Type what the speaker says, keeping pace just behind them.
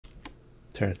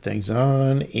Turn things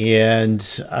on,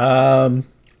 and I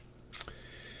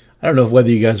don't know whether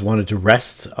you guys wanted to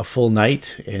rest a full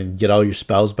night and get all your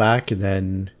spells back, and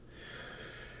then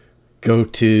go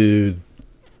to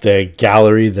the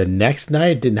gallery the next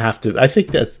night. Didn't have to. I think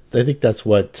that's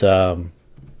what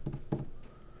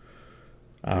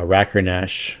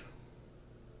Rackernash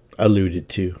alluded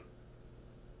to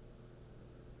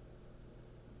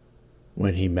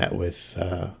when he met with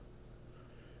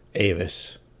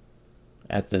Avis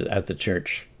at the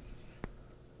church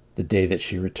the day that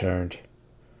she returned.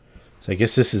 So I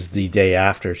guess this is the day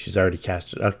after she's already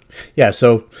cast it. Yeah,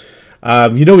 so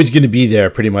you know he's going to be there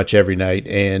pretty much every night.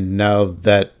 And now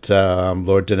that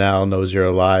Lord Dannal knows you're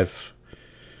alive,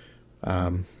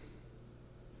 you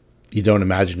don't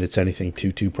imagine it's anything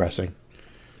too pressing.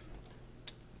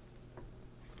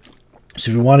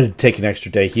 So if you wanted to take an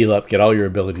extra day, heal up, get all your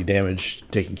ability damage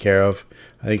taken care of,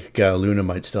 I think Luna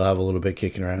might still have a little bit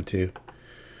kicking around too.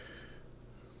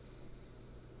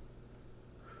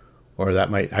 Or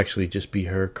that might actually just be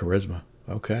her charisma.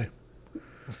 Okay.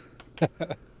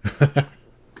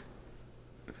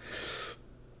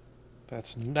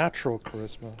 That's natural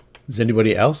charisma. Is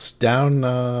anybody else down?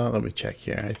 Let me check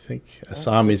here. I think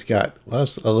Asami's got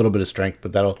a little bit of strength,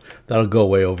 but that'll go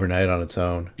away overnight on its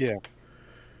own. Yeah.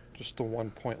 Just the 1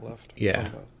 point left. Yeah.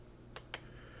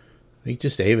 I think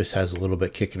just Avis has a little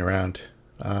bit kicking around.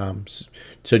 So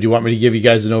do you want me to give you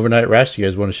guys an overnight rest? You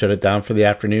guys want to shut it down for the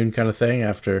afternoon kind of thing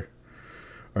after?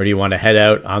 Or do you want to head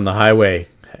out on the highway?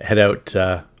 Head out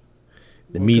the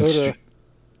mean street?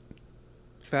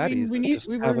 We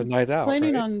were have a night out,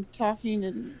 planning right? on talking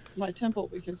in my temple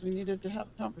because we needed to have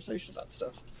a conversation about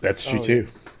stuff. That's true too.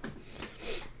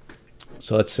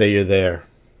 So let's say you're there.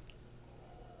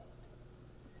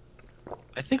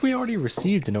 I think we already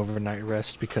received an overnight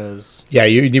rest because... Yeah,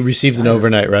 you received an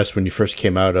overnight rest when you first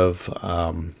came out of...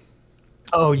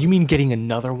 Oh, you mean getting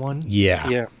another one? Yeah.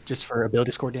 Yeah. Just for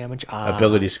ability score damage?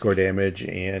 Ability score damage,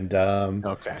 and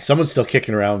okay. Someone's still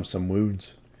kicking around some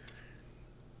wounds.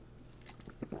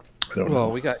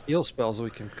 Well, we got heal spells, so we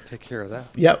can take care of that.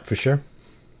 Yep, for sure.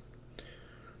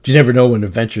 You never know when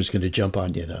adventure's going to jump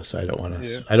on you, though. So I don't want to.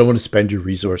 Yeah. I don't want to spend your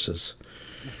resources.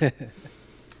 I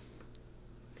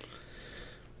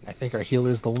think our healer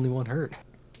is the only one hurt.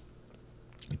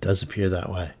 It does appear that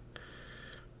way.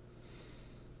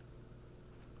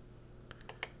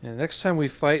 Yeah, next time we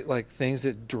fight like things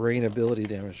that drain ability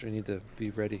damage, we need to be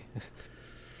ready.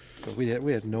 But we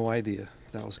had no idea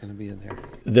that was going to be in there.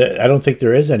 I don't think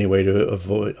there is any way to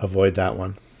avoid that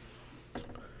one.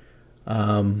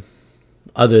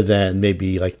 Other than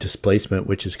maybe like displacement,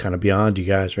 which is kind of beyond you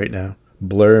guys right now.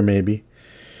 Blur, maybe.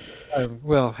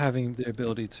 Well, having the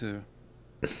ability to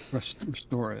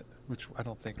restore it, which I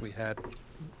don't think we had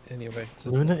anyway. So.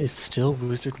 Luna is still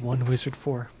Wizard 1, Wizard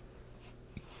 4.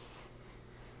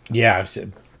 Yeah,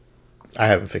 I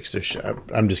haven't fixed this shit.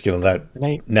 I'm just gonna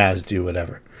let Naz do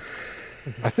whatever.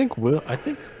 I think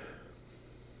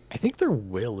their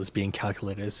will is being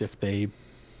calculated as if they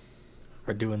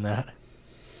are doing that.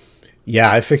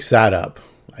 Yeah, I fixed that up.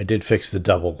 I did fix the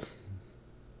double.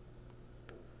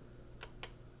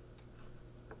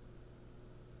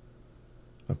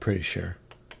 I'm pretty sure.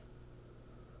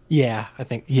 Yeah, I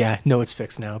think. Yeah, no, it's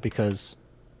fixed now because.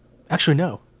 Actually,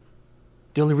 no.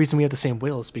 The only reason we have the same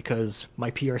will is because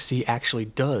my PRC actually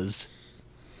does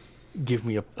give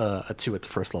me a 2 at the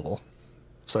first level.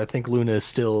 So I think Luna is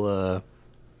still...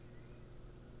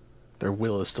 their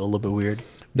will is still a little bit weird.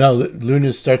 No,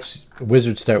 Luna starts...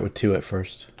 Wizards start with 2 at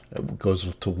first. It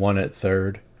goes to 1 at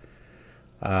third.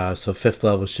 So 5th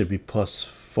level should be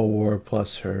 +4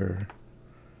 plus her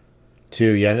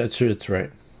 2. Yeah, that's true. That's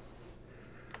right.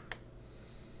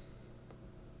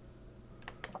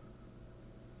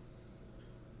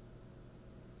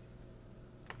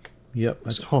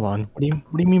 Yep. So hold on. What do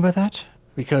you mean by that?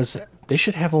 Because they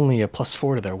should have only a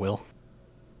 +4 to their will.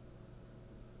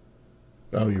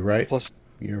 Oh, you're right. Plus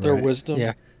you're their right. wisdom.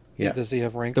 Yeah. Yeah. Does he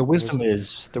have rank? Their wisdom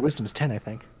is 10, I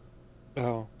think.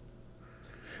 Oh.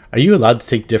 Are you allowed to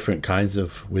take different kinds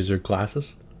of wizard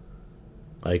classes?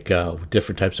 Like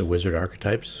different types of wizard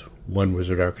archetypes? One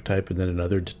wizard archetype and then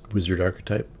another wizard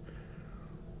archetype?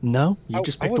 No, you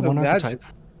just pick the one archetype.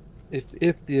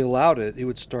 If they allowed it, it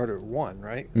would start at 1,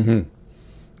 right? Mm-hmm.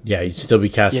 Yeah, you'd still be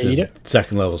casting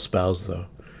second level spells though.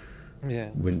 Yeah.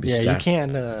 Wouldn't be stacked.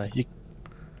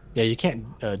 You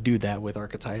can't do that with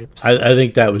archetypes. I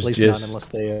think that was at least just not unless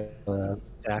they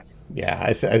stack. Yeah,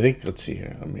 I think. Let's see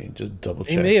here. I mean, just double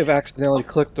check. He may have accidentally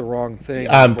clicked the wrong thing.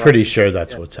 I'm pretty sure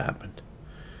that's what's happened.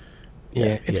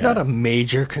 Yeah, it's not a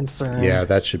major concern. Yeah,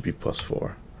 that should be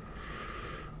 +4.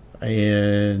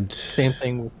 And same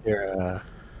thing with their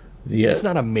It's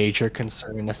not a major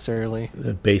concern necessarily.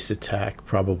 The base attack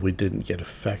probably didn't get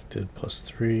affected.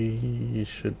 +3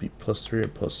 should be +3 or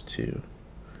 +2.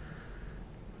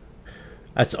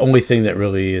 That's the only thing that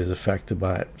really is affected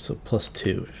by it. So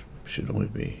 +2 should only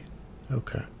be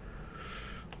okay.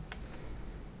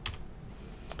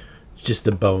 It's just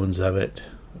the bones of it.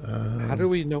 How do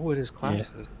we know what his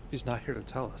class is? He's not here to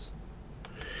tell us.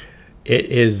 It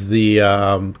is the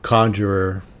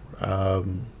Conjurer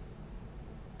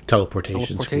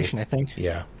teleportation school. I think.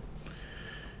 Yeah.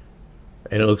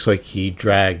 And it looks like he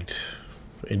dragged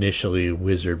initially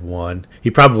Wizard 1.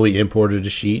 He probably imported a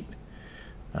sheet,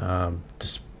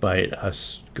 despite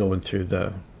us going through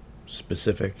the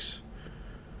specifics.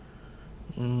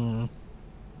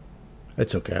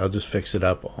 That's okay. I'll just fix it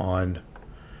up on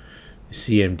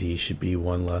CMD. Should be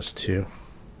 1 less 2.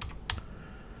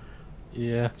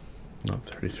 Yeah. Not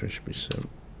 33, should be 17.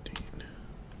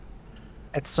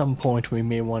 At some point, we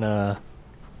may want to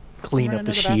clean up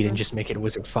the sheet and just make it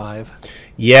Wizard 5.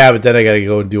 Yeah, but then I gotta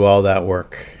go and do all that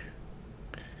work.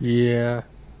 Yeah.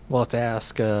 We'll have to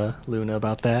ask Luna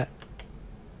about that.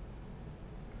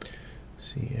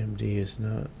 CMD is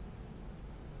not.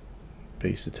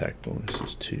 Base attack bonus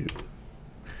is 2.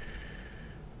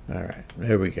 Alright,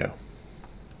 there we go.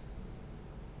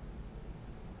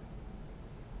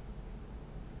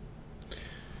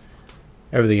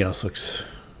 Everything else looks...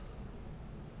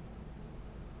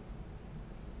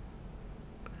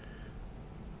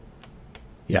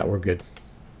 Yeah, we're good.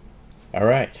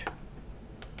 Alright.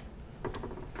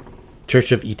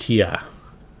 Church of Itia.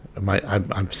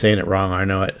 I'm saying it wrong, I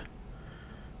know it.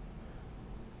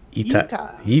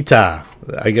 Ita.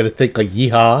 I gotta think like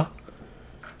yeehaw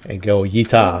and go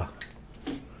Yita.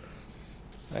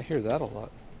 I hear that a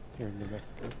lot here in New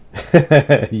Mexico.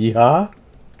 Yeehaw?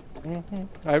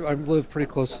 I live pretty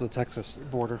close to the Texas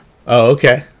border. Oh,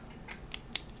 okay.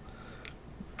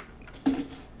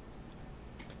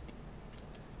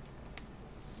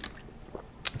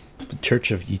 The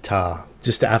Church of Yita,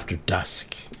 just after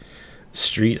dusk.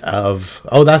 Street of...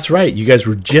 Oh, that's right. You guys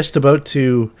were just about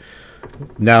to...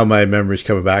 Now my memory's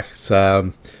coming back. It's,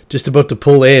 just about to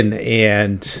pull in,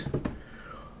 and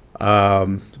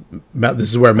this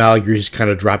is where Malygris kind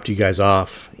of dropped you guys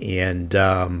off, and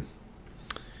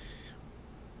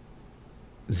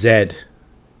Zed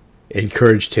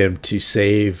encouraged him to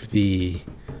save the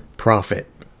prophet,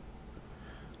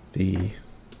 the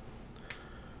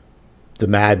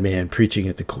madman preaching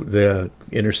at the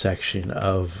intersection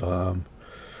of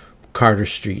Carter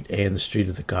Street and the Street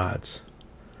of the Gods.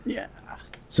 Yeah.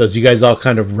 So as you guys all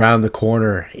kind of round the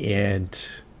corner and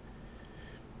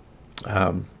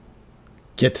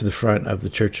get to the front of the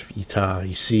Church of Ita,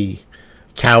 you see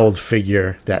a cowled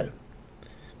figure that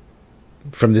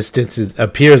from this distance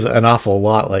appears an awful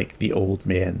lot like the old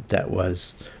man that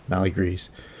was Malygris.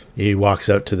 He walks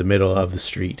out to the middle of the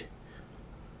street,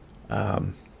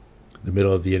 the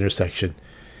middle of the intersection,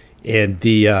 and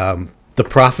the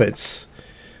prophets,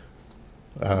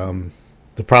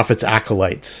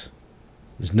 acolytes.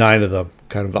 There's 9 of them,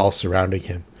 kind of all surrounding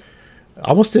him,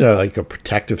 almost in a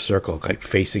protective circle, like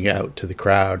facing out to the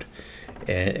crowd,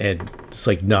 and just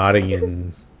like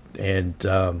nodding and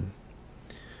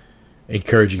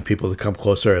encouraging people to come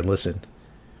closer and listen.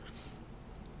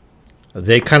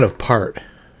 They kind of part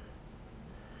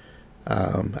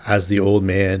as the old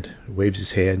man waves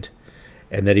his hand,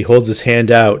 and then he holds his hand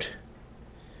out,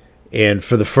 and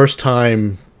for the first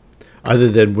time, other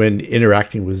than when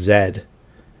interacting with Zed,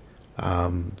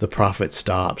 the prophet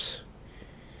stops,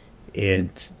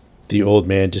 and the old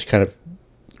man just kind of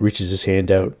reaches his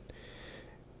hand out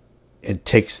and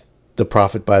takes the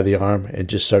prophet by the arm and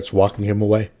just starts walking him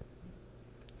away.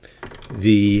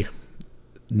 The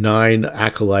 9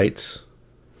 acolytes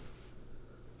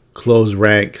close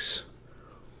ranks.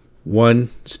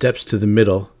 One steps to the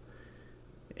middle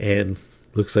and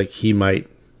looks like he might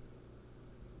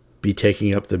be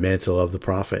taking up the mantle of the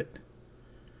prophet,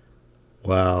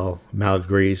 while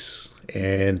Malygris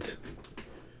and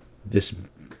this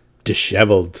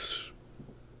disheveled,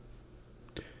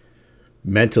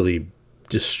 mentally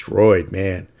destroyed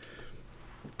man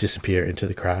disappear into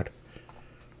the crowd.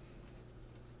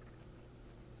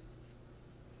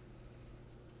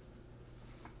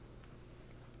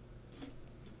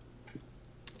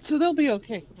 So they'll be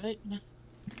okay, right?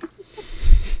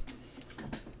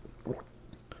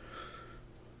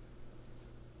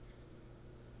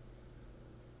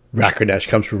 Rakardash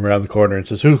comes from around the corner and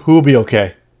says, Who'll be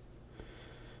okay?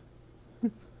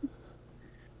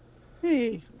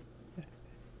 Hey.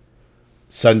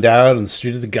 Sundown on the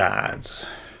Street of the Gods.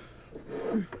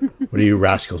 What are you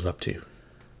rascals up to?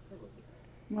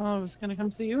 Well, I was going to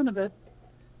come see you in a bit.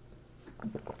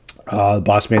 The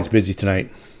boss man's busy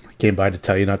tonight. I came by to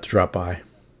tell you not to drop by.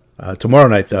 Tomorrow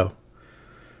night, though.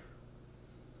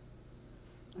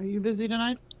 Are you busy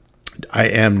tonight? I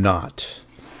am not.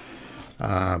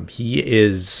 He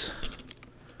is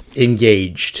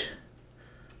engaged,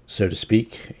 so to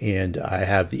speak, and I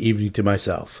have the evening to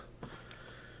myself.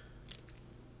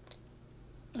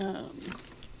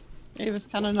 Avis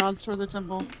kind of nods toward the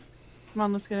temple. Come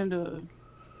on, let's get into a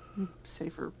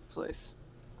safer place.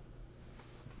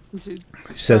 He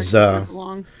says,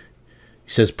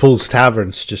 Pool's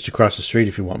Tavern's just across the street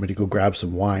if you want me to go grab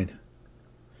some wine.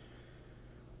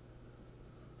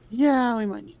 Yeah, we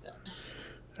might need that.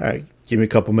 All right, give me a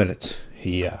couple minutes.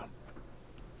 He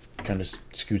kind of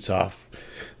scoots off.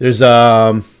 There's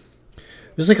like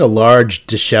a large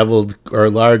disheveled, or a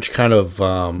large kind of,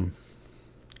 I don't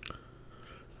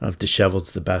know if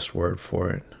disheveled's the best word for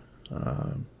it.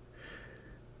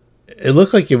 It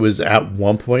looked like it was at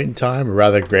one point in time a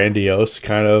rather grandiose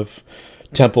kind of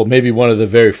temple, maybe one of the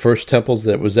very first temples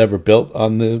that was ever built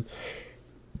on the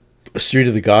Street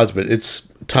of the Gods, but its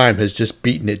time has just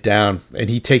beaten it down. And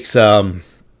he takes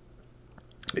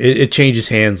it changes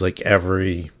hands like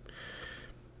every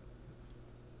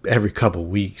couple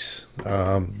weeks.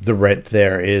 The rent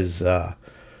there is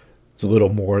it's a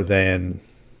little more than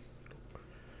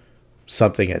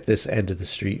something at this end of the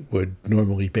street would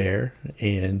normally bear,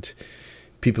 and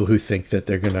people who think that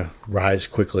they're going to rise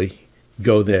quickly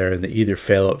go there and they either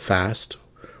fail it fast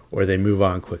or they move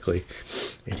on quickly.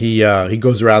 And he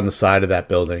goes around the side of that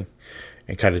building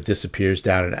and kind of disappears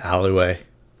down an alleyway,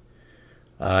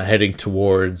 heading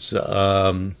towards you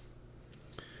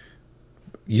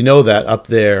know that up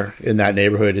there in that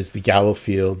neighborhood is the Gallow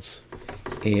Fields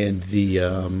and the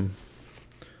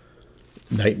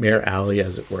Nightmare Alley,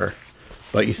 as it were.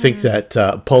 But you think that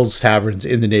Pool's Tavern's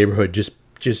in the neighborhood, just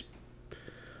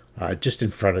in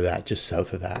front of that, just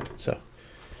south of that. So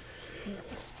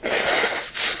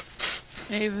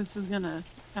Avis is gonna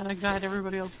kind of guide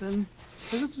everybody else in.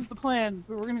 So this was the plan.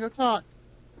 We were gonna go talk.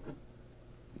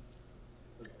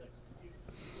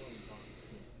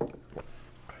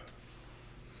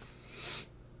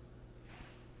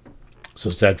 So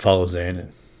Zed follows in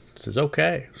and says,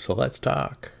 "Okay, so let's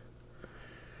talk."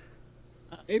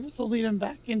 Avis will lead him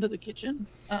back into the kitchen,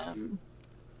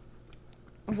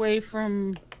 away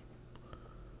from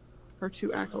her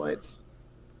two acolytes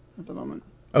at the moment.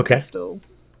 Okay. They're still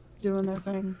doing their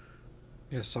thing.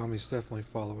 Yeah, Asami's definitely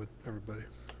following everybody.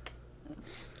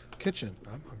 Kitchen.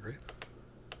 I'm hungry.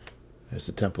 There's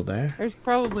the temple there. There's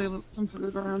probably some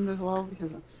food around as well,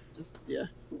 because it's just, yeah.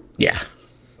 Yeah.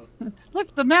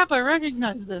 Look, the map, I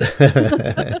recognize this.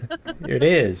 Here it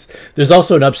is. There's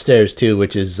also an upstairs, too,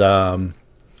 which is...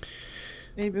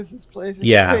 Avis's place. It's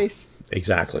yeah, space.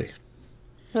 Exactly.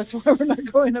 That's why we're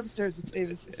not going upstairs. It's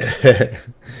Avis's place.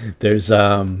 There's,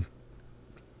 let's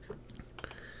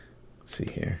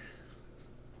see here.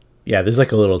 Yeah, there's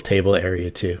like a little table area,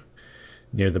 too,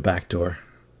 near the back door.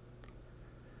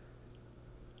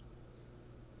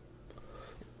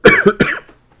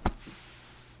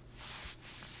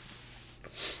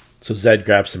 So Zed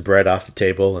grabs some bread off the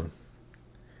table and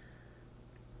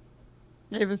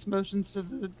Avis motions to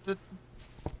the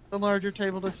larger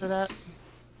table to sit at.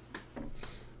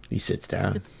 he sits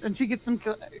down. And she gets some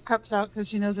cups out because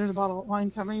she knows there's a bottle of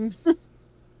wine coming.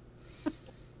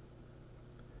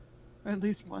 Or at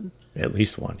least one. At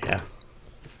least one, yeah.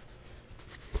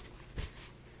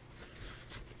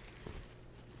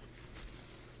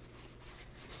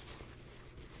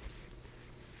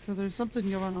 So there's something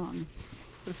going on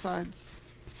besides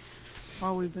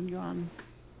while we've been gone.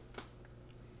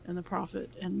 And the prophet,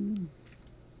 and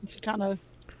she kind of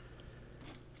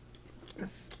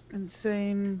this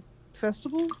insane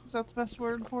festival. Is that the best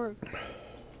word for it?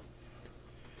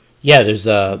 Yeah, there's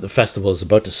the festival is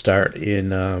about to start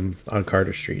in on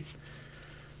Carter Street.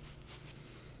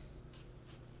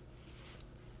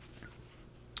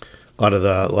 A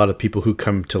lot of people who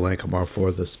come to Lankhmar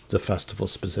for the festival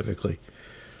specifically.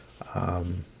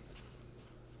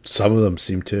 Some of them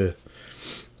seem to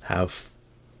have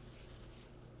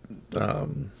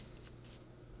kind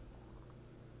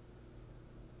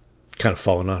of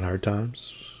fallen on hard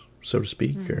times, so to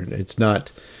speak. Or it's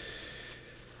not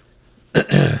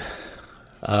and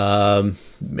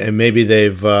maybe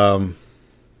they've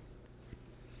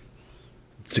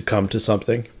succumbed to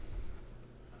something.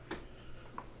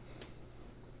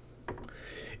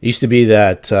 It used to be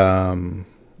that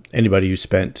anybody who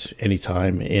spent any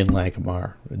time in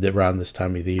Lankhmar around this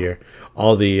time of the year,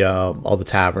 all the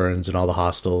taverns and all the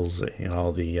hostels and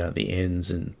all the inns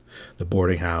and the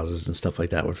boarding houses and stuff like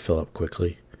that would fill up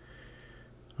quickly.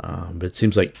 But it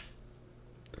seems like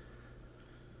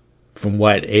from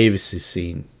what Avis has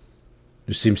seen,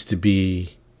 there seems to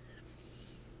be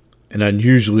an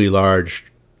unusually large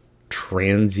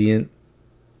transient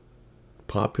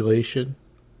population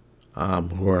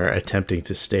who are attempting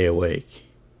to stay awake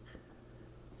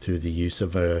through the use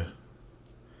of a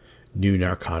new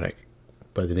narcotic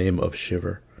by the name of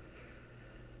Shiver.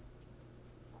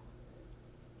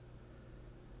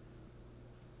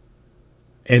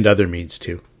 And other means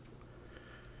too.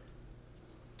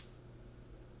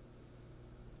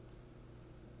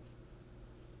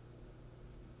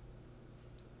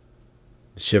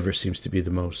 Shiver seems to be the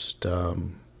most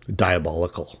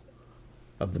diabolical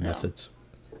of the methods.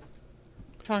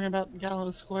 Talking about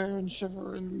Gallows Square and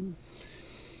Shiver, and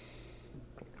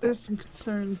there's some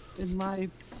concerns in my,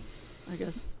 I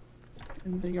guess,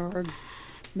 in the yard,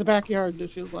 in the backyard.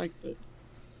 It feels like, but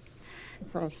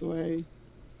across the way,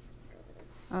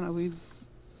 I don't know. We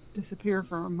disappear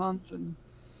for a month, and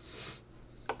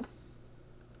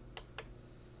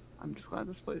I'm just glad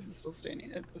this place is still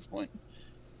standing at this point.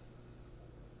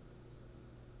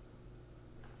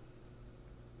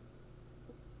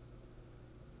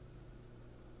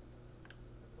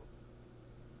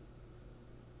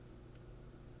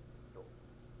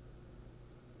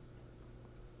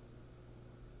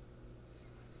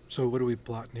 So what are we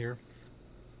plotting here?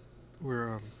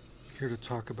 We're here to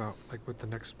talk about like what the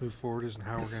next move forward is and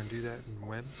how we're going to do that and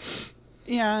when.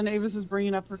 Yeah, and Avis is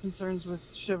bringing up her concerns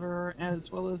with Shiver as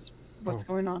well as what's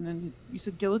going on in, you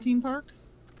said Guillotine Park?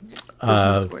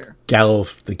 Square.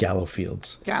 The Gallow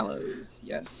Fields. Gallows,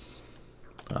 yes.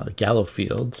 The Gallow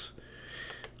Fields.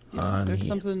 Yeah, there's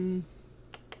something,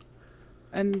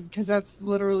 and because that's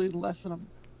literally less than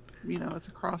it's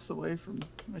across the way from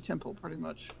my temple pretty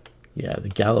much. Yeah, the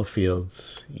Gallow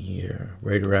Fields here,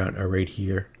 right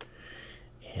here.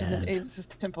 And then Avis's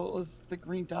temple is the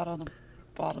green dot on the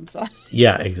bottom side.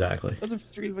 Yeah, exactly. Of the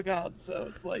Street of the Gods, so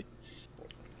it's like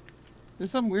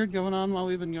there's something weird going on while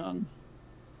we've been gone.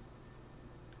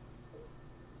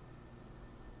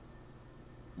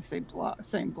 I say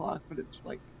same block, but it's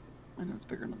like I know it's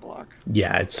bigger than a block.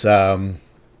 Yeah, it's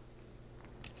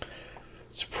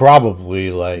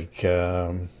probably like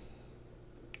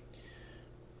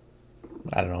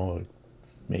I don't know,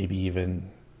 maybe even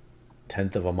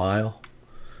 1/10 of a mile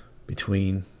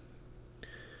between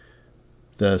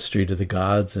the Street of the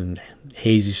Gods and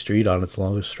Hazy Street on its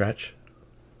longest stretch.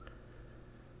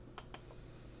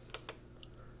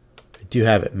 I do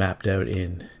have it mapped out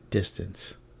in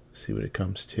distance. See what it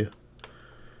comes to.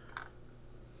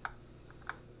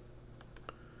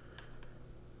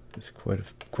 It's quite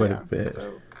a bit.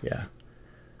 So yeah.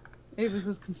 Avis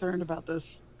is concerned about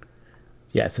this.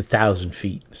 Yeah, it's 1,000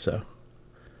 feet, so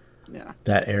yeah,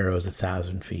 that arrow is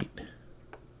 1,000 feet.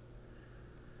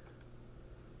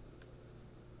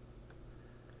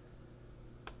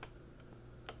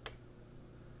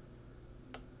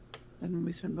 And when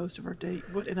we spend most of our day,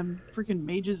 what, in a freaking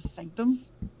mage's sanctum?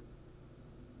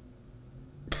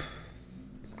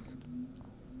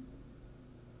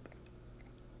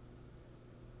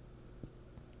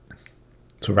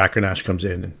 So Rakarnash comes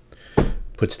in and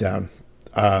puts down.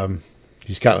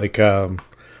 He's got like a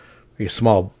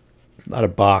small, not a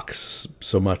box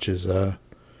so much as a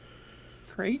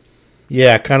crate.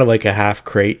 Yeah, kind of like a half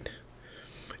crate,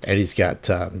 and he's got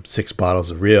 6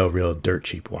 bottles of real dirt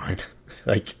cheap wine,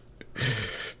 like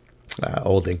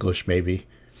Old English maybe,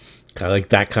 kind of like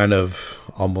that kind of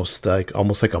almost like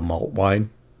a malt wine.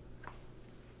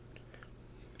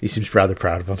 He seems rather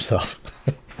proud of himself.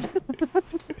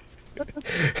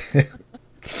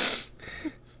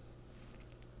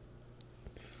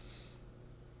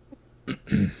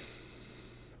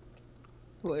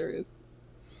 Hilarious.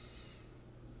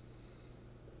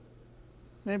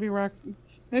 Maybe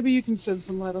you can shed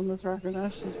some light on this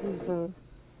Rakarnash, since we've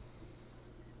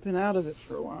been out of it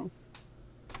for a while.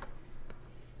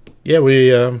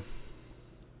 Yeah,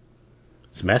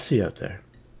 it's messy out there.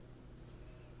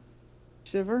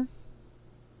 Shiver?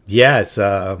 Yeah, it's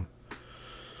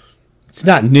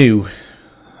not new.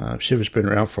 Shiver's been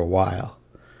around for a while.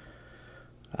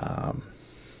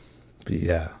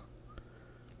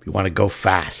 If you want to go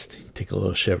fast, take a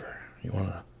little Shiver. You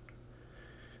want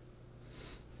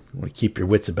to keep your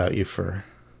wits about you for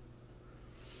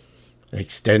an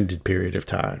extended period of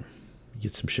time. You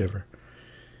get some Shiver.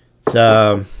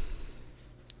 It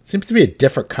seems to be a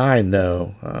different kind,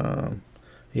 though.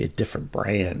 A different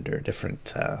brand or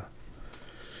different.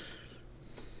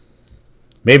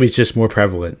 Maybe it's just more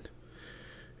prevalent.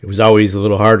 It was always a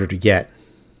little harder to get.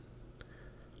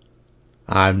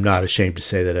 I'm not ashamed to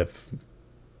say that I've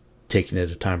taken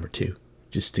it a time or two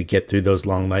just to get through those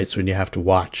long nights when you have to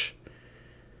watch.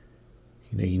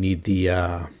 You need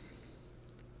the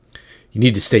you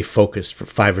need to stay focused for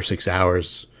 5 or 6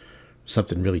 hours.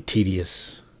 Something really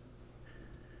tedious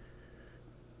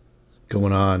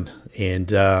going on,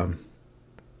 and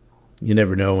you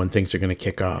never know when things are going to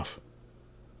kick off.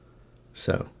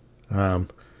 So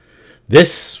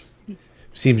this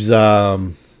seems,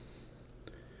 from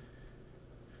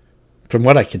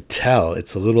what I can tell,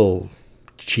 it's a little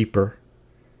cheaper.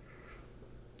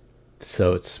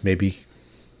 So it's maybe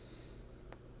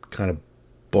kind of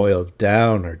boiled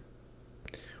down or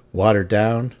watered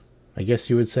down, I guess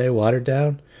you would say, watered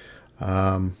down.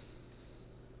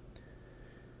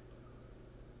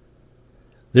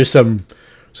 There's some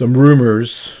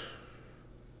rumors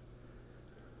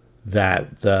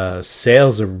that the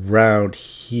sales around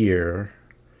here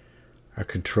are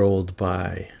controlled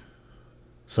by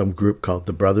some group called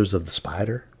the Brothers of the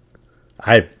Spider.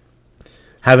 I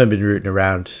haven't been rooting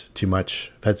around too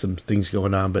much. I've had some things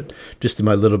going on, but just in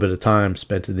my little bit of time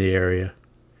spent in the area,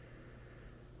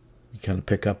 you kind of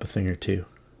pick up a thing or two.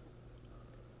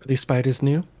 Are these spiders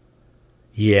new?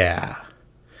 Yeah.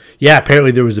 Yeah,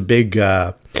 apparently there was a big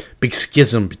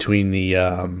schism between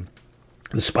the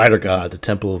spider god, the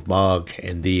Temple of Mog,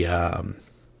 and there's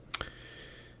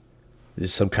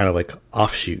some kind of like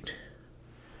offshoot.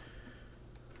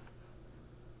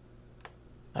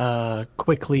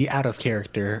 Quickly out of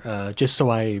character, just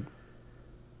so I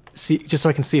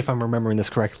can see if I'm remembering this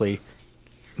correctly.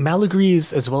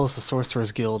 Malygris, as well as the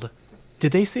Sorcerers Guild,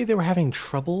 did they say they were having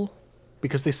trouble?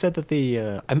 Because they said that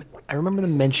I remember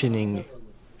them mentioning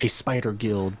a spider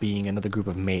guild being another group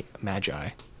of magi.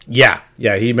 Yeah,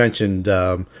 he mentioned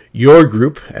your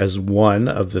group as one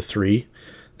of the three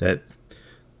that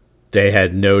they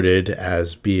had noted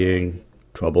as being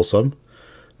troublesome.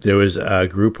 There was a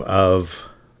group of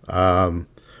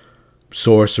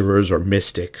sorcerers or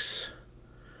mystics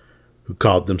who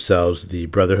called themselves the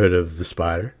Brotherhood of the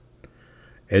Spider,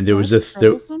 and there was a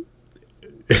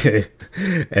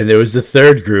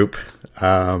third group,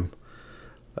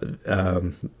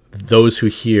 those who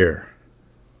hear.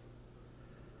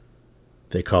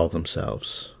 They call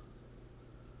themselves.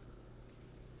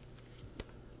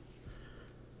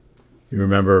 You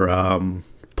remember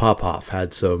Popoff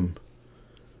had some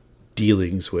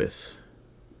dealings with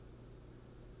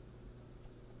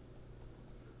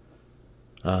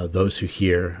those who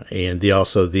hear, and they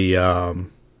also it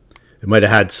might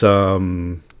have had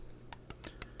some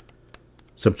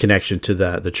connection to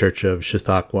the Church of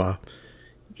Chautauqua.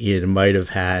 It might have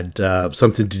had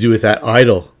something to do with that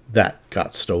idol that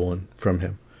got stolen from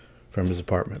him, from his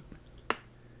apartment,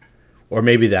 or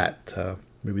maybe that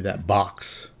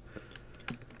box,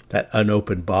 that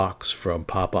unopened box from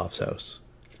Popoff's house.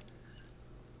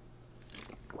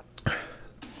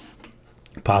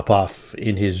 Popoff,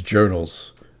 in his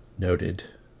journals, noted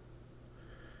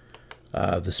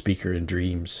the speaker in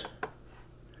dreams,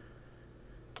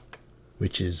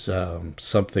 which is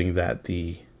something that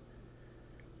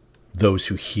those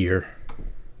who hear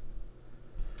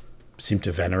seem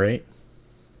to venerate.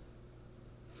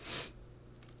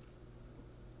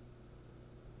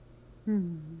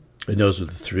 And those were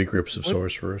the three groups of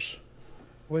sorcerers.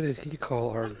 What did he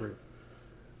call our group?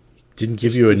 Didn't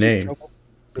give you a name.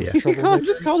 Yeah.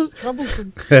 Just called us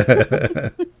troublesome.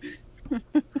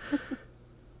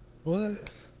 What?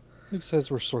 Who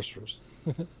says we're sorcerers?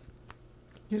 You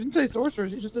didn't say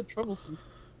sorcerers, you just said troublesome.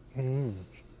 I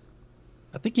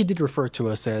think he did refer to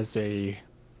us as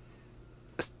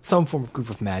some form of group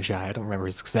of magi. I don't remember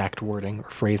his exact wording or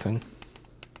phrasing.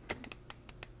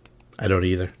 I don't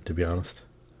either, to be honest.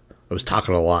 I was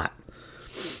talking a lot.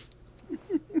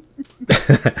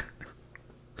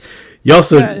 You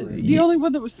also... the only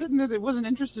one that was sitting there that wasn't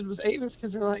interested was Avis,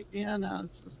 because they're like, yeah, no,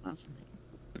 it's not for me.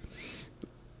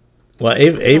 Well,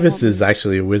 Avis is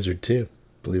actually a wizard too,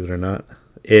 believe it or not,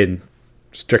 in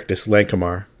strictest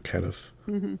Lankhmar kind of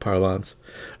parlance.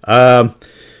 The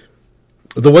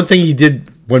one thing he did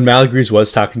when Malygris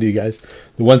was talking to you guys,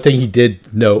 the one thing he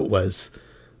did note was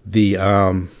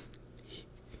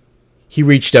he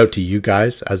reached out to you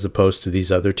guys as opposed to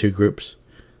these other two groups.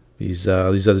 These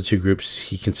other two groups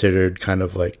he considered kind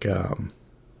of like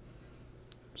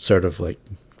sort of like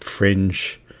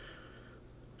fringe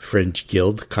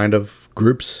guild kind of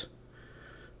groups,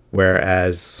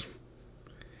 whereas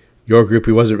your group,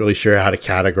 he wasn't really sure how to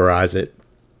categorize it,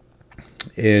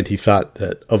 and he thought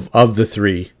that of the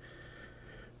three,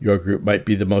 your group might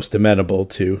be the most amenable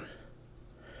to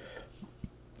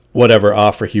whatever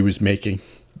offer he was making.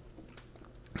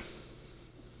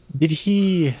 Did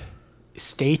he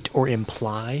state or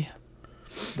imply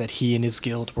that he and his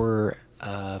guild were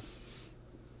at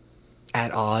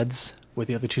odds with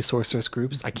the other two sorceress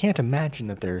groups, I can't imagine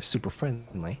that they're super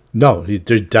friendly. No,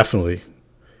 they're definitely.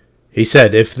 He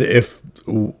said if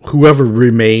whoever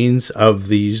remains of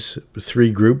these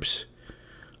three groups,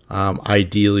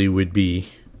 ideally would be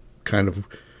kind of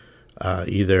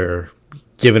either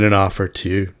given an offer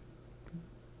to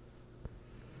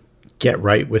get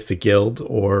right with the guild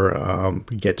or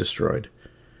get destroyed.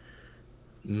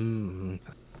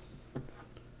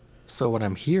 So what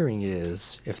I'm hearing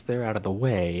is, if they're out of the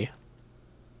way,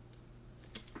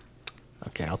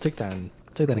 okay, I'll take that in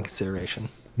consideration.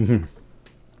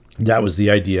 That was the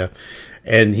idea.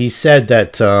 And he said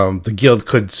that the guild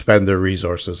could spend their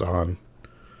resources on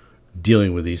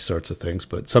dealing with these sorts of things,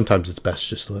 but sometimes it's best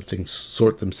just to let things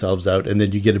sort themselves out, and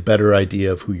then you get a better idea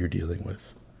of who you're dealing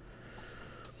with.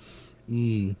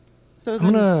 So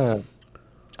I'm then,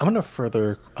 gonna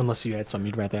further, unless you had something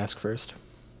you'd rather ask first.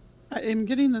 I am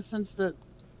getting the sense that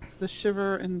the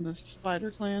Shiver and the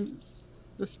Spider Clan is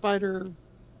the Spider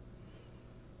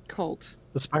cult.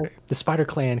 The Spider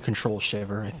Clan controls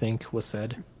Shiver, I think, was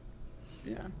said.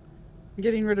 Yeah.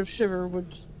 Getting rid of Shiver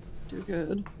would do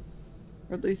good.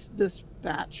 Or at least this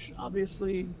batch,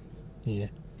 obviously. Yeah,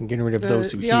 and getting rid of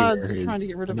those who the hear odds of is trying to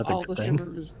get rid of another all good the thing.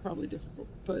 Shiver is probably difficult,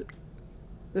 but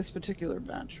this particular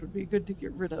batch would be good to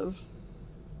get rid of.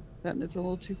 That and it's a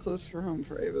little too close for home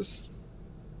for Avis.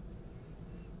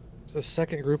 It's the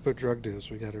second group of drug dealers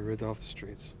we got to rid off the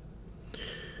streets.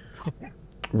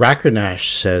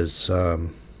 Rakernash says,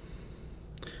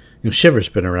 Shiver's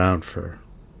been around for,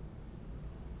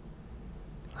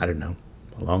 I don't know,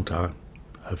 a long time.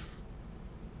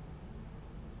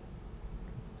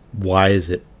 Why is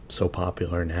it so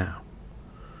popular now?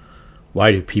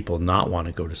 Why do people not want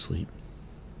to go to sleep?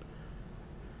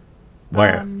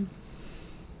 Where?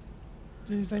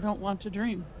 Because they don't want to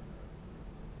dream.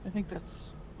 I think that's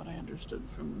what I understood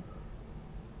from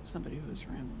somebody who was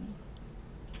rambling.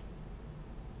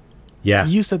 Yeah.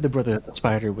 You said the Brother of the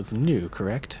Spider was new,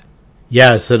 correct?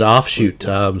 Yeah, it's an offshoot,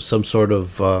 some sort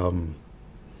of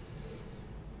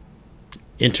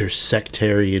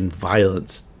intersectarian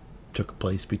violence took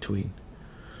place between.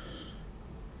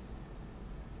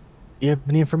 Do you have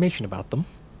any information about them?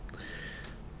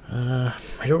 I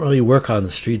don't really work on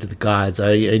the Street of the Gods.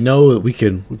 I know that we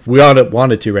can, if we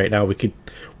wanted to right now, we could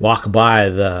walk by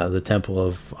the Temple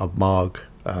of Mog.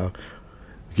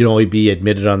 We can only be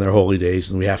admitted on their holy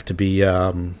days, and we have to be,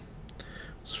 as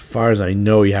far as I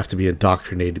know, you have to be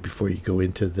indoctrinated before you go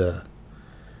into the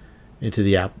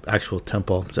actual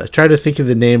temple. So I try to think of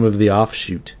the name of the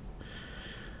offshoot.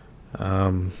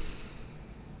 What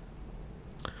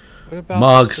about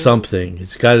Mog something.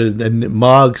 It's got a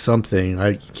Mog something.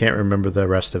 I can't remember the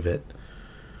rest of it.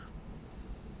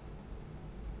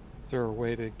 Is there a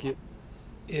way to get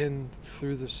in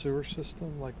through the sewer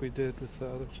system like we did with the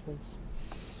other things?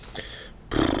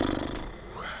 I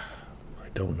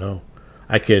don't know.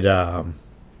 I could I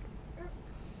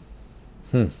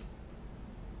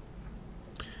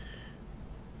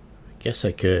guess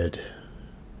I could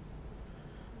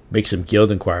make some guild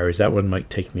inquiries. That one might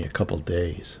take me a couple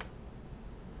days.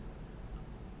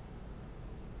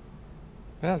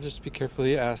 Yeah, just be careful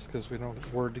you ask, because we don't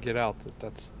have word to get out that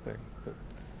that's the thing. But,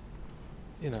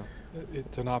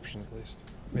 it's an option at least.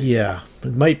 Maybe. Yeah,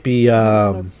 it might be.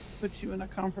 Put you in a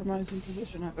compromising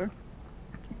position, Heather.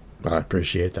 I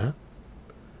appreciate that.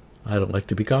 I don't like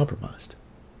to be compromised.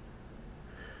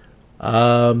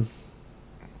 Yeah,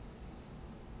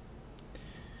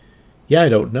 I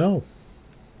don't know.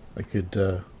 I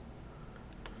could.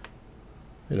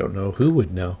 I don't know who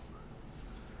would know.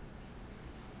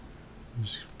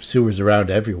 There's sewers around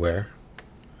everywhere,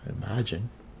 I imagine.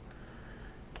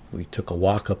 We took a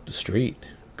walk up the street.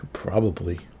 Could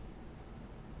probably.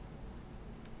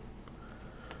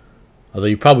 Although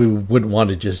you probably wouldn't want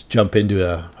to just jump into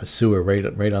a sewer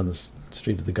right on the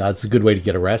Street of the Gods. It's a good way to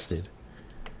get arrested.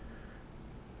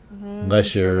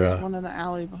 Unless you're... There's one in the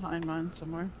alley behind mine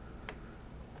somewhere.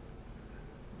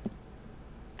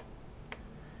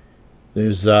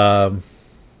 There's...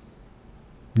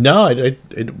 No, I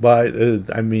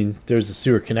mean, there's a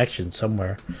sewer connection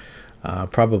somewhere.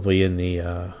 Probably in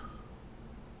the...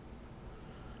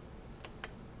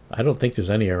 I don't think there's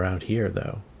any around here,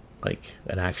 though. Like,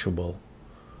 an actual...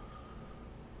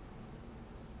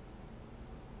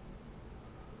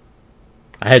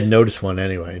 I hadn't noticed one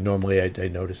anyway. Normally I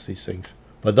notice these things.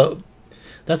 But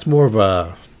that's more of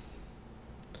a...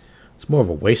 It's more of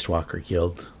a Wastewalker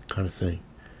guild kind of thing.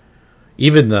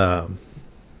 Even the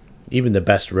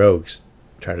best rogues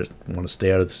want to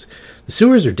stay out of this. The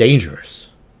sewers are dangerous.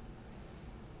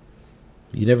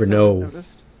 You never know.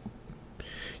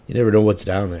 You never know what's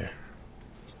down there.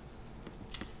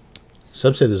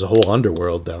 Some say there's a whole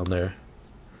underworld down there.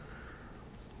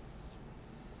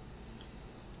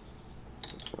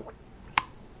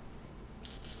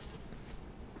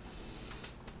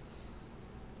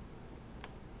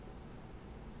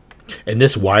 And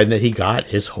this wine that he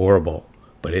got is horrible,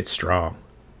 but it's strong.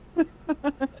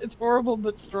 It's horrible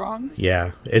but strong.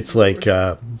 Yeah, it's like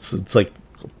it's like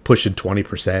pushing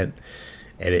 20%,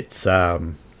 and it's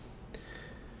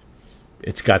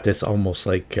got this almost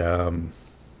like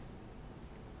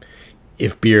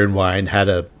if beer and wine had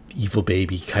a evil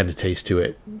baby kind of taste to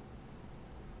it,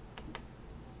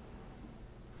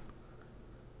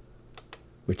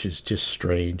 which is just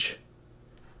strange.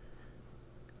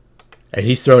 And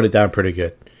he's throwing it down pretty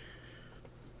good.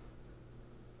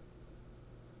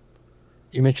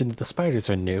 You mentioned that the spiders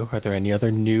are new. Are there any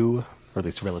other new, or at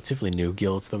least relatively new,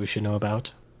 guilds that we should know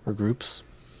about? Or groups?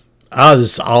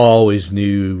 There's always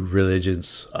new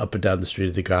religions up and down the street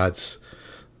of the gods.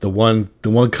 The one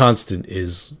constant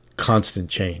is constant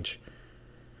change.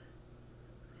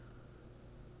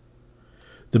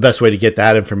 The best way to get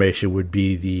that information would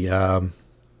be the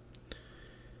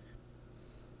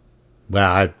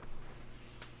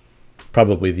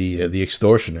probably the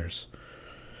extortioners.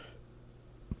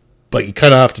 But you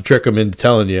kind of have to trick them into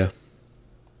telling you,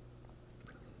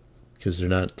 because they're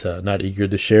not eager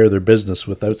to share their business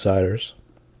with outsiders.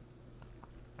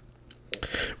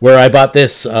 Where I bought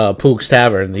this, Pook's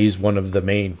Tavern, he's one of the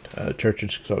main church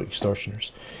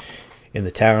extortioners in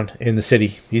the town, in the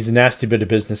city. He's a nasty bit of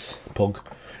business, Pook.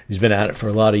 He's been at it for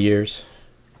a lot of years.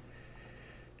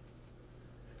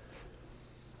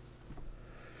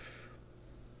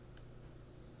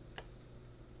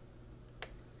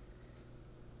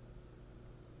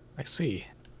 I see.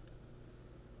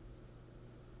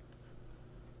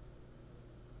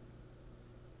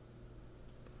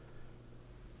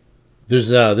 There's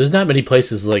not many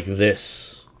places like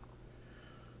this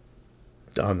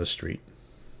on the street.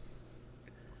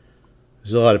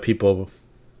 There's a lot of people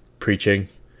preaching,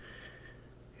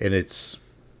 and it's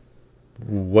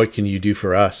what can you do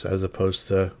for us, as opposed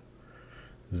to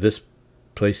this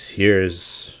place here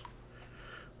is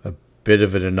a bit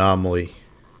of an anomaly.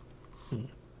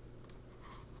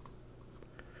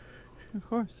 Of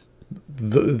course.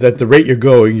 At the rate you're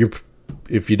going,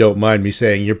 if you don't mind me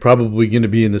saying, you're probably going to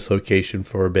be in this location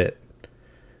for a bit.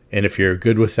 And if you're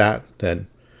good with that, then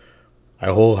I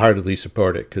wholeheartedly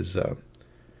support it, because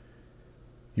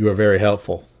you are very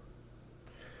helpful.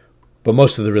 But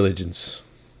most of the religions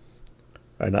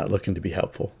are not looking to be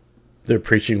helpful. They're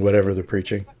preaching whatever they're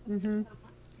preaching. Mm-hmm.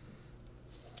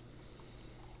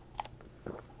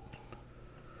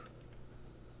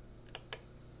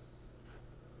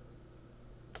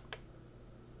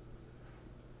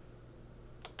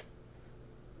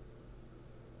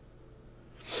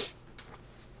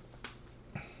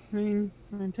 I mean,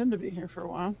 I intend to be here for a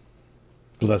while.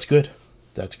 Well, that's good.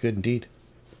 That's good indeed.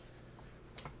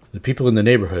 The people in the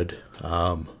neighborhood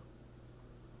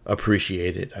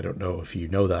appreciate it. I don't know if you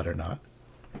know that or not.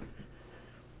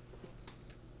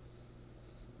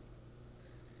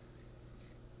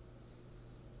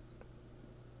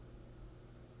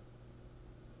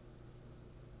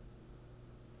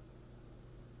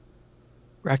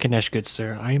 Rakanesh, good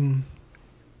sir, I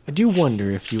do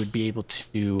wonder if you would be able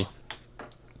to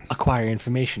acquire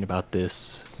information about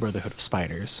this Brotherhood of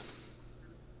Spiders.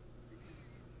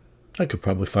 I could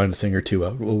probably find a thing or two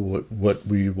out. What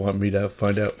would you want me to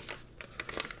find out?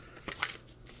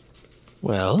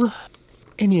 Well,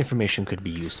 any information could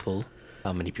be useful.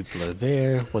 How many people are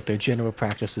there, what their general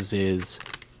practices is,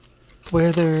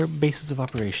 where their bases of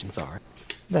operations are,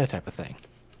 that type of thing.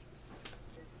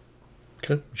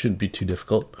 Okay, shouldn't be too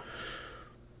difficult.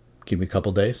 Give me a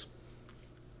couple days.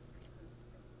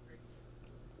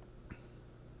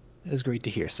 It is great to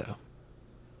hear so.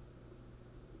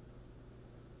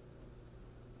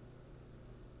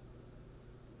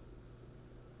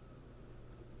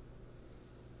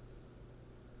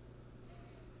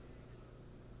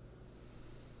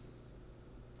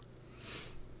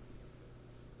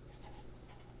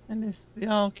 And if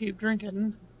y'all keep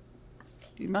drinking,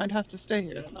 you might have to stay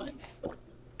here tonight.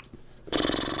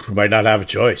 We might not have a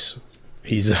choice.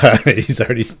 He's already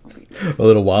a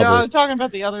little wobbly. No, I'm talking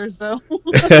about the others, though.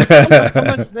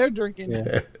 How much they're drinking.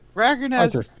 Yeah.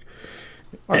 Rakanesh.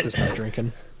 Arthur's not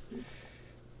drinking.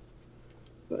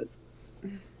 But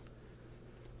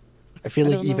I feel I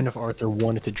like don't know. even if Arthur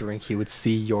wanted to drink, he would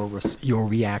see your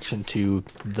reaction to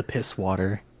the piss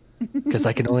water. Because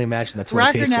I can only imagine that's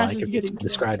what it tastes Rakanesh like is if it's getting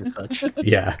described as such.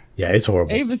 Yeah, it's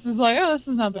horrible. Avis is like, oh, this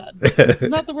is not bad. This is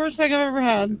not the worst thing I've ever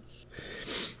had.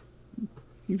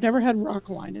 You've never had rock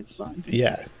wine. It's fine.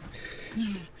 Yeah.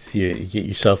 So you get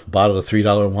yourself a bottle of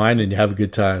 $3 wine and you have a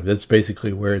good time. That's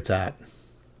basically where it's at.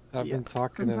 I've been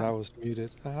talking and I was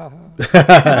muted. We No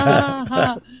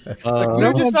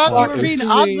just one thought we were talking being to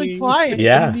oddly me. quiet.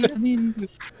 Yeah. I mean,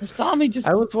 Asami just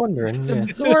I was wondering. Yeah.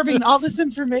 absorbing all this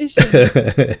information.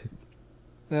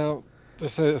 Now,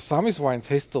 Asami's wine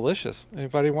tastes delicious.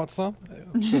 Anybody want some?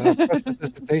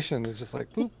 Prestidigitation is just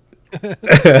like, boop. Yes,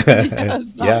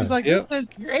 Yeah. Asami's like, this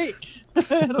tastes great.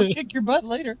 It'll kick your butt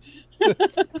later.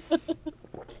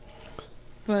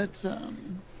 But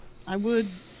I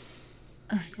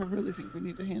really think we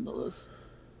need to handle this.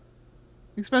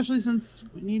 Especially since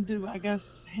we need to, I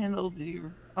guess, handle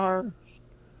our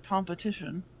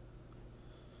competition.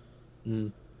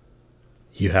 Mm.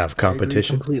 You have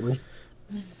competition? Completely.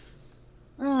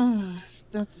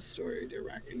 That's a story to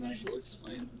recognize. We'll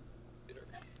explain later.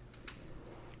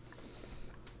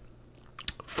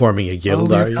 Forming a guild,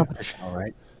 we are have you? competition, all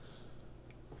right.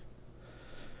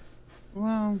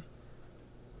 Well,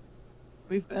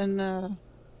 we've been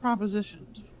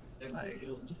propositioned by a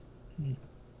guild.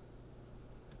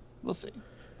 We'll see.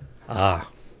 Ah,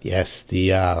 yes,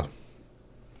 the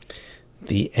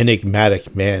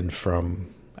enigmatic man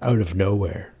from out of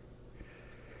nowhere.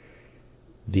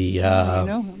 You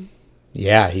know him.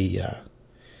 Yeah, he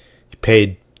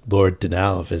paid Lord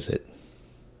Dannal a visit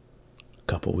a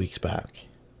couple weeks back.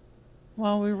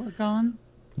 While we were gone.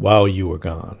 While you were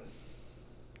gone,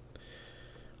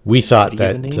 we thought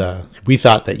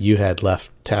that you had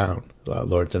left town,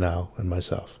 Lord Dannal and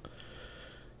myself.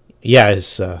 Yeah,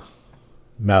 it's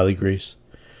Malygris.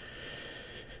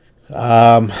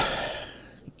 And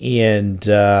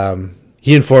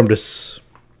he informed us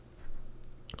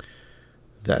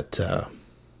that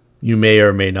you may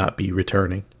or may not be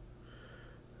returning,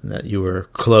 and that you were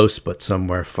close but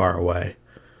somewhere far away.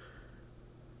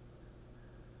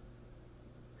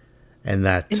 And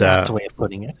that That's a way of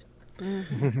putting it.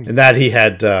 and that he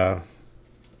had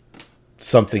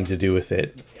something to do with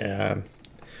it.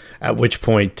 At which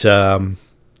point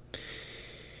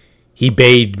he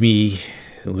bade me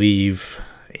leave,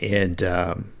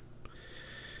 and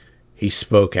he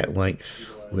spoke at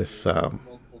length with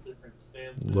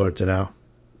Lord Dannal.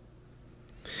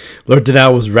 Lord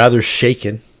Dannal was rather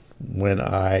shaken when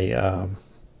I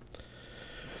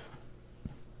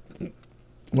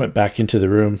went back into the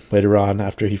room later on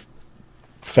after he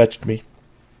fetched me.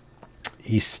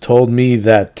 He's told me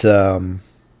that the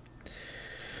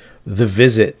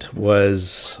visit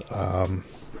was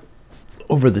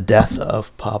over the death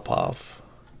of Popov,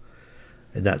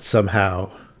 and that somehow,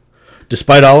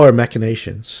 despite all our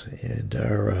machinations and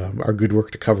our good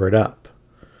work to cover it up,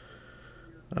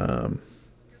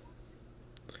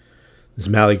 this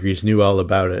Malygris knew all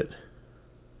about it,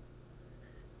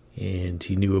 and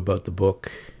he knew about the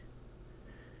book,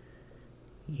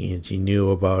 and he knew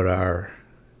about our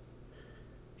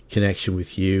connection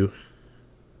with you,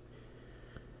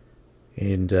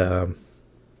 and a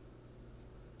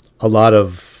lot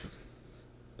of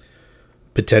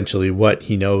potentially what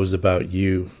he knows about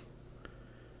you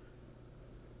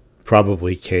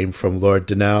probably came from Lord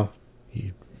Dannal.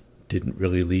 You didn't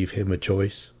really leave him a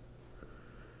choice.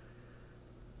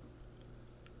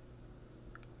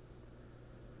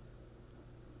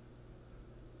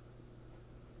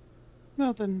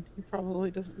 Well, then he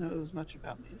probably doesn't know as much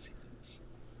about me as he thinks.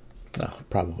 No,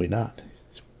 probably not.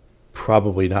 He's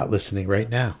probably not listening right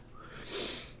now.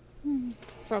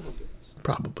 Probably is.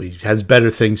 Probably has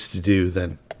better things to do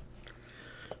than...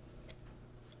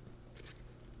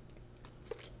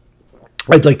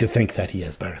 I'd like to think that he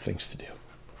has better things to do.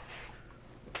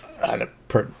 Not a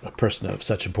person of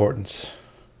such importance.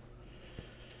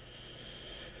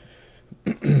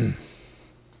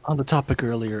 On the topic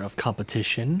earlier of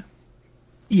competition,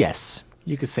 yes,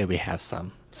 you could say we have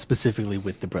some, specifically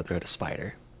with the Brotherhood of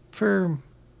Spider, for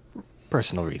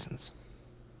personal reasons.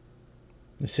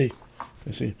 I see.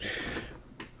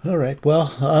 All right.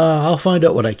 Well, I'll find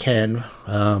out what I can.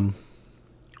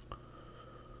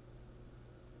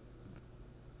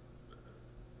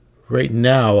 Right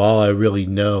now, all I really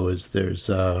know is there's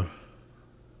a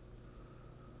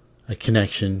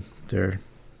connection there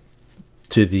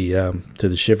to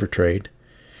the Shiver trade,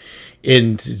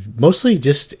 and mostly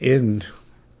just in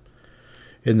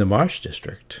the Marsh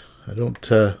district. I don't.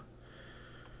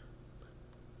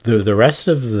 The rest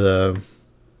of the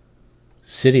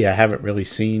city, I haven't really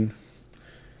seen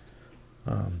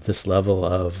this level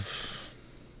of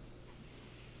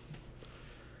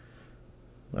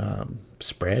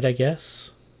spread, I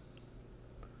guess.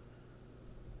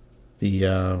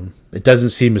 It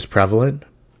doesn't seem as prevalent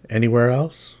anywhere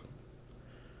else.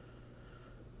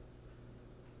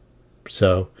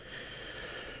 So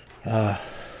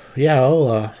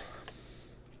Yeah,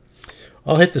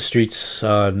 I'll hit the streets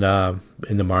on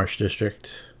in the Marsh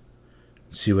district,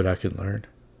 see what I can learn,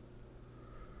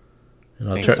 and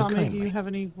I'll Thank try. you. Asami, do kindly. you have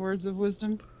any words of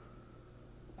wisdom?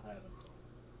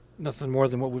 Nothing more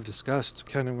than what we've discussed.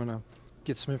 Kind of want to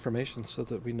get some information so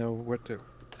that we know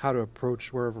how to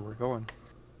approach wherever we're going.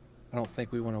 I don't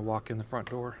think we want to walk in the front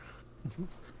door. Of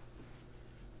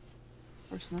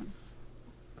course not.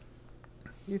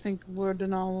 You think Lord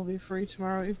Dannal will be free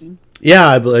tomorrow evening? Yeah,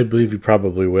 I believe he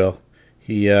probably will.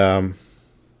 He's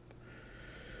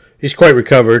quite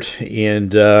recovered,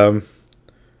 and I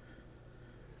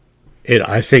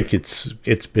think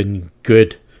it's been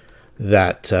good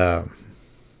that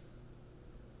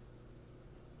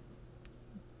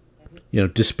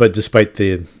despite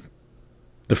the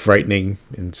frightening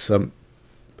and some,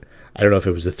 I don't know if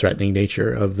it was the threatening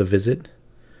nature of the visit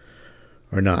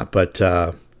or not, but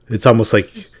it's almost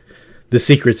like the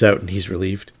secret's out and he's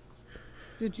relieved.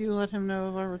 Did you let him know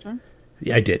of our return?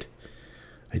 Yeah, I did.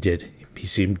 He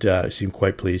seemed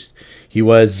quite pleased. He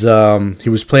was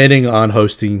planning on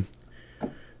hosting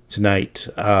tonight,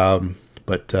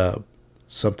 but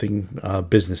something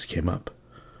business came up.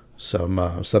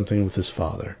 Something with his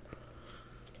father.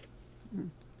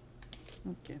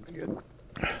 Okay, good.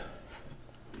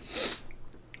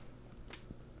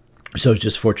 So it's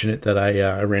just fortunate that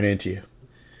I ran into you.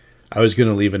 I was going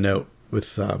to leave a note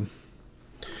with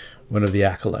one of the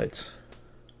acolytes,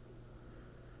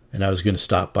 and I was going to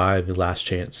stop by the last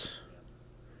chance.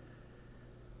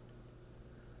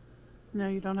 No,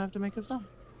 you don't have to make a stop.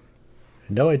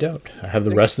 No, I don't. I have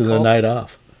the rest of the night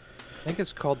off. I think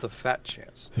it's called the Fat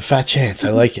Chance. The fat chance. I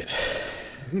like it.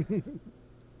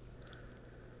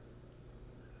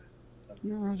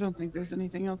 No, I don't think there's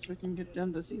anything else we can get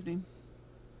done this evening.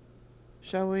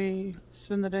 Shall we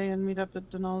spend the day and meet up at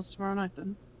Dannal's tomorrow night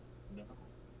then?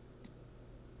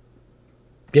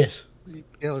 Yes.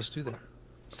 Yeah, let's do that.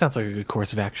 Sounds like a good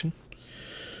course of action.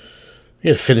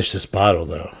 We got to finish this bottle,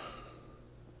 though.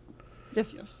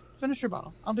 Yes, yes. Finish your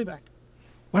bottle. I'll be back.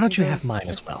 Why don't you Okay. have mine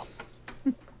as well?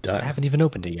 I Done. haven't even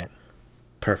opened it yet.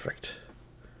 Perfect.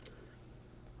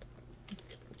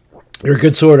 You're a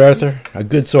good sword, Arthur. A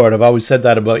good sword. I've always said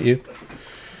that about you.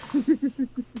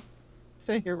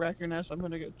 Stay here, Rackernash. I'm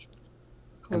going to go I'm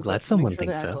close glad up to someone make sure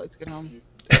thinks the so. acolytes get home.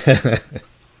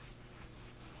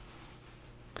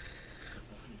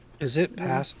 Is it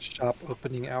past shop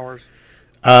opening hours?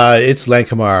 It's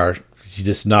Lankhmar. You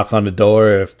just knock on the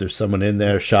door. If there's someone in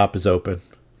there, shop is open.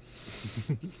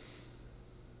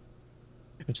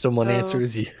 If someone So-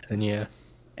 answers you, then yeah.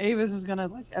 Avis is going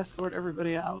to escort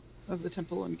everybody out of the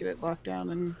temple and get it locked down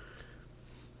and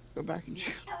go back and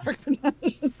check on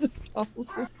Rackernash. This bottle's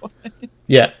so funny.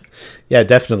 Yeah,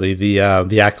 definitely. The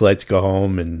acolytes go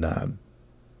home, and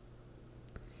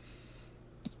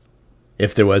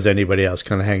if there was anybody else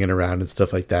kind of hanging around and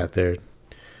stuff like that, they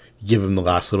give them the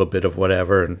last little bit of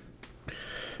whatever, and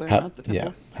Clear out the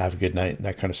temple. have a good night and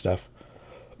that kind of stuff.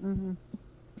 Mm-hmm.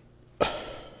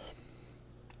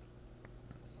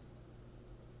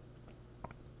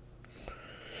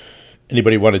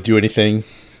 Anybody want to do anything?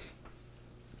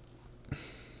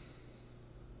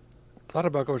 Thought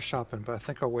about going shopping, but I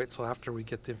think I'll wait till after we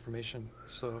get the information.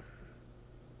 So,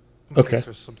 in Okay. case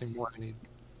there's something more I need.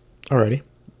 Alrighty.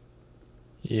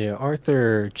 Yeah,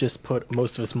 Arthur just put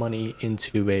most of his money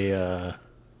into a,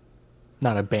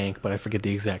 not a bank, but I forget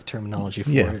the exact terminology for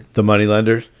Yeah, it. the money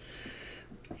lenders.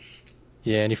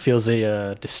 Yeah, and he feels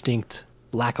a distinct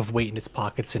lack of weight in his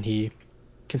pockets, and he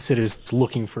considers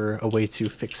looking for a way to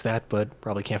fix that, but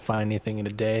probably can't find anything in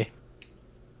a day.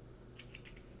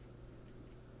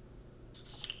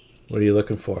 What are you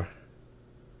looking for?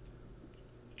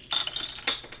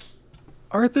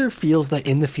 Arthur feels that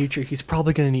in the future he's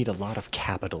probably going to need a lot of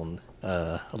capital,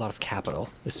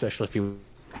 especially if he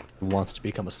wants to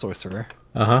become a sorcerer.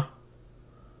 Uh-huh.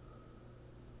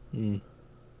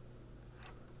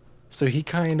 So he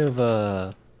kind of,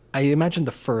 I imagine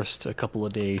the first couple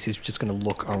of days he's just going to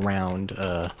look around,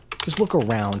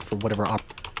 for whatever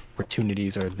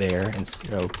opportunities are there and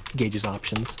gauge his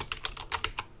options.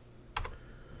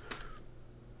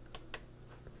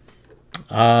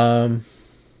 I'm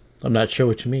not sure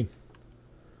what you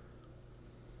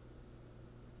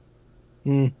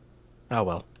mean. Oh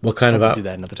well. What kind I'll of just do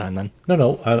that another time then.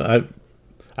 No.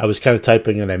 I was kind of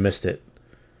typing and I missed it.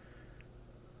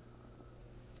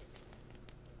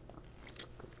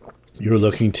 You were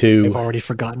looking I've to. already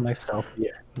forgotten myself.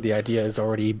 Yeah. The idea has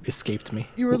already escaped me.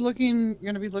 You were looking.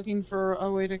 You're going to be looking for a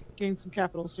way to gain some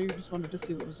capital, so you just wanted to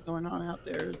see what was going on out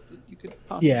there that you could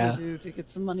possibly do to get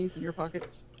some monies in your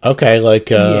pockets. Okay, like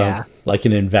Yeah. like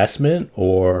an investment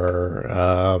or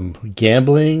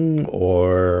gambling,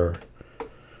 or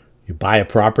you buy a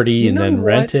property You and know then what?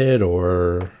 rent it,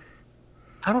 or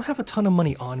I don't have a ton of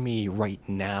money on me right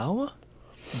now,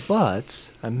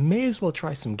 but I may as well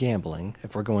try some gambling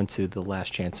if we're going to the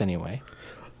last chance anyway.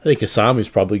 I think Asami's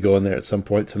probably going there at some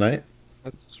point tonight.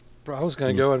 I was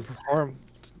gonna go and perform,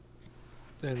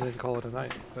 and then call it a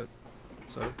night. But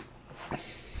so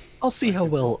I'll see how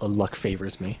well luck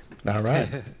favors me. All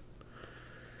right.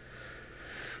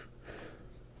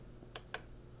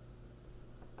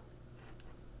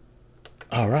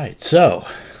 All right. So,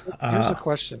 here's a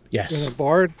question. yes. When a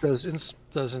bard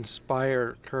does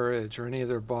inspire courage or any of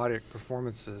their body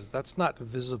performances, that's not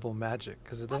visible magic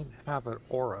because it doesn't have an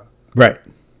aura. Right.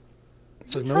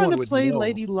 So You're no trying one to would play know.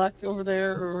 Lady Luck over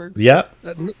there, or Yeah.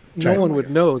 No one would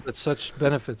know that such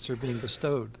benefits are being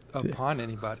bestowed upon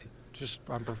anybody just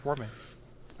on performing.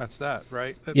 That's that,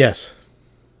 right? Yes.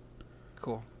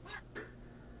 Cool.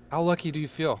 How lucky do you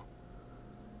feel?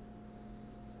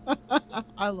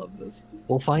 I love this.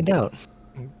 We'll find out.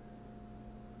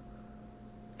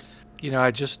 You know,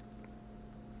 I just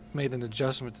made an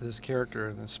adjustment to this character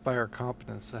and inspire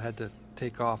competence. I had to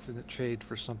take off and trade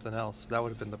for something else. That would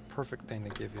have been the perfect thing to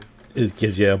give you. It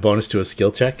gives you a bonus to a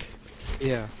skill check.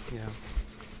 Yeah.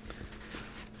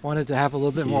 Wanted to have a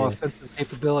little bit more offensive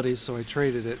capabilities, so I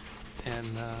traded it, and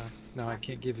now I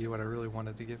can't give you what I really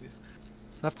wanted to give you.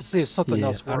 So I have to see if something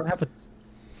else I works.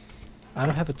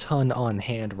 don't have a ton on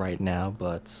hand right now,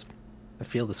 but I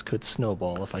feel this could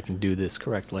snowball if I can do this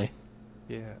correctly.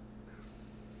 Yeah.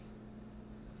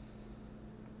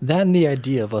 That and the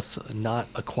idea of us not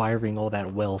acquiring all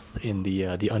that wealth in the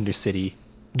Undercity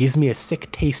gives me a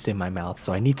sick taste in my mouth,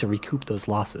 so I need to recoup those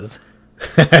losses.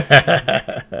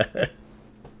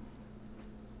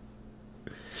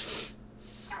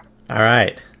 All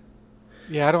right.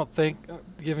 Yeah, I don't think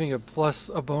giving a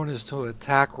bonus to an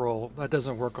attack roll, that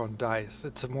doesn't work on dice.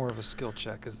 It's more of a skill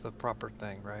check is the proper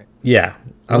thing, right? Yeah.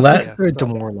 Unless Unless, for a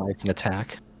demoralizing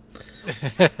attack,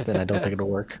 then I don't think it'll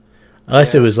work.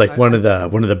 it was like one of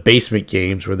the basement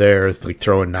games where they're like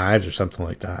throwing knives or something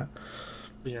like that.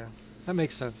 Yeah, that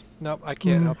makes sense. Nope, I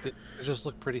can't help it. It just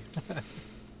looked pretty.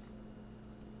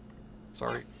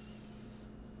 Sorry.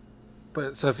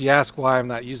 But so if you ask why I'm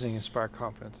not using Inspire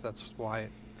Confidence, that's why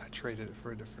I traded it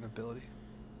for a different ability.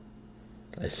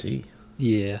 I see.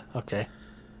 Yeah, okay.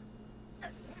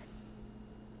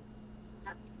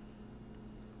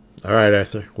 All right,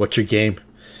 Arthur. What's your game?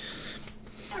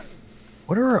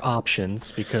 What are our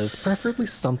options? Because preferably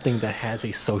something that has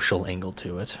a social angle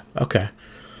to it. Okay.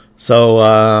 So,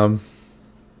 I'm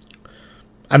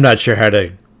not sure how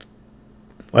to...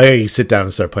 Well, I can sit down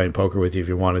and start playing poker with you if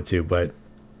you wanted to, but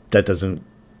that doesn't,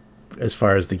 as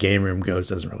far as the game room goes,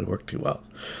 doesn't really work too well.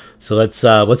 So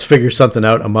let's figure something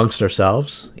out amongst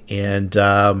ourselves. And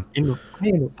I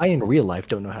in real life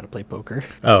don't know how to play poker.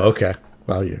 oh, okay.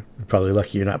 Well, you're probably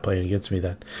lucky you're not playing against me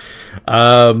then.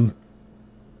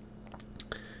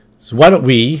 So why don't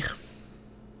we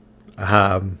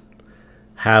have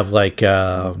like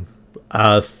a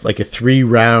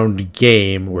 3-round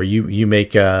game where you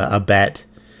make a bet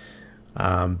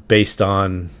based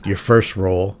on your first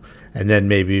roll, and then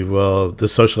maybe the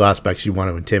social aspects you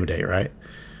want to intimidate, right?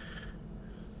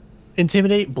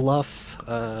 Intimidate, bluff,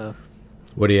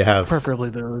 What do you have? preferably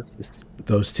those.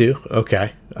 Those two?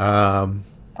 Okay. I'm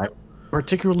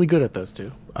particularly good at those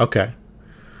two. Okay.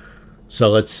 So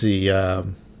let's see.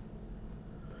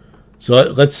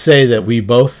 Let's say that we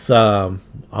both I'll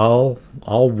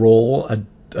roll a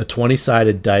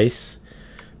 20-sided dice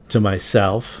to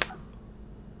myself,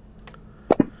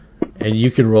 and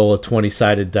you can roll a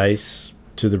 20-sided dice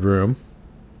to the room.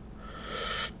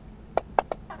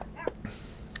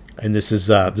 And this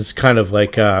is kind of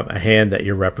like a hand that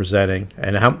you're representing.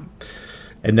 And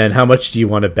then how much do you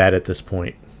want to bet at this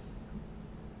point?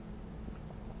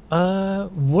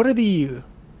 What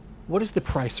is the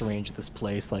price range of this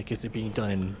place? Like, is it being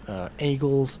done in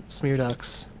Eagles,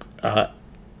 Smearducks?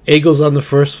 Eagles on the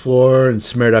first floor and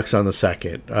Smearducks on the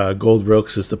second. Gold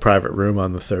Rooks is the private room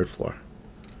on the third floor.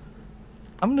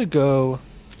 I'm gonna go.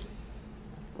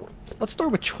 Let's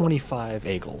start with 25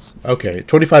 Eagles. Okay,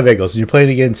 25 Eagles. You're playing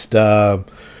against Knarq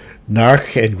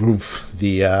and Groof,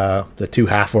 the two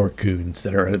half-orc goons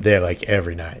that are there like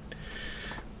every night.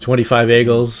 25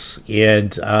 Eagles,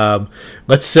 and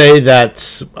let's say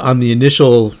that on the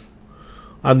initial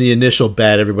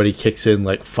bet, everybody kicks in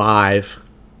like 5,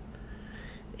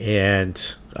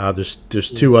 and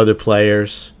There's two other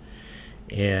players,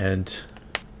 and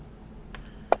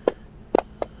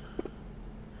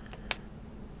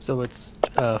So it's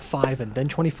 5 and then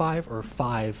 25, or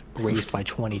 5 raised by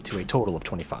 20 to a total of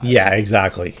 25? yeah,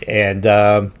 exactly. And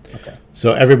Okay.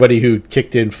 so everybody who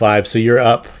kicked in 5, so you're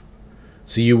up,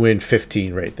 so you win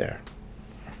 15 right there,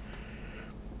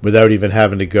 without even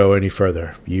having to go any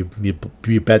further. You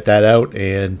bet that out,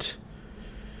 and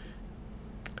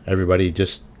everybody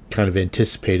just kind of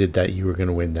anticipated that you were going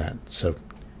to win that. So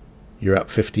you're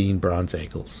up 15 bronze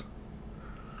eagles.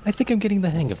 I think I'm getting the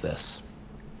hang of this.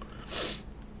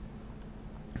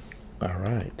 All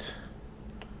right.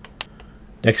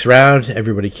 Next round,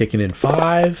 everybody kicking in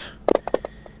 5.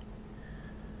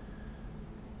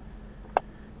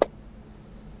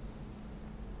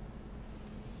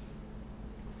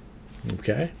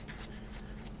 Okay.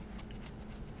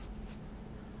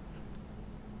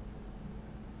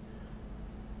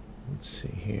 Let's see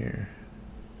here.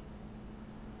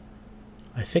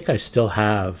 I think I still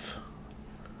have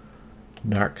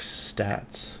Knarq's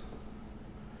stats.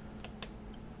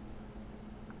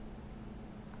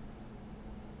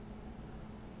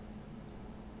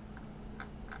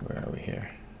 Where are we here?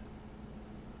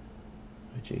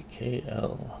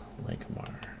 JKL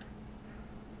Lankhmar.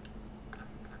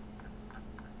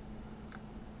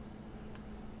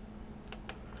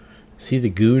 Is he the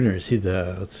goon, or is he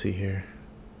the... Let's see here.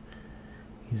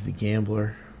 He's the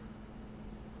gambler.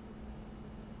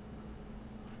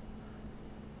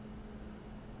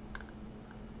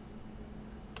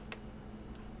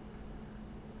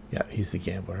 Yeah, he's the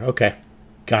gambler. Okay.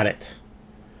 Got it.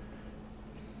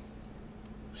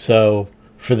 So,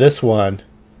 for this one,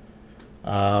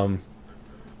 Knarq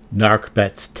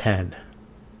bets 10.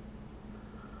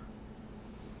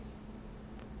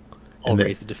 I'll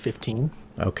raise it to 15.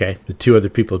 Okay. The two other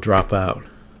people drop out.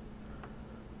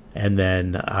 And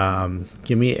then,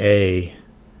 give me a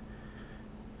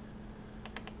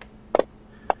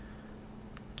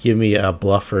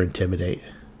bluff or intimidate.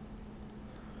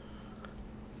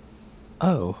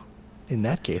 Oh, in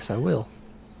that case, I will.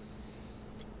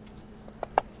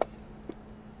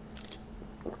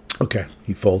 Okay,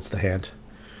 he folds the hand.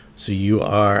 So you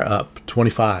are up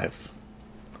 25.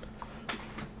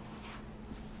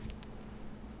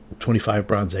 25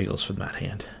 bronze eagles from that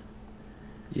hand.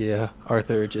 Yeah,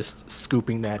 Arthur just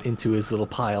scooping that into his little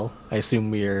pile. I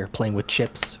assume we're playing with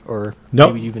chips, or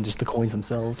Nope. maybe even just the coins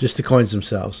themselves. Just the coins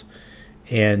themselves.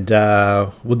 And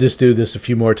we'll just do this a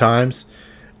few more times.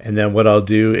 And then what I'll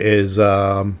do is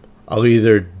I'll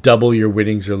either double your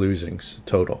winnings or losings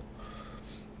total.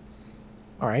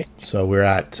 All right. So we're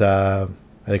at, I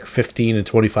think, 15 and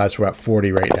 25, so we're at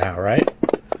 40 right now, right?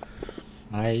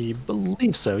 I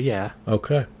believe so, yeah.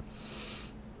 Okay.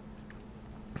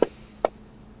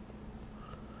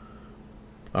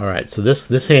 All right, so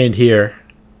this hand here,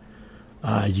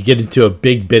 you get into a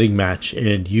big bidding match,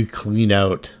 and you clean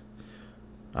out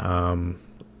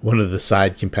one of the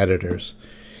side competitors,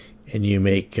 and you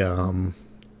make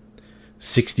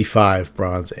 65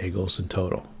 bronze eagles in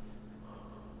total.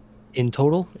 In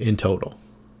total? In total.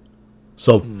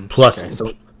 So plus okay,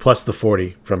 so- plus the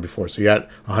 40 from before, so you're at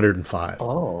 105.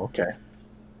 Oh, okay.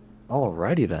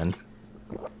 Alrighty then.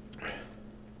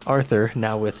 Arthur,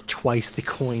 now with twice the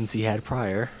coins he had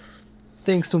prior,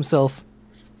 thinks to himself,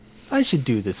 I should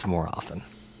do this more often.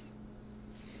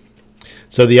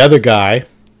 So the other guy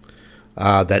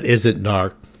that isn't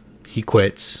Knarq, he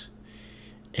quits,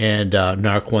 and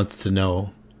Knarq wants to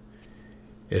know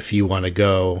if you want to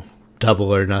go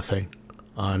double or nothing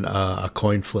on a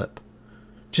coin flip.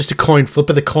 Just a coin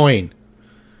flip of the coin.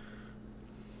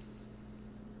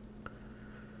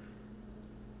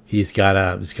 He's got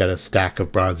a stack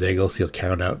of bronze eagles. He'll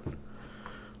count out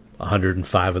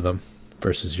 105 of them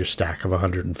versus your stack of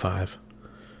 105.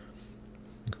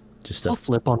 Just I'll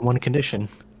flip on one condition.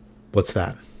 What's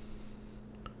that?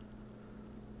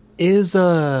 Is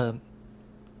I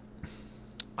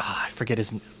forget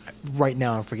his right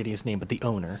now. I'm forgetting his name, but the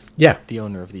owner. Yeah, The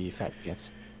owner of the Fat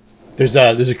Pants. there's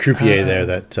a croupier there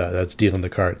that's dealing the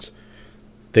cards.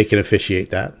 They can officiate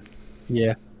that.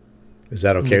 Yeah. Is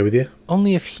that okay with you?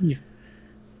 Only if he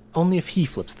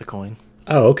flips the coin.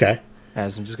 Oh, okay.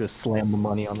 As I'm just gonna slam the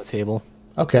money on the table.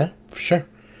 Okay, for sure.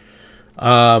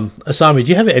 Asami,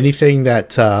 do you have anything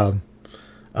that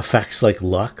affects like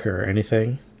luck or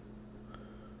anything?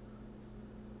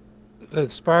 The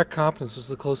Inspire Competence is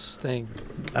the closest thing.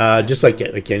 Just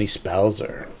like any spells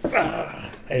or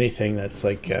anything that's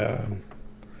like.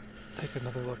 Take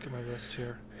another look at my list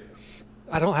here.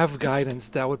 I don't have guidance.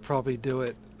 That would probably do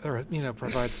it, or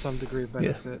provide some degree of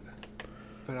benefit.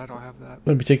 But I don't have that.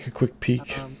 Let me take a quick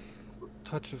peek.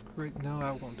 touch of great. No,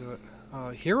 I won't do it.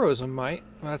 Heroism might.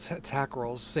 Well, that's attack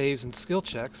rolls, saves, and skill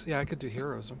checks. Yeah, I could do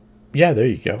heroism. Yeah, there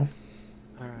you go.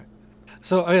 All right.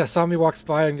 So, oh yeah, Asami walks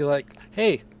by and be like,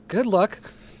 "Hey, good luck,"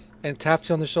 and taps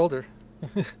you on the shoulder.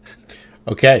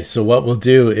 Okay, so what we'll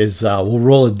do is we'll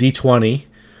roll a d20,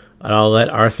 and I'll let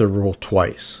Arthur roll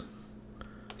twice.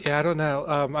 Yeah, I don't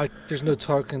know. There's no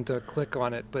token to click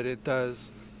on it, but it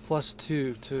does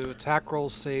 +2 to attack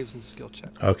rolls, saves, and skill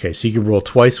checks. Okay, so you can roll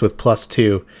twice with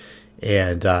 +2,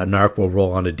 and Knarq will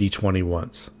roll on a d20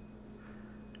 once.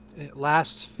 It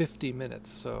lasts 50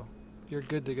 minutes, so you're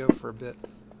good to go for a bit.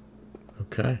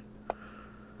 Okay.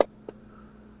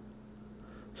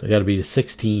 So I got to be a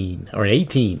 16 or an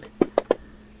 18.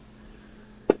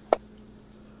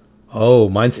 Oh,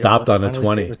 mine stopped on a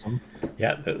 20.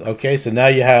 Yeah. Okay. So now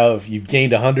you've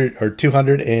gained 100 or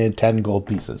 210 gold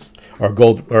pieces or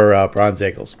bronze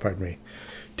eagles. Pardon me.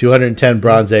 210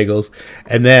 bronze eagles,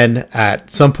 and then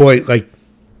at some point,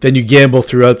 then you gamble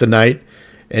throughout the night,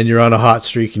 and you're on a hot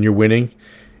streak and you're winning,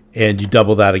 and you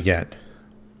double that again.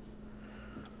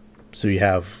 So you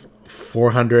have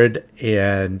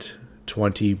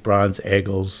 420 bronze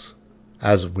eagles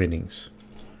as winnings.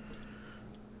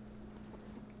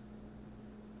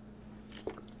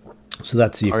 So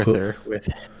that's the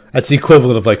that's the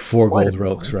equivalent of 4 gold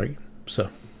rogues, right? So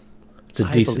it's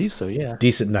a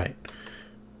decent night.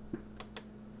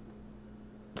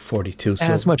 42. So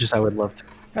As much as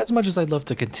I'd love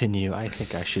to continue, I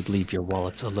think I should leave your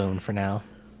wallets alone for now.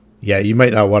 Yeah, you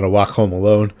might not want to walk home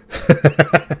alone.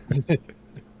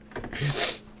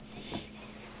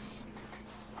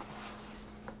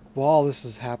 While this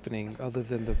is happening, other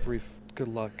than the brief good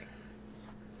luck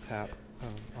tap,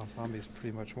 Asami's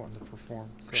pretty much wanting to perform.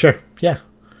 So. Sure, yeah.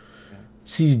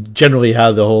 See generally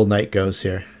how the whole night goes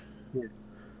here. Yeah.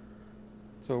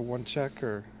 So one check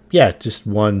or? Yeah, just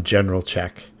one general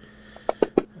check.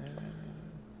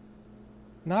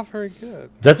 Not very good.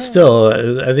 That's still,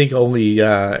 I think, only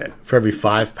for every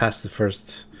 5 past the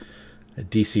first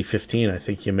DC 15, I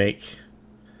think you make.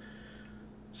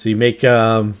 So you make,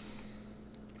 let's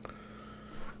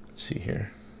see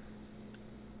here.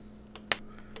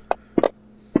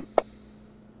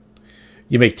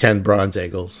 You make 10 bronze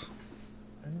eagles.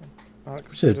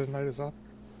 The night is up.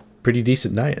 Pretty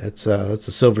decent night. That's a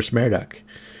silver smerduck.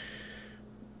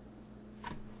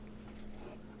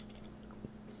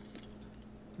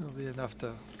 It'll be enough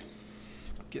to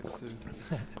get food.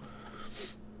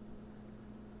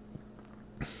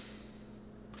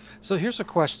 So here's a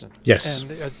question. Yes.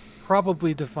 And it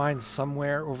probably defined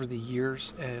somewhere over the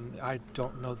years, and I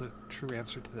don't know the true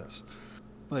answer to this.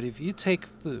 But if you take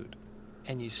food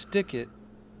and you stick it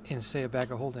in, say, a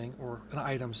bag of holding or an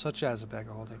item such as a bag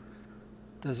of holding,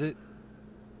 does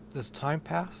time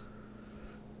pass?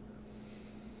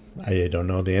 I don't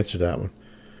know the answer to that one.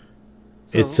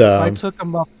 So It's if I took a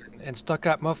muffin and stuck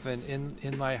that muffin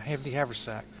in my handy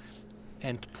haversack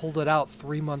and pulled it out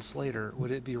 3 months later, would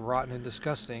it be rotten and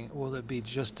disgusting, or will it be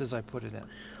just as I put it in?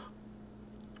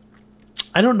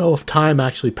 I don't know if time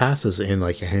actually passes in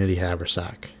a handy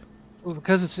haversack. Well,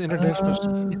 because it's an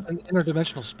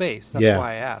interdimensional space. That's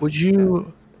why I asked. Would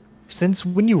you, since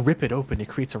when you rip it open, it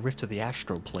creates a rift to the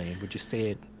astral plane? Would you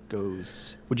say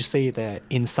that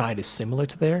inside is similar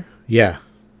to there? Yeah,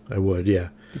 I would. Yeah,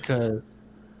 because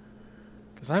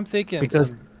I'm thinking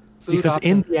because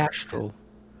in the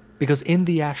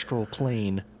astral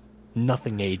plane,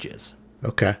 nothing ages.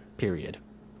 Okay. Period.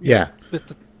 Yeah.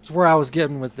 That's where I was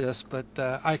getting with this, but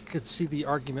I could see the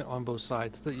argument on both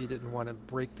sides that you didn't want to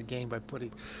break the game by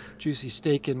putting juicy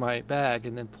steak in my bag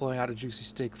and then pulling out a juicy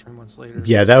steak 3 months later.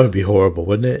 Yeah, that would be horrible,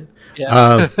 wouldn't it?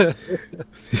 Yeah.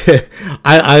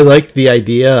 I like the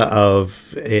idea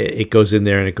of it goes in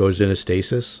there and it goes into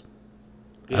stasis.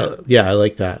 Yeah, I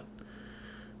like that.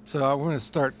 So I want to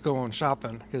start going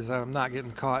shopping because I'm not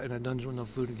getting caught in a dungeon with no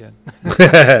food again.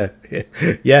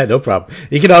 Yeah, no problem.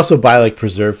 You can also buy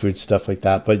preserved food, stuff like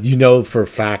that, but you know for a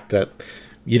fact that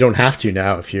you don't have to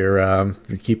now if you're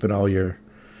keeping all your.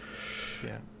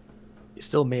 Yeah. You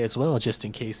still may as well, just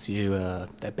in case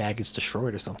that bag is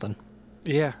destroyed or something.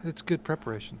 Yeah, it's good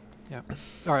preparation. Yeah.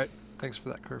 All right. Thanks for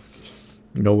that clarification.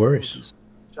 No worries. We'll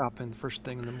shopping first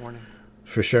thing in the morning.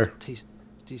 For sure.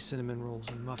 Tasty cinnamon rolls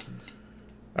and muffins.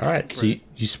 All right, so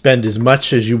you spend as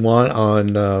much as you want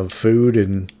on food,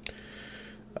 and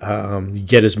you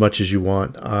get as much as you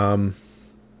want.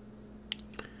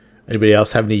 Anybody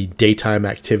else have any daytime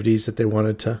activities that they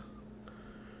wanted to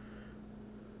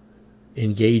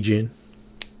engage in?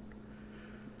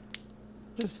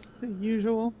 Just the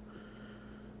usual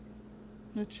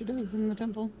that she does in the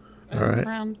temple. All right.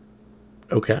 Around.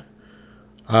 Okay.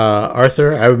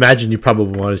 Arthur, I would imagine you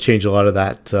probably want to change a lot of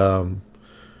that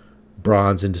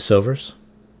bronze into silvers.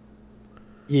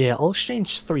 Yeah, I'll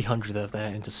exchange 300 of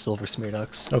that into silver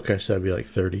smearducks. Okay, so that'd be like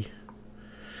 30.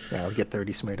 Yeah, I'll get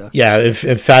 30 smearducks. Yeah,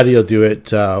 if Fatty will do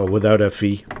it without a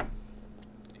fee.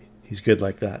 He's good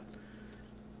like that.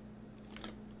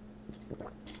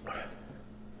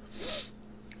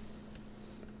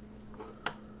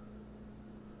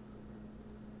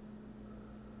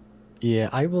 Yeah,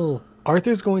 I will.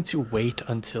 Arthur's going to wait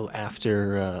until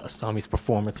after Asami's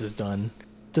performance is done.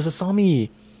 Does Asami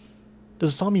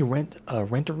rent a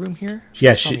room here?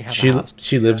 Yeah, Does Asami have a she house?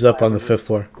 she lives up on the 5th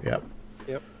floor. Yep.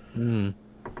 Yep. Mm.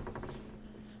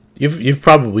 You've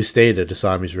probably stayed at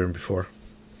Asami's room before.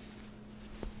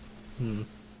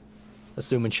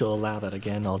 Assuming she'll allow that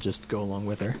again, I'll just go along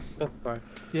with her. That's fine.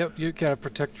 Yep, you gotta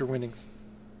protect your winnings.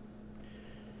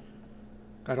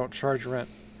 I don't charge rent.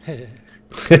 You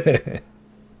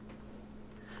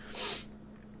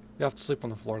have to sleep on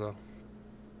the floor though.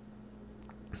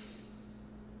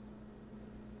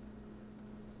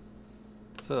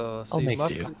 So, I'll see, make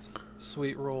do. muffins,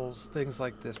 sweet rolls, things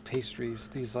like this, pastries,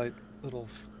 these like little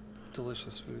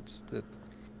delicious foods that.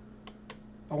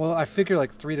 Well, I figure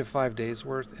like 3 to 5 days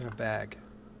worth in a bag.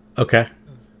 Okay.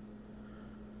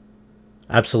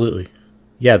 Absolutely.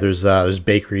 Yeah, there's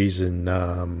bakeries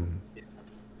and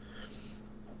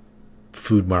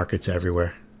food markets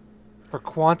everywhere. For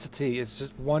quantity, it's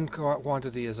just one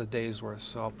quantity is a day's worth,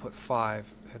 so I'll put 5,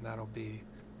 and that'll be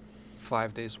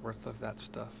 5 days worth of that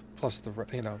stuff, plus the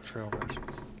trail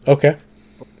rations Okay.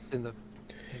 in the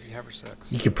haversacks.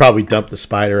 You could probably dump the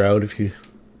spider out if you.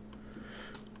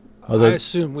 I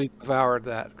assume we devoured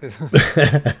that. 'Cause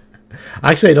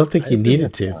Actually, I don't think you think needed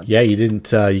that's to. fine. Yeah, you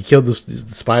didn't. You killed the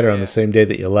spider on Yeah. the same day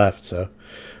that you left. So.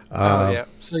 yeah.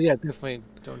 So yeah, definitely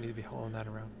don't need to be hauling that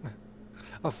around.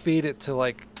 I'll feed it to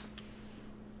like.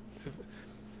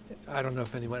 I don't know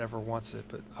if anyone ever wants it,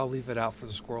 but I'll leave it out for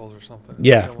the squirrels or something.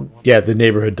 Yeah, No one wants yeah. The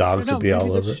neighborhood I dogs don't know, will be maybe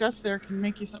all the over. chef there can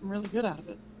make you something really good out of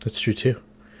it. That's true too.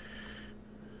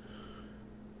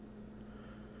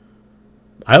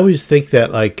 I always think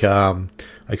that like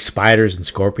spiders and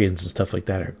scorpions and stuff like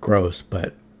that are gross,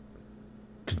 but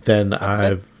then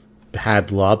I've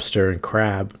had lobster and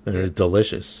crab that are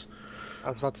delicious. I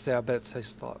was about to say, I bet it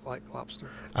tastes a lot like lobster.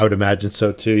 I would imagine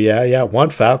so too. Yeah, yeah. One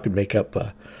fowl could make up.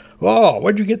 Oh,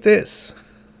 where'd you get this?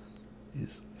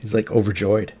 He's like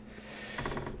overjoyed.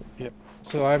 Yep.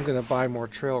 So I'm gonna buy more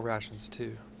trail rations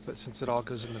too, but since it all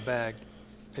goes in the bag,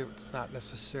 it's not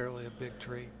necessarily a big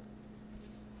treat.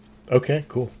 Okay,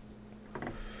 cool.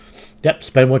 Yep,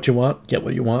 spend what you want, get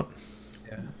what you want.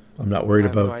 Yeah. I'm not worried I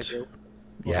have no about. idea what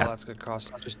Yeah. all that's gonna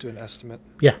cost. I'll just do an estimate.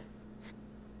 Yeah.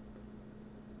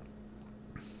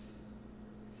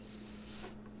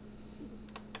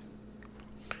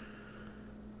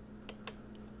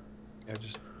 Yeah,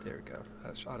 just there we go.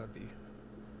 That ought to be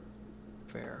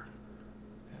fair.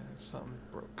 And something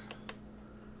broke.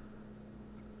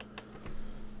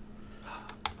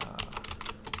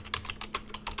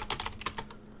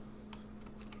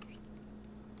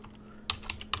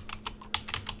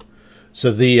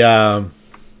 So the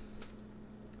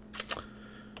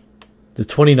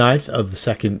 29th of the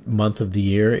second month of the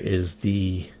year is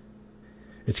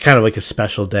it's kind of like a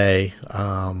special day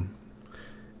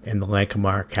in the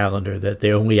Lankhmar calendar that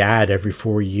they only add every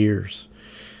 4 years.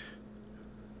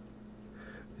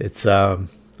 It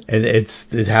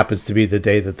happens to be the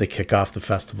day that they kick off the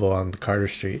festival on the Carter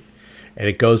Street, and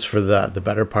it goes for the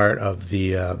better part of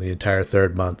the entire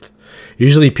third month.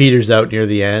 Usually peters out near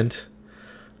the end,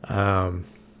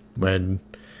 when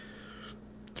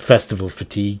festival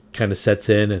fatigue kind of sets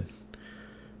in and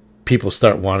people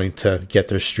start wanting to get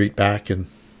their street back and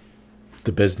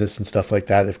the business and stuff like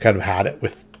that. They've kind of had it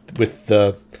with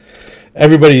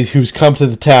everybody who's come to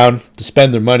the town to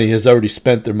spend their money has already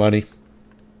spent their money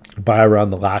by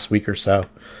around the last week or so.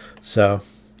 So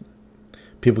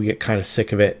people get kind of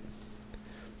sick of it.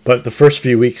 But the first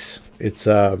few weeks, it's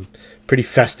a pretty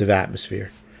festive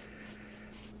atmosphere.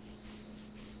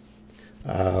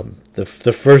 The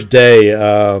first day,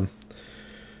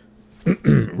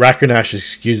 Rakranash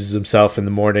excuses himself in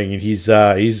the morning, and he's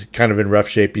kind of in rough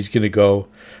shape. He's going to go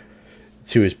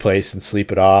to his place and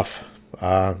sleep it off.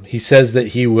 He says that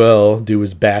he will do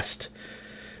his best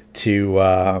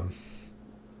to.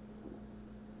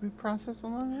 We process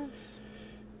along this?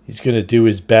 He's going to do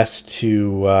his best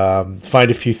to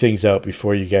find a few things out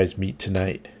before you guys meet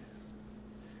tonight.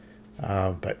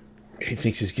 But he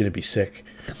thinks he's going to be sick.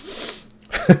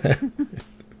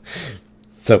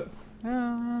 So.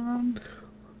 I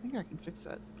think I can fix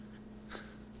that.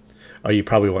 Oh, you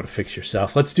probably want to fix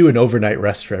yourself. Let's do an overnight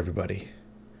rest for everybody.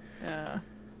 Yeah.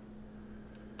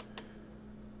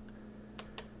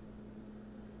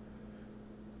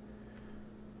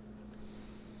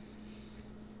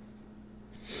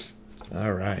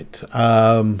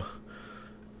 right.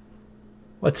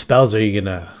 What spells are you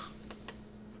gonna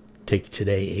take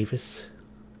today, Avis?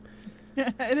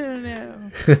 I don't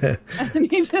know. I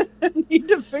need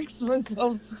to fix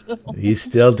myself still. You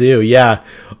still do, yeah.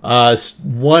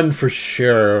 One for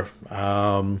sure.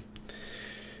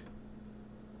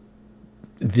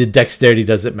 The dexterity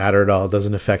doesn't matter at all. It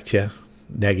doesn't affect you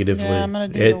negatively. Yeah, I'm gonna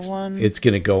do the one. It's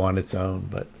gonna go on its own.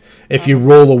 But if you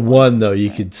roll a 1, though, you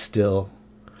could still.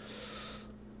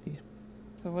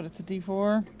 So what? It's a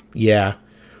D4. Yeah.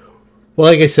 Well,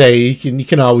 like I say, you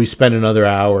can always spend another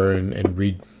hour and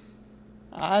read.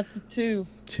 It's a 2.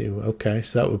 2. Okay,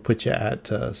 so that would put you at.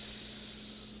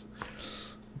 Let's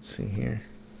see here.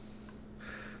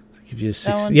 Give you a 6.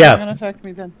 That one's Yeah, not gonna affect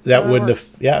me then. that So wouldn't works.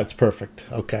 have. Yeah, it's perfect.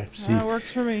 Okay, so That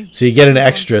works for me. so you get an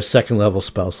extra second level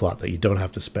spell slot that you don't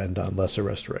have to spend on lesser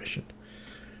restoration.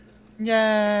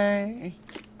 Yay!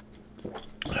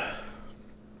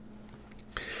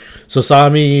 So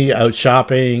Asami out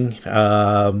shopping.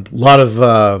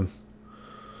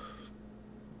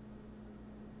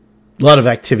 Lot of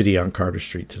activity on Carter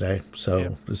Street today. So, Yeah.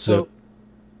 So,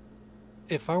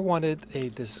 if I wanted a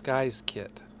disguise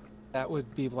kit, that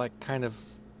would be like kind of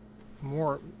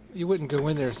more. You wouldn't go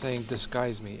in there saying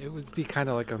 "disguise me." It would be kind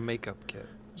of like a makeup kit.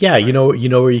 yeah, you know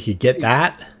where you could get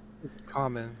that.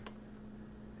 Common,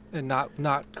 and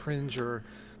not cringe or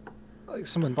like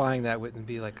someone buying that wouldn't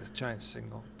be like a giant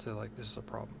signal to like this is a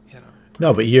problem.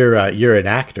 No, but you're an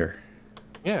actor.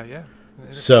 Yeah.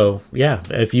 So yeah,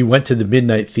 if you went to the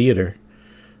Midnight Theater,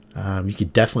 you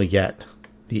could definitely get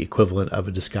the equivalent of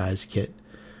a disguise kit.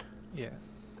 Yeah.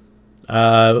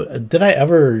 Did I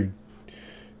ever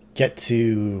get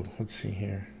to? Let's see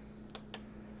here.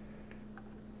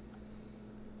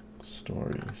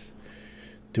 Stories.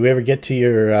 Do we ever get to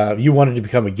your? You wanted to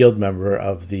become a guild member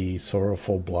of the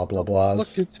Sorrowful blah blah blahs.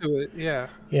 Looked into it. Yeah.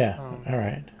 Yeah. All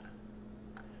right.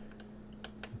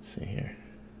 Let's see here.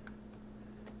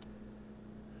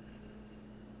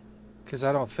 Because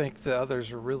I don't think the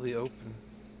others are really open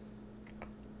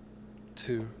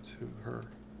to her.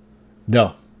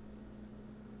 No.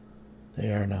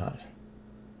 They are not.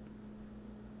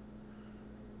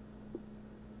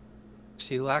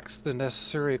 She lacks the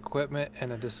necessary equipment,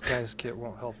 and a disguise kit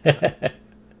won't help that.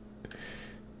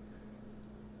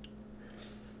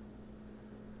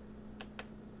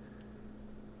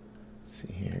 Let's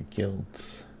see here,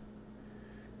 guilds.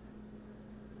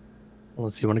 Well,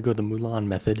 let's see. You want to go the Mulan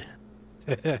method?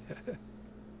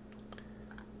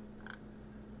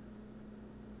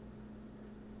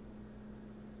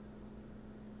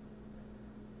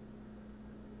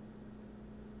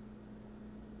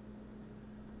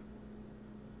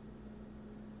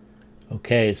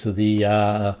 Okay, so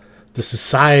the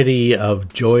Society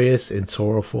of Joyous and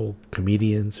Sorrowful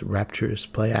Comedians, Rapturous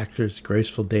Playactors,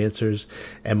 Graceful Dancers,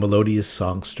 and Melodious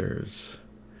Songsters.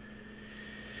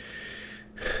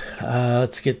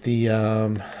 Let's get the.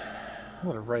 I'm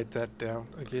gonna write that down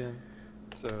again,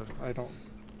 so I don't.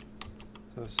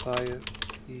 So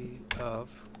Society of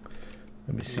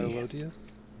Let me see. Melodious.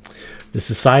 The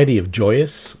Society of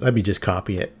Joyous. Let me just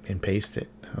copy it and paste it.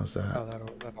 How's that? Oh,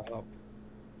 that'll help.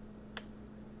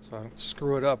 So I don't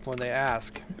screw it up when they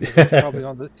ask. It's probably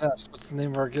on the test. What's the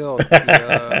name of our guild?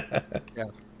 Yeah.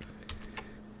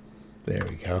 There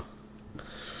we go.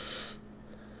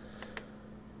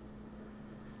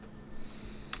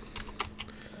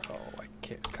 Oh, I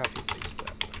can't copy and paste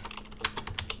that.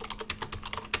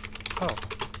 Oh,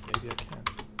 maybe I can.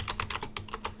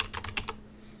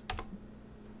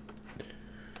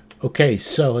 Okay,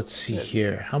 so let's see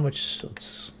here. How much? Let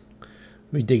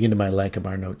me dig into my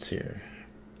Lankhmar notes here.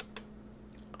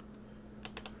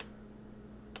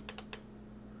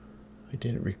 I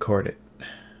didn't record it.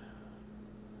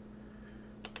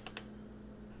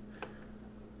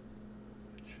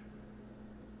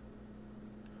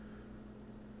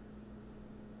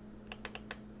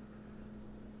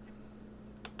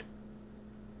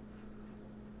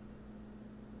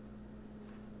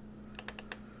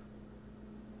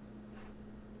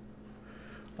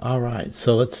 All right,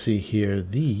 so let's see here.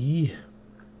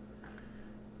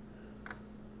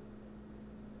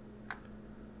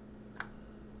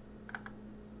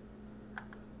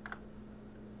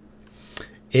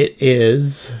 It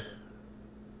is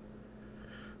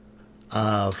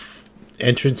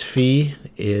entrance fee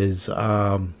is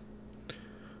to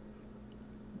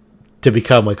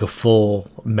become like a full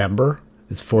member.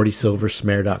 It's 40 silver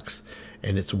smerducks,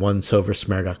 and it's 1 silver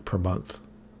smerduck per month.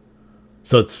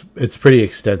 So it's pretty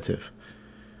extensive.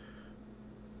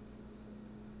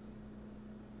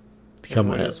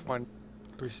 What does one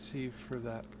receive for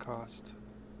that cost?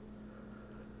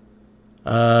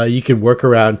 You can work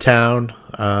around town.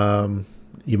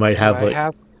 You might have Do I like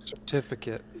have a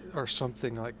certificate or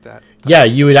something like that? yeah,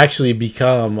 you would actually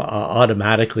become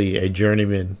automatically a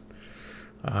journeyman.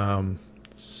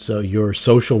 So your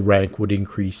social rank would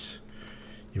increase.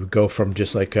 You would go from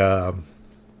just like a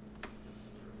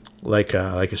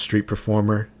street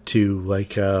performer to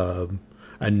like a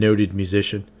noted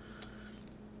musician.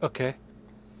 Okay.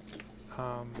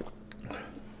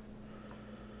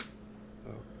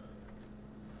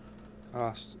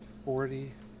 Cost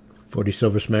 40. 40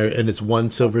 silver smear, and it's 1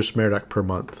 silver smerduck per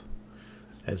month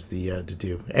as the to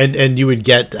do. And you would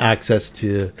get access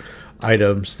to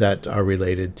items that are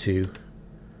related to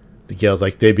the guild.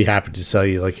 Like they'd be happy to sell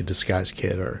you like a disguise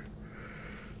kit or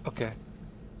Okay.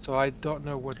 So I don't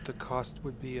know what the cost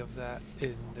would be of that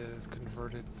in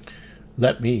converted.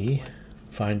 let me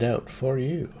find out for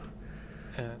you.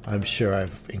 And, I'm sure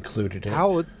I've included it.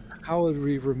 How would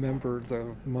we remember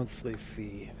the monthly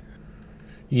fee?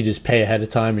 You just pay ahead of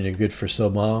time and you're good for so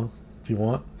long if you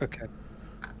want. Okay.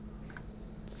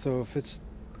 So if it's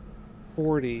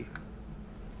 40,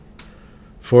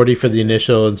 40 for the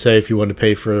initial, and say if you want to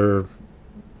pay for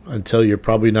until you're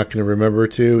probably not going to remember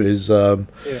to is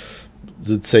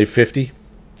let's say 50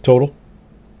 total.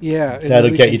 yeah, and then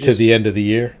That'll we get can you to just- the end of the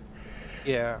year.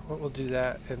 Yeah, we'll do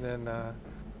that, and then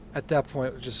at that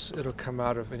point, it'll come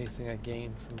out of anything I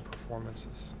gain from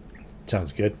performances.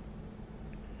 Sounds good.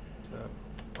 So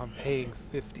I'm paying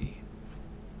 50.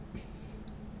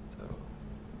 So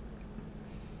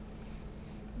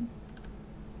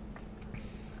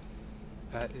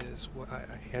that is what I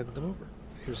handed them over.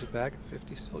 Here's a bag of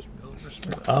 50 silver.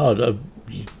 Oh, no,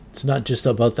 it's not just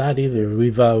about that either.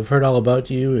 We've heard all about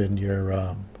you and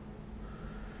your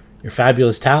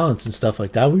fabulous talents and stuff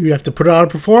like that. We have to put on a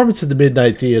performance at the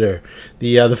Midnight Theater.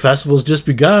 The festival's just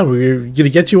begun. We're gonna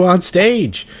get you on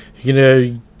stage. You're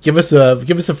gonna give us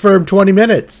a firm 20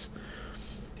 minutes.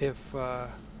 If we're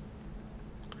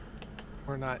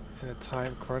not in a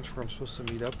time crunch where I'm supposed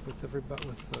to meet up with everybody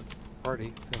with the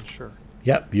party, then sure.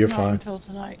 Yep, you're Not fine. until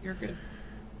tonight. You're good.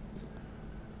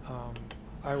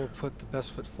 I will put the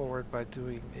best foot forward by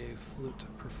doing a flute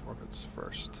performance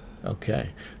first. Okay.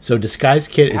 So disguise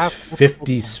kit is Have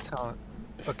 50, talent.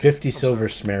 Okay, 50 I'm silver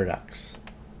sorry. smerducks.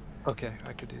 Okay,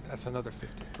 I could do that. That's another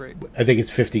 50. Great. I think it's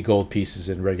 50 gold pieces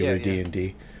in regular Yeah, yeah.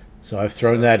 D&D. So I've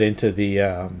thrown So- that into the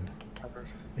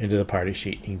Covered. party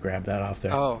sheet. You can grab that off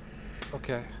there. Oh,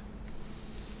 okay.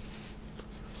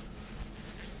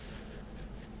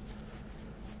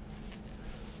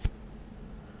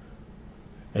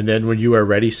 And then when you are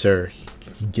ready, sir, you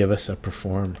can give us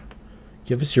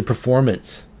Give us your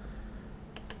performance.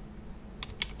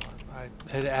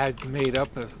 I had made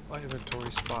up a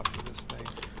inventory spot for this thing.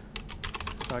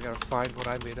 So I gotta find what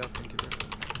I made up and give it.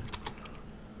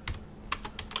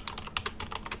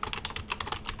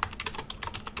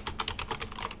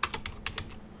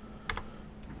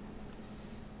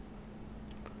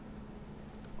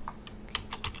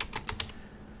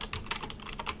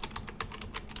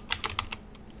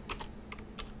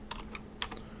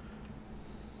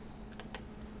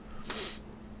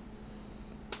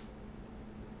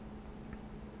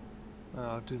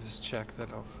 I'll do this check, then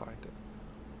I'll find it.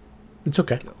 It's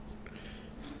okay. Guild.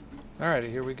 Alrighty,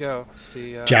 here we go.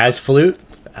 See, Jazz flute,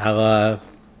 a la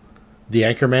the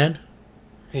Anchorman.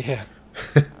 yeah.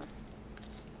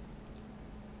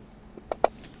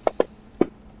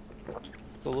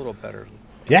 It's a little better.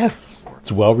 Yeah,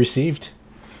 it's well received.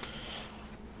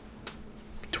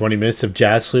 20 minutes of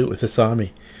jazz flute with Asami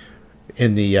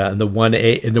in the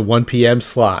 1 p.m.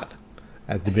 slot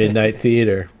at the Midnight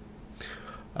Theater.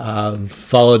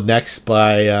 Followed next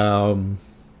by let's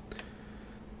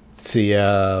see,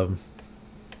 what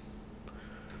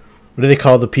do they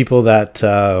call the people that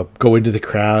go into the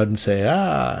crowd and say,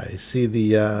 I see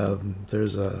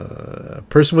there's a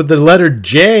person with the letter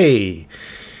J.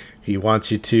 He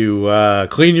wants you to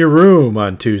clean your room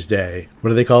on Tuesday. What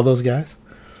do they call those guys?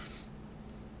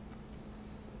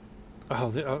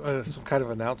 Oh, some kind of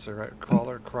announcer, right?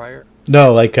 Caller, crier.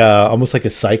 No, like almost like a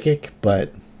psychic,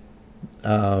 but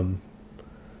they're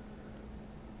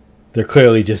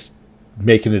clearly just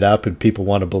making it up, and people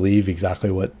want to believe exactly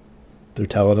what they're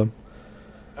telling them.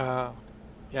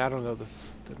 Yeah, I don't know the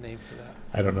name for that.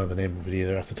 I don't know the name of it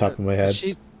either off the top of my head.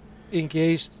 She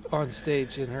engaged on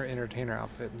stage in her entertainer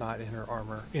outfit, not in her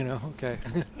armor. You know? Okay.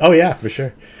 Oh yeah, for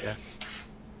sure. Yeah.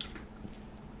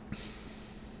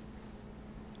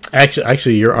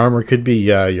 Actually, your armor could be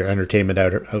your entertainment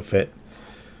outfit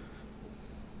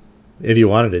if you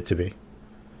wanted it to be.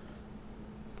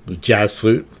 Jazz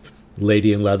flute,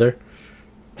 lady in leather.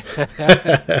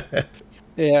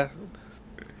 Yeah.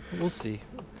 We'll see.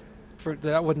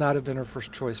 that would not have been her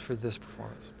first choice for this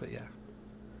performance, but yeah,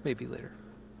 maybe later.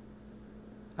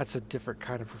 That's a different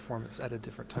kind of performance at a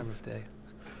different time of day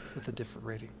with a different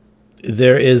rating.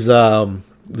 There's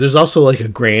also like a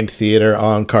Grand Theater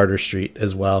on Carter Street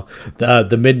as well.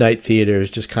 The Midnight Theater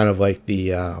is just kind of like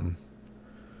the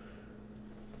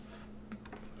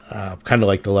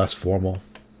less formal.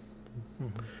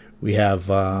 Mm-hmm. We have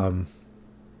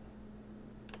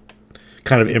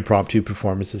kind of impromptu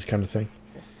performances kind of thing.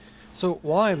 So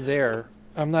while I'm there,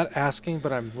 I'm not asking,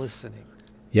 but I'm listening.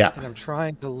 Yeah. And I'm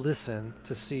trying to listen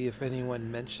to see if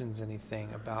anyone mentions anything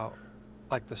about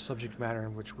like the subject matter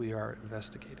in which we are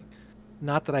investigating.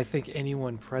 Not that I think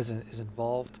anyone present is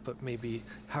involved, but maybe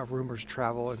how rumors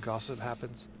travel and gossip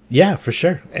happens. Yeah, for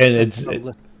sure. And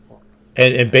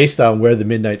and based on where the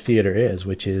Midnight Theater is,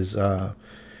 which is if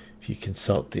you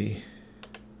consult the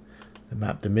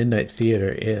map, the Midnight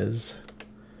Theater is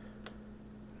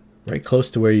right close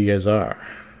to where you guys are.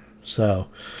 So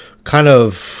kind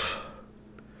of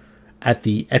at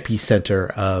the epicenter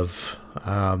of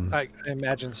I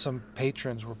imagine some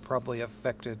patrons were probably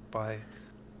affected by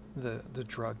the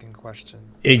drug in question.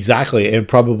 Exactly, and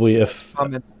probably if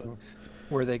commenting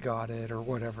where they got it or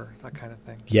whatever, that kind of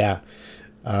thing. Yeah,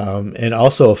 and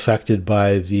also affected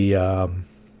by the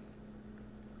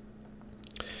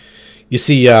you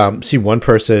see one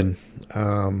person,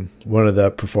 one of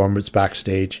the performers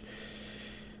backstage,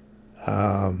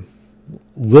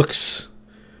 looks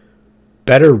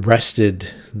better rested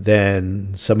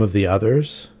than some of the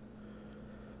others,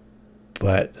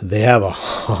 but they have a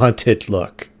haunted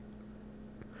look.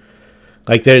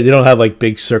 Like they don't have like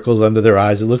big circles under their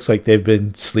eyes. It looks like they've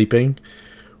been sleeping,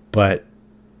 but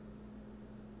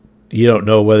you don't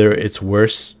know whether it's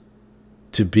worse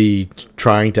to be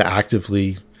trying to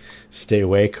actively stay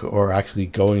awake or actually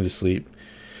going to sleep.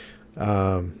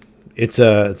 It's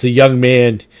a young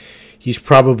man. He's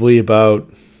probably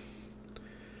about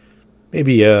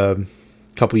maybe a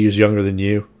couple years younger than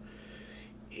you,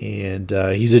 and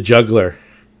he's a juggler,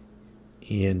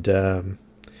 and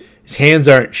his hands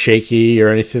aren't shaky or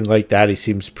anything like that. He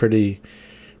seems pretty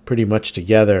much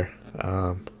together,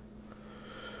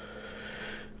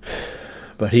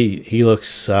 but he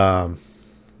looks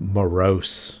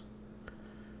morose.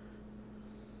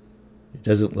 It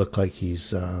doesn't look like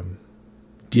he's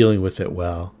dealing with it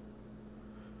well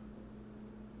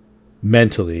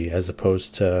mentally, as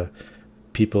opposed to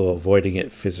people avoiding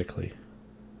it physically.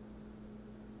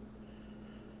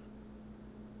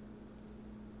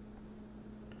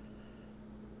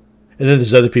 And then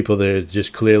there's other people that are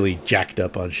just clearly jacked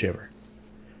up on Shiver.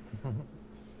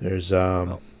 There's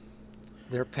well,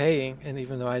 they're paying, and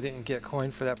even though I didn't get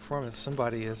coin for that performance,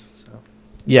 somebody is. So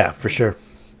yeah, for sure.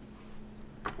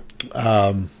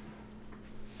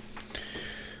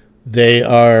 They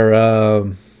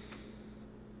are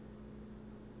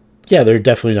yeah, they're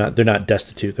definitely not, they're not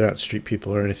destitute, they're not street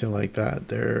people or anything like that.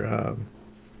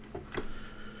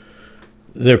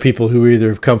 They're people who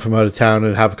either come from out of town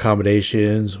and have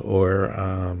accommodations,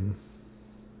 or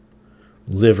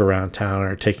live around town,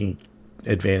 or taking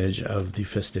advantage of the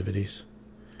festivities.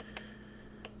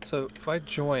 So if I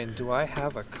join, do I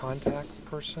have a contact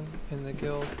person in the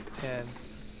guild? And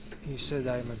you said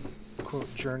I'm a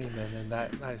quote journeyman, and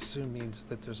that I assume means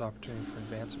that there's opportunity for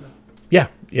advancement. Yeah,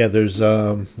 there's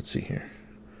let's see here.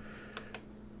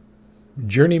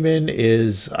 Journeyman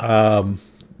is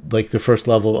like the first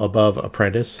level above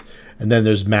apprentice, and then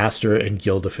there's master and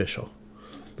guild official.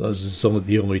 Those are some of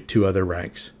the only two other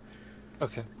ranks.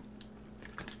 Okay.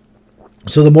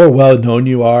 So the more well known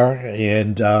you are,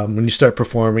 and when you start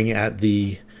performing at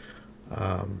the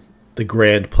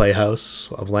Grand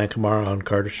Playhouse of Lankhmar on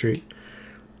Carter Street,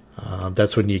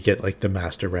 that's when you get like the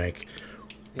master rank.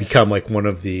 Become like one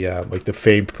of the like the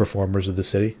famed performers of the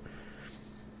city.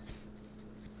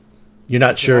 You're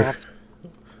not sure.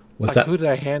 What's that? Who did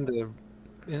I hand the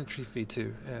entry fee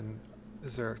to? And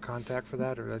is there a contact for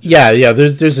that, or yeah?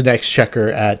 There's an exchequer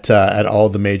at all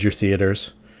the major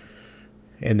theaters,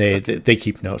 and they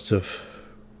keep notes of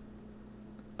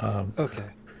okay,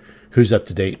 who's up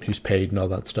to date, who's paid, and all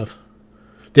that stuff.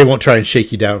 They won't try and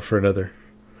shake you down for another.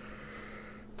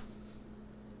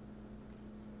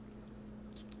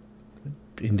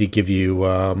 And to give you,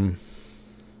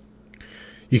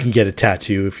 you can get a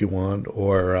tattoo if you want,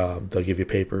 or they'll give you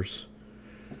papers.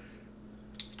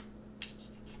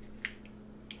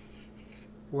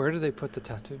 Where do they put the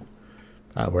tattoo?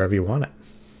 Wherever you want it.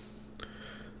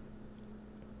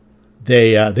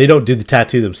 They don't do the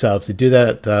tattoo themselves. They do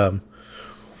that.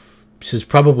 Says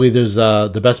probably there's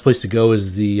the best place to go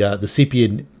is the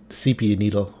sepia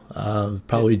needle,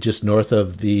 probably just north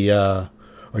of the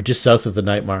or just south of the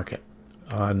night market.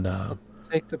 on.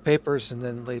 Take the papers and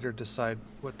then later decide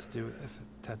what to do if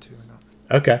a tattoo or not.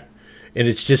 Okay, and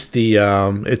it's just the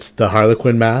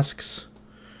Harlequin masks.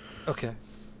 Okay.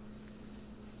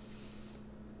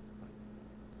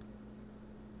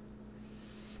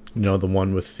 You know, the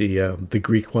one with the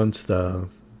Greek ones, the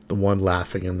one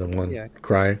laughing and the one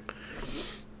crying.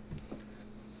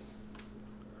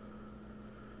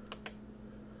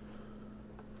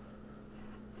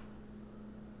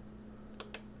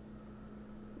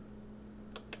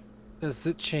 Does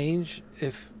it change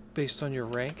if based on your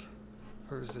rank,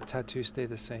 or does the tattoo stay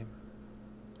the same?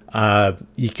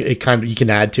 You can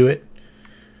add to it.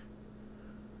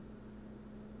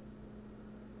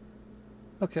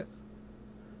 Okay.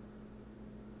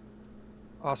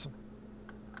 Awesome.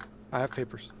 I have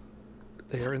papers.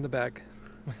 They are in the bag.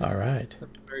 All right.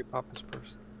 Mary Poppins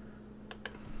purse.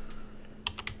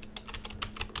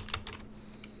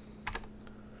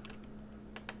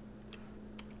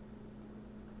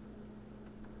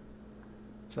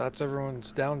 So that's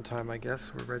everyone's downtime, I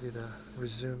guess. We're ready to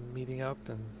resume meeting up,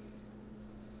 and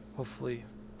hopefully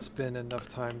it's been enough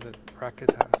time that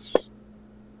Bracket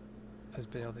has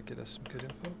been able to get us some good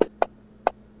info.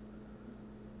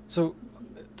 So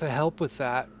to help with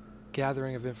that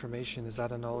gathering of information, is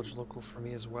that a knowledge local for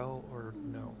me as well, or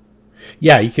no?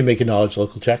 Yeah, you can make a knowledge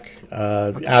local check.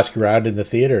 Ask around in the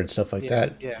theater and stuff like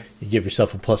that. Yeah. You give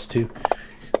yourself a +2.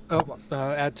 Oh,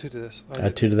 add 2 to this.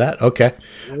 Add 2 to that. Okay.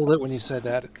 I rolled it when you said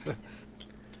that.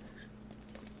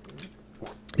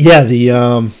 Yeah,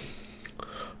 the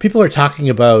people are talking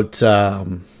about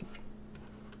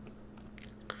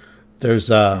there's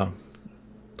a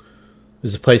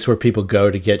place where people go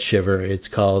to get shiver. It's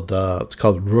called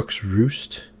Rook's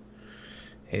Roost.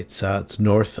 It's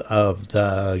north of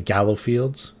the Gallow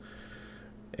Fields,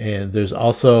 and there's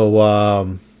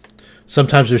also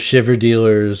sometimes there's shiver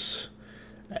dealers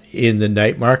in the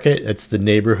night market. It's the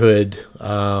neighborhood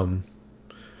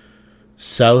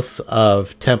south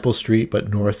of Temple Street, but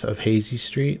north of Hazy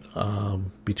Street,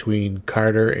 between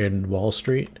Carter and Wall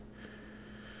Street.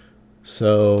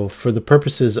 So for the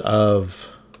purposes of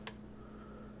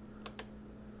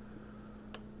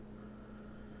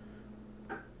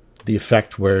the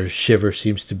effect where shiver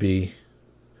seems to be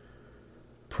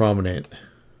prominent,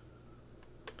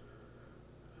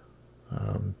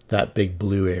 that big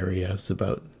blue area is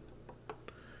about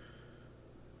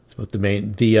the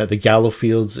main. The Gallow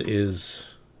Fields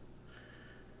is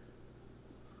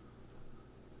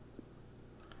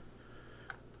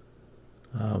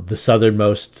the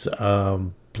southernmost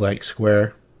blank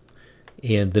square,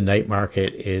 and the night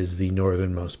market is the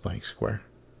northernmost blank square.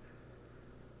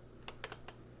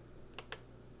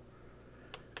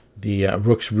 The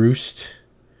Rook's Roost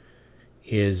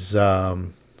is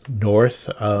north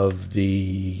of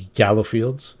the Gallow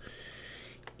Fields,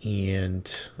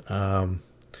 and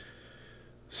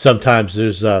sometimes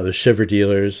there's shiver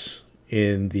dealers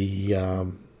in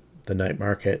the night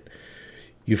market.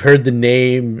 You've heard the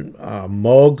name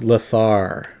Mog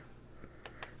Lathar.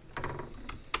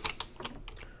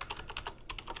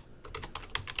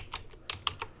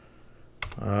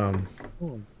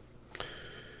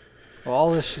 Well,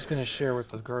 all this she's going to share with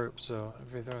the group, so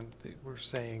everything that we're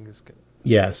saying is good.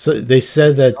 Yeah, so they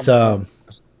said that,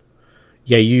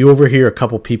 you overhear a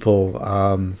couple people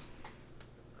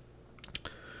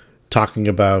talking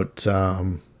about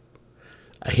a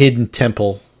hidden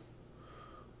temple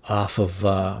off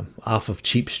of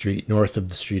Cheap Street, north of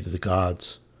the Street of the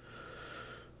Gods.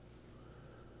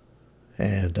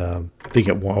 And they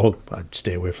get warned. I'd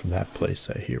stay away from that place.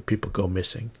 I hear people go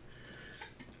missing.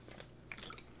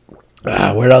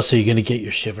 Where else are you going to get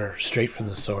your shiver? Straight from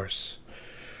the source.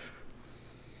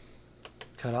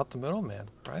 Cut out the middleman,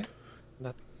 right?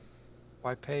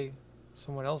 Why pay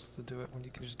someone else to do it when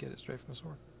you can just get it straight from the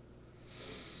source?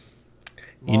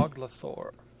 Mog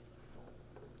Lathor.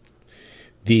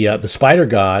 The spider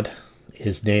god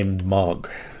is named Mog.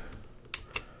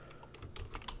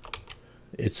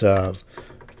 It's a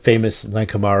famous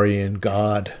Lankhmarian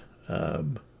god.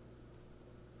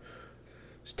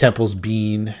 His temple's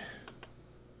been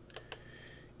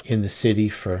in the city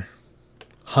for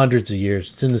hundreds of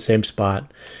years. It's in the same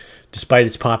spot. Despite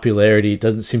its popularity, it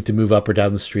doesn't seem to move up or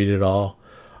down the street at all.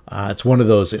 It's one of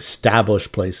those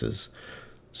established places.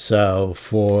 So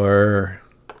for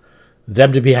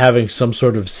them to be having some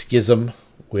sort of schism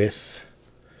with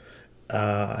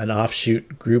an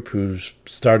offshoot group who's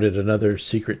started another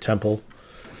secret temple,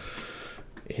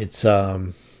 it's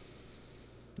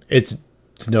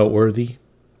noteworthy.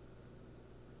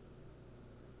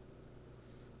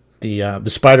 The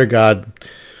spider god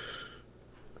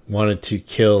wanted to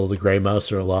kill the Grey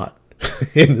Mouser a lot,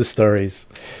 in the stories,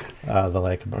 the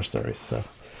Lankhmar stories. So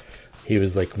he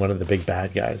was like one of the big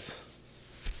bad guys.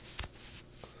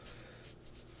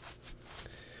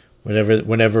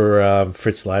 Whenever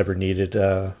Fritz Leiber needed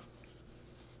a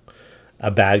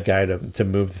bad guy to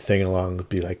move the thing along, it'd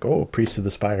be like, oh, priest of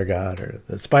the spider god, or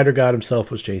the spider god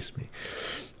himself was chasing me,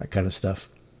 that kind of stuff.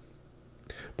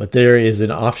 But there is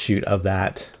an offshoot of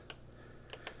that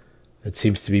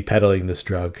seems to be peddling this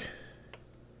drug.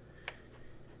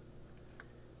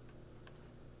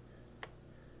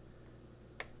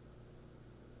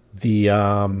 The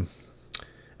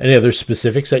any other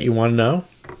specifics that you want to know?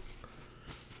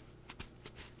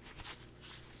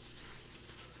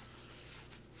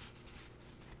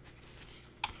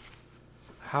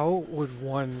 How would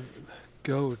one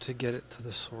go to get it to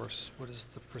the source? What is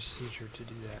the procedure to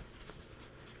do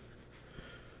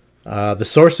that? The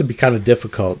source would be kind of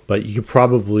difficult, but you could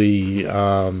probably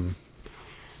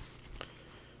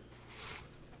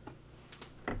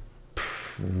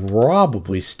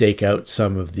stake out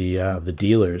some of the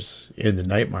dealers in the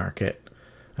night market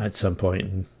at some point,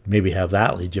 and maybe have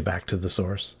that lead you back to the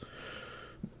source.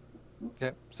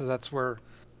 Okay, so that's where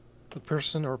the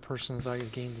person or persons I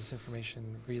gained this information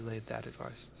relayed that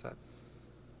advice. Is that?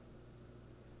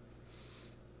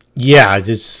 Yeah,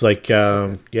 just like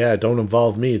yeah, don't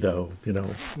involve me though. You know.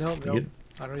 No, I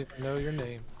don't even know your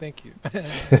name. Thank you.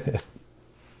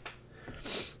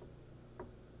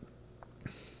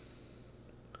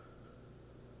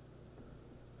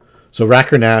 So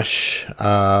Rakarnash,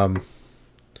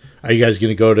 are you guys going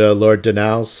to go to Lord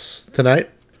Dannal's tonight?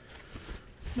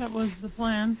 That was the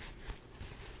plan.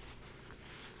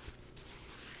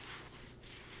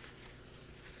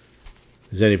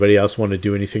 Does anybody else want to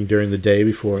do anything during the day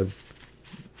before?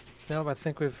 No, I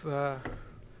think we've at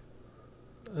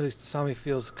least Asami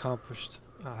feels accomplished,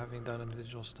 having done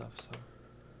individual stuff. So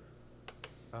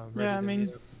Yeah, I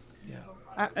mean, yeah.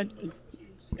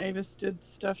 Avis did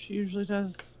stuff she usually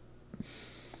does,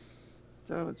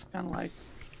 so it's kind of like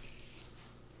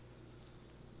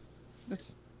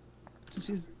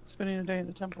she's spending the day in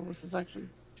the temple. This is actually,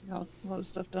 she got a lot of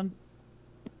stuff done.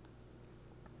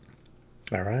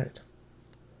 All right.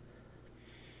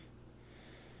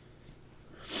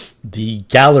 The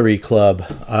Gallery Club,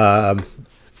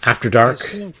 after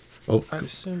dark. I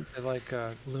assume that like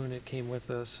Luna came with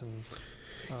us, and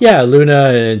yeah, Luna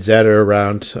and Zed are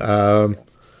around.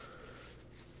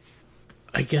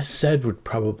 I guess Zed would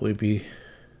probably be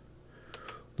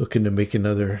looking to make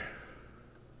another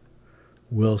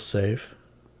will save.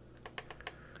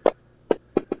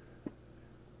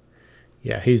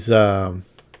 Yeah, he's no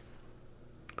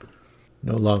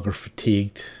longer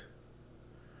fatigued.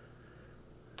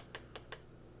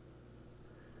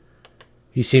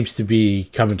 He seems to be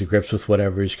coming to grips with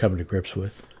whatever he's coming to grips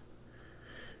with.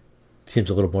 Seems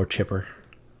a little more chipper,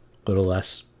 a little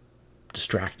less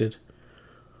distracted.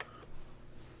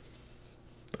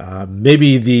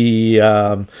 Maybe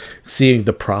the seeing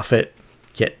the prophet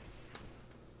get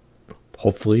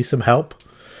hopefully some help.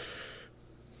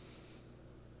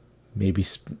 Maybe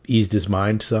eased his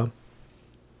mind some.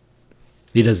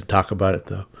 He doesn't talk about it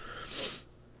though.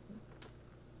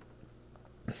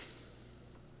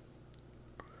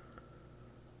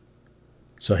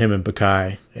 So him and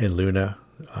Bakai and Luna,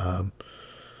 I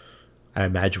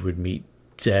imagine would meet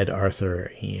Zed,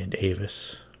 Arthur, and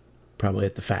Avis, probably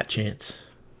at the Fat Chance.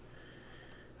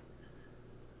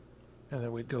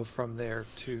 then we'd go from there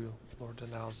to Lord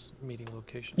Dannal's meeting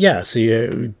location. Yeah, so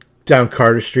you down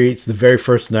Carter Street. It's the very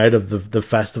first night of the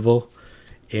festival,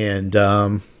 and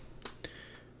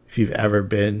if you've ever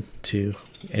been to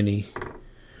any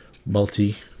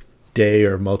multi-day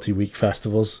or multi-week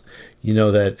festivals, you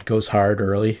know that it goes hard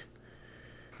early.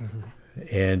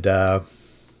 And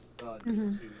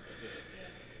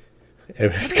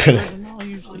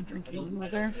Usually drinking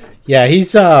with her. yeah,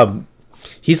 he's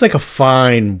like a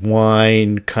fine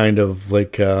wine kind of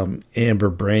like amber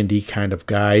brandy kind of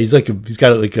guy. He's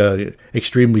got like a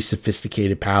extremely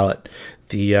sophisticated palate.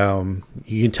 You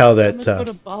can tell that. How much would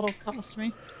a bottle cost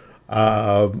me?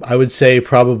 I would say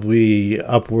probably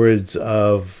upwards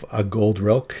of a gold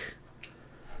rilk.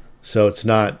 So it's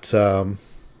not the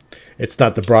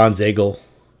Bronze Eagle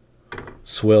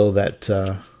swill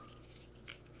that.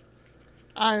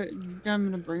 I'm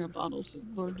gonna bring a bottle to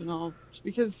Lord Dannal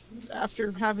because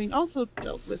after having also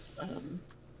dealt with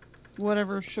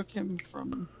whatever shook him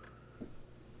from,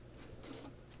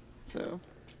 so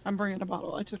I'm bringing a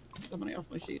bottle. I took the money off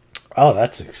my sheet. Oh,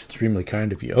 that's extremely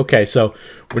kind of you. Okay, so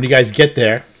when you guys get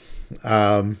there,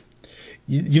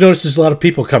 you notice there's a lot of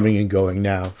people coming and going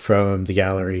now from the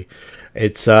gallery.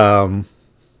 It's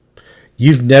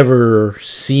you've never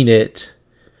seen it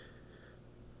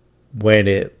when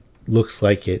it looks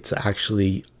like it's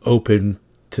actually open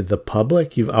to the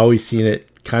public. You've always seen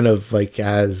it kind of like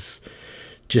as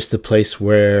just the place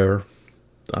where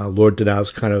Lord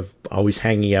Dannal's kind of always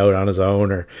hanging out on his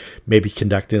own, or maybe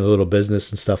conducting a little business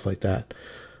and stuff like that.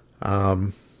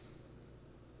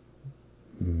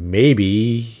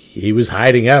 Maybe he was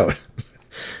hiding out.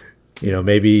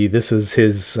 Maybe this is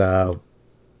his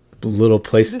little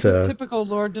place This to. is typical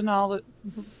Lord Dannal that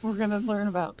we're going to learn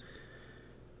about.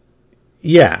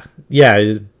 Yeah.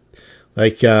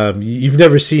 Like you've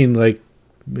never seen like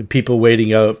people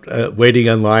waiting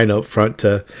online out front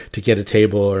to get a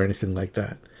table or anything like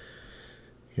that.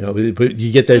 But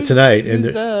you get there tonight, and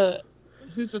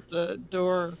who's at the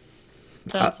door,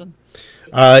 Johnson?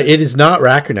 It is not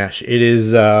Rakarnash. It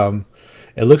is.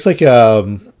 It looks like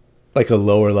a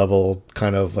lower level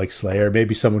kind of like Slayer,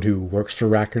 maybe someone who works for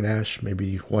Rakarnash,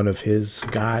 maybe one of his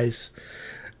guys.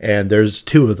 And there's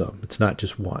two of them. It's not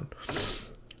just one.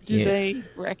 Do they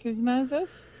recognize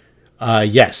us?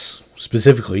 Yes,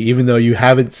 specifically, even though you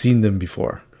haven't seen them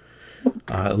before.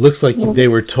 It looks like they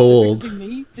were told.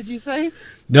 Me, did you say?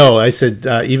 No, I said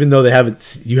even though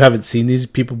you haven't seen these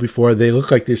people before, they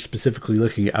look like they're specifically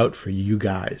looking out for you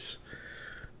guys,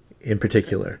 in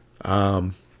particular.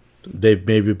 They've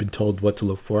maybe been told what to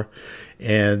look for,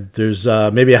 and there's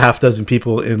maybe a half dozen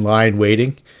people in line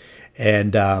waiting,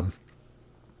 and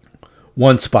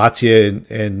one spots you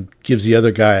and gives the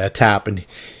other guy a tap, and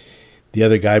the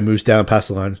other guy moves down past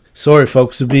the line. Sorry,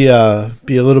 folks, it'll be a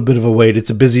little bit of a wait. It's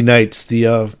a busy night. It's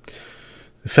the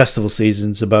festival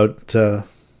season's about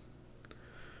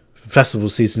festival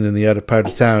season in the other part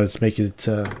of town. It's making it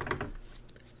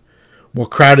more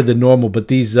crowded than normal. But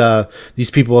these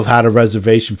people have had a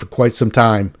reservation for quite some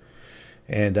time,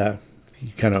 and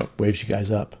he kind of waves you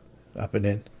guys up and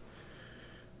in.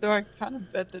 Though I kind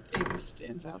of bet that Avis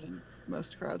stands out in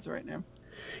most crowds right now.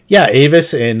 Yeah,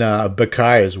 Avis and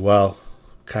Bakai as well.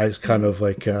 Kai's kind of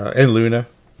like and Luna.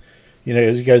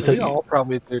 You guys. They all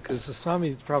probably do, because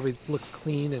Asami probably looks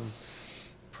clean and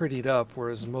prettied up,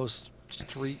 whereas most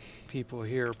street people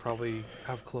here probably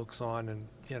have cloaks on, and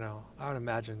I would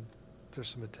imagine there's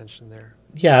some attention there.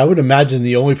 Yeah, I would imagine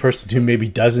the only person who maybe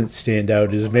doesn't stand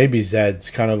out is maybe Zed's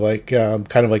kind of like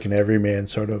an everyman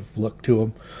sort of look to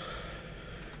him.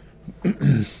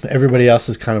 Everybody else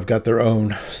has kind of got their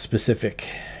own specific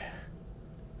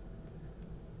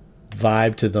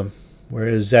vibe to them,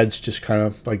 whereas Zed's just kind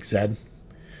of like Zed.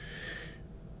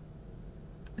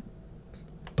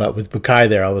 But with Bakai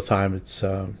there all the time, it's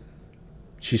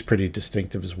she's pretty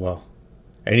distinctive as well,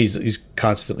 and he's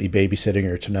constantly babysitting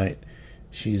her tonight.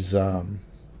 She's a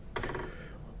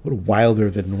little wilder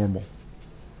than normal.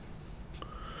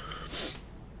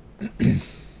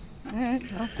 All right,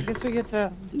 well, I guess we get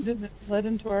led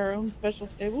into our own special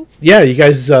table. Yeah, you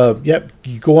guys,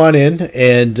 you go on in,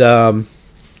 and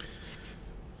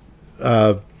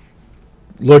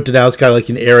Lord Dannal's got like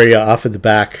an area off in the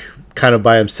back, kind of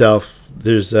by himself.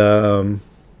 There's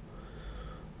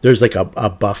like a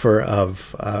buffer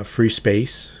of free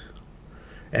space,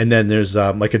 and then there's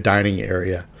like a dining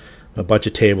area, a bunch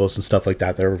of tables and stuff like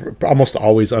that. They're almost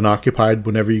always unoccupied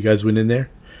whenever you guys went in there.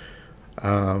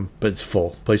 But it's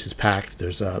full. Place is packed.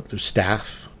 There's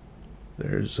staff.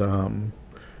 There's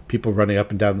people running up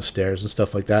and down the stairs and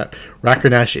stuff like that.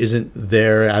 Rakarnash isn't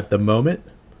there at the moment.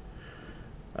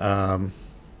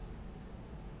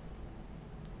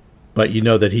 But you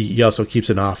know that he also keeps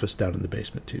an office down in the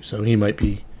basement too, so he might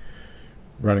be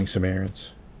running some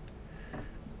errands.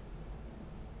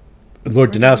 And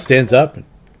Lord Dannal stands up and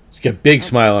he's got a big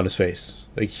smile on his face,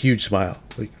 like huge smile,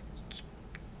 like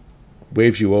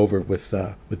waves you over with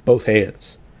both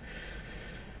hands.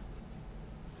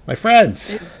 My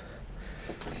friends.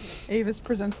 Avis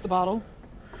presents the bottle.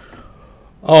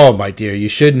 Oh, my dear, you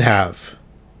shouldn't have.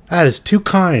 That is too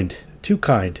kind. Too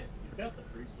kind.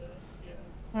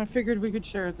 I figured we could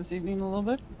share it this evening a little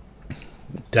bit.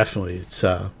 Definitely. It's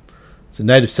a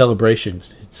night of celebration.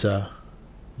 It's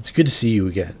good to see you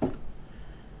again.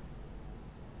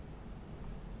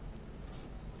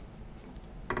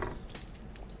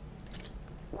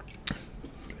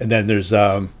 And then there's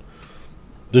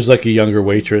like a younger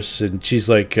waitress, and she's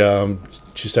like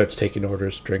she starts taking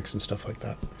orders, drinks and stuff like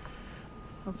that.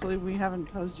 Hopefully we haven't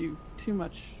caused you too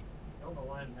much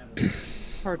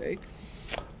heartache.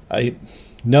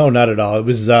 No, not at all. It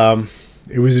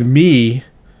was me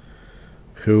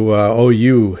who owe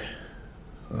you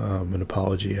an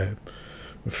apology. I'm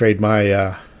afraid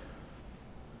my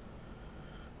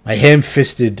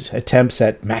ham-fisted attempts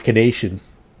at machination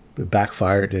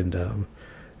backfired and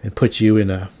put you in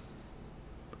a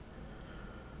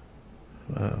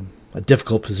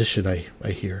difficult position.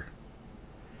 I hear.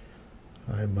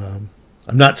 I'm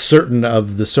not certain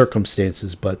of the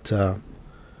circumstances, but the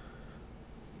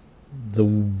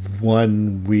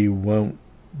one we won't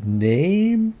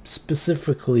name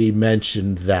specifically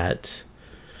mentioned that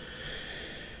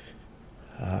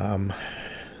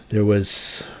there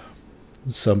was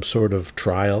some sort of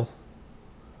trial,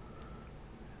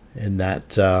 and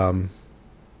that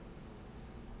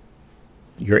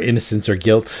your innocence or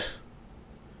guilt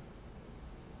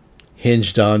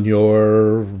hinged on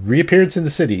your reappearance in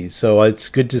the city. So it's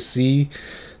good to see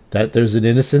that there's an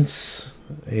innocence,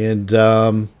 and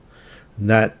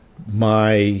that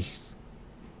my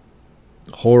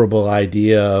horrible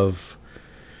idea of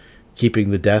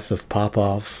keeping the death of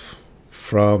Popov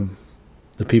from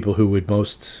the people who would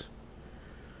most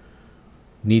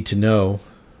need to know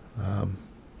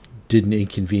didn't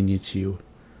inconvenience you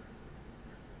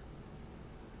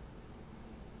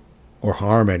or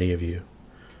harm any of you.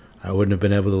 I wouldn't have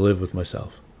been able to live with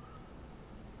myself.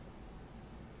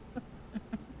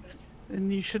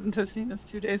 And you shouldn't have seen this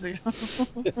 2 days ago.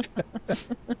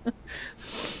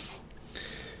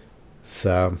 It's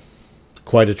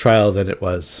quite a trial that it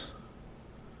was.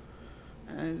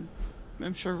 I'm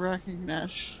sure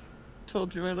Nash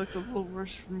told you I looked a little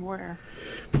worse from where.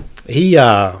 He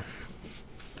doesn't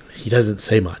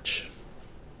say much.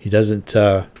 He doesn't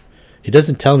tell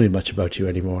me much about you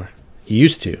anymore. He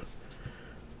used to.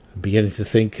 I'm beginning to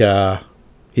think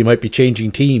he might be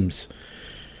changing teams.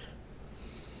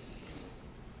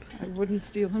 I wouldn't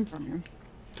steal him from you.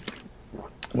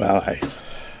 Well,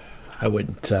 I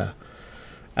wouldn't.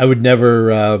 I would never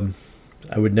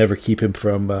keep him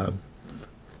from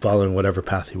following whatever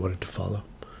path he wanted to follow.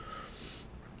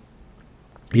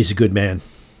 He's a good man.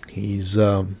 He's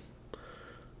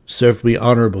served me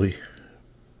honorably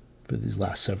for these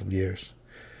last several years.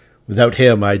 Without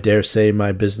him, I dare say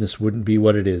my business wouldn't be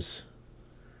what it is.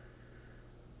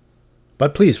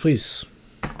 But please,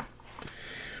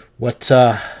 what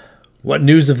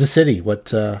news of the city?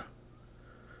 Are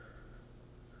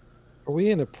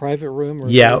we in a private room? Or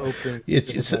yeah, open?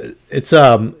 It's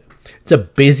a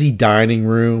busy dining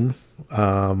room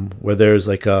where there's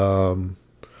like a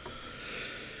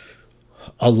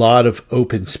lot of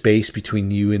open space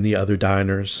between you and the other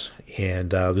diners,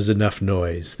 and there's enough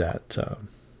noise that.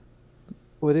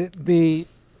 Would it be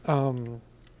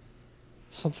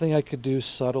something I could do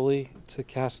subtly to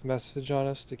cast message on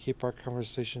us to keep our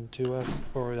conversation to us,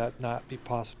 or would that not be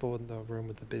possible in the room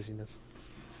with the busyness?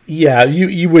 Yeah,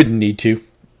 you wouldn't need to.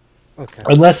 Okay.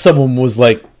 Unless someone was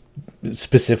like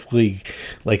specifically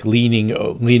like leaning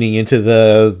into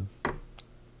the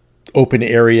open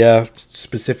area,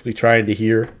 specifically trying to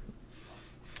hear.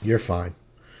 You're fine.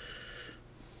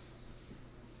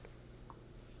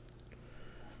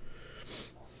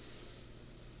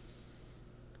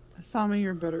 Asami,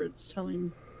 you're better at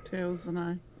telling tales than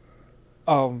I.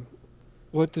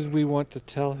 What did we want to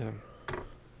tell him?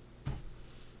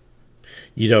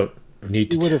 You don't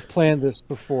need to. We would have planned this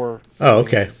before. Oh,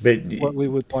 okay. But what we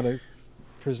would want to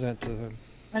present to him.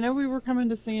 I know we were coming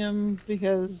to see him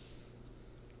because,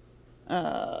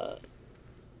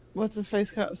 what's his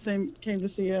face came to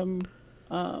see him.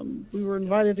 We were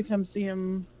invited to come see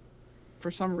him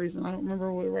for some reason. I don't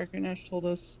remember what Nash told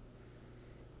us.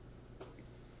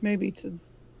 Maybe to.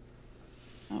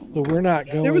 But we're not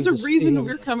going. There was a reason we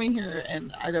were coming here,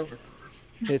 and I don't.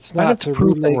 It's not to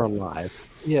prove that we're alive.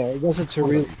 Yeah, it wasn't to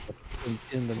really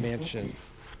in the mansion,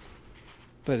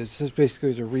 but it's just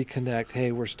basically to reconnect.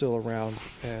 Hey, we're still around,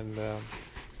 and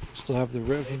still have the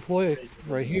Rev employee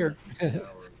right here.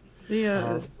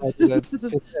 But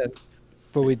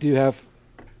we do have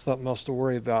something else to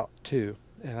worry about too,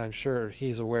 and I'm sure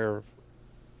he's aware of.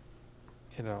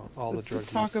 All the drugs.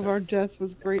 The talk of our death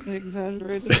was greatly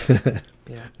exaggerated.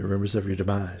 Yeah. The rumors of your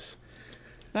demise.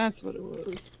 That's what it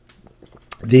was.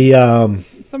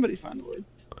 Somebody find a word.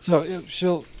 So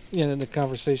she'll, in the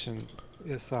conversation,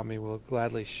 Asami will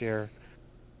gladly share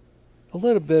a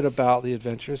little bit about the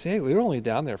adventures. Hey, we were only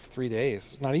down there for 3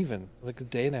 days, not even like a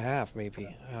day and a half,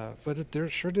 maybe. But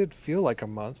it sure did feel like a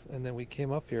month. And then we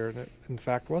came up here, and it, in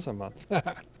fact, was a month.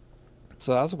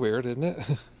 So that's weird, isn't it?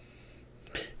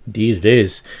 Indeed, it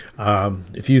is.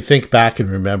 If you think back and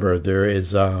remember, there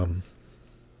is a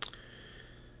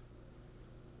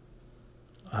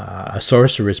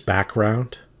sorceress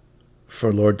background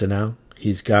for Lord Dannal.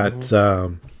 He's got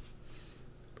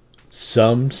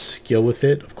some skill with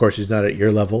it. Of course, he's not at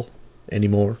your level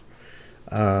anymore.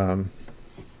 He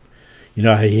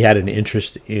had an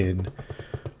interest in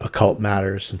occult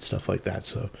matters and stuff like that.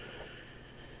 So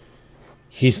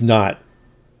he's not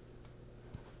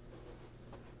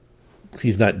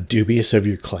dubious of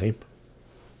your claim.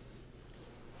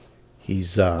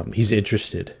 he's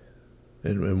interested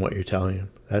in what you're telling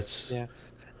him. That's Yeah.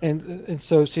 And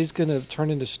so she's going to turn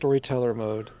into storyteller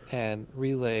mode and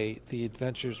relay the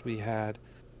adventures we had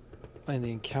and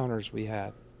the encounters we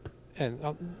had. And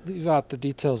leave out the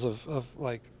details of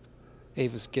like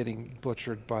Ava's getting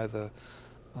butchered by the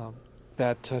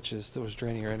bad touches that was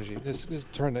draining her energy. This is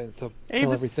turn it to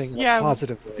tell everything in a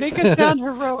positive way. Make it sound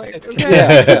heroic. Okay?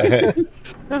 Yeah.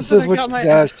 That's This is what what she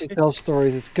does. She tells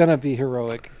stories. It's going to be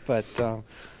heroic, but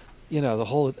you know, the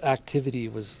whole activity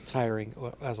was tiring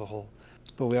as a whole.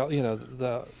 But we all, you know,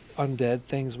 the undead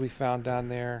things we found down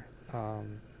there,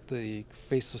 the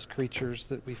faceless creatures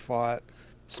that we fought,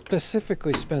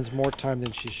 specifically spends more time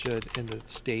than she should in the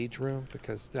stage room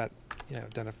because that, you know,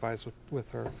 identifies with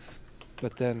her.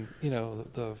 But then, you know,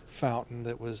 the fountain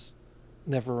that was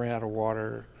never ran out of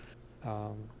water,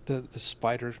 the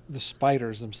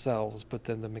spiders themselves, but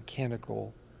then the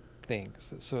mechanical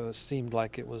things. So it seemed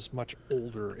like it was much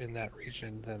older in that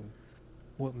region than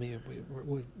what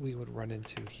we would run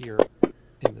into here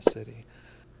in the city.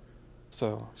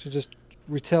 So she just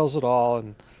retells it all,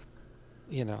 and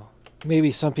you know,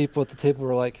 maybe some people at the table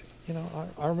were like, you know,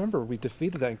 I remember we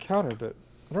defeated that encounter, but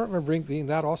I don't remember it being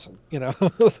that awesome, you know.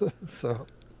 So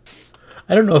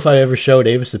I don't know if I ever showed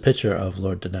Avis a picture of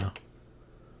Lord Dannal.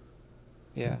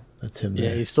 yeah, That's him Yeah,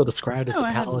 there. he's still described as a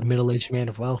pallid middle-aged man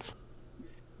of wealth.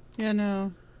 Yeah,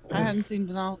 no. I hadn't seen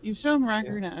Dannal. You've shown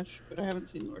Ragnarnash, but I haven't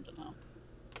seen Lord Dannal.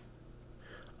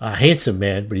 Handsome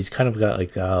man, but he's kind of got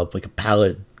like a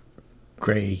pallid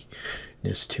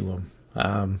grayness to him.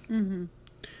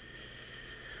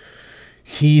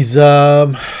 He's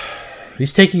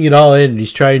taking it all in.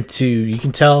 He's trying to. You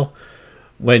can tell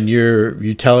when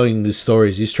you're telling the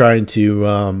stories. He's trying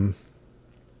to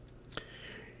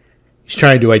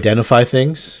identify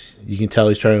things. You can tell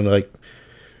he's trying to, like,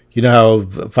 you know how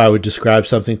if I would describe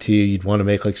something to you, you'd want to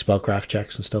make like spellcraft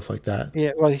checks and stuff like that.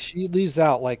 yeah. Well, she leaves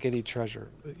out like any treasure.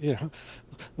 You know,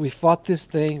 we fought this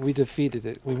thing, we defeated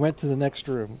it, we went to the next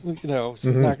room. You know,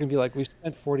 she's not going to be like, we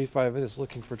spent 45 minutes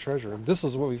looking for treasure, and this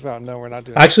is what we found. No, we're not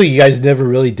doing. Actually, you guys never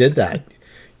really did that.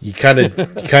 You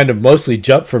kind of mostly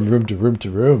jumped from room to room to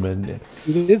room, and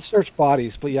We did search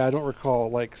bodies, but yeah, I don't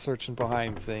recall like searching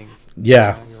behind things.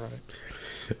 Yeah. You're right.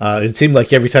 It seemed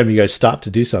like every time you guys stopped to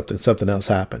do something, something else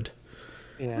happened.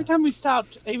 Yeah. Every time we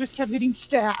stopped, Avis kept getting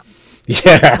stabbed.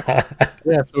 Yeah.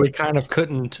 Yeah, so we kind of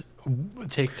couldn't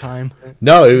take time.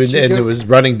 No, it was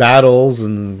running battles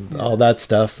and all that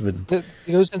stuff. And It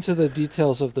goes into the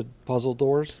details of the puzzle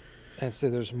doors, and so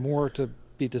there's more to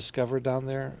be discovered down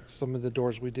there. Some of the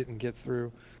doors we didn't get through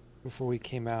before we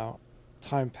came out.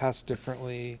 Time passed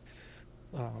differently.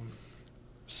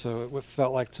 So it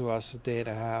felt like to us a day and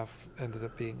a half ended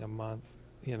up being a month,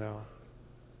 you know.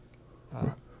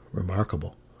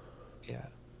 remarkable. Yeah,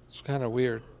 it's kind of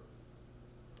weird.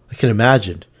 I can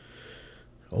imagine.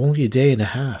 Only a day and a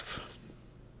half.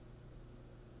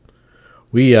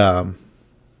 Well,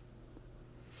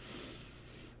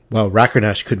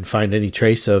 Rakrnash couldn't find any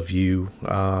trace of you.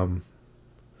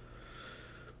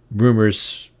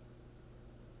 Rumors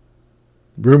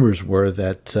were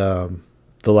that the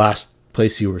last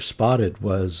place you were spotted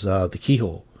was the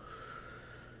keyhole.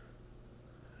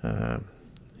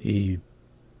 He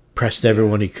pressed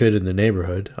everyone he could in the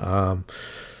neighborhood.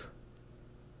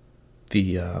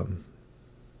 The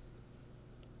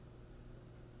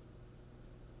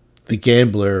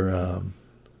gambler,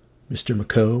 Mr.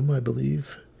 McComb, I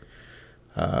believe.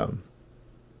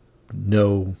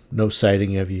 No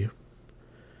sighting of you.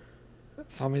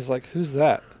 Tommy's like, who's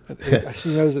that?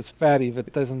 She knows it's Fatty,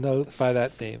 but doesn't know by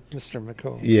that name, Mr.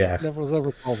 McComb. Yeah.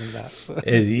 Never calls him that. So.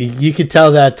 You could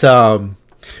tell that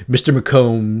Mr.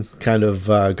 McComb kind of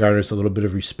garners a little bit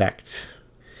of respect.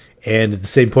 And at the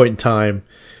same point in time,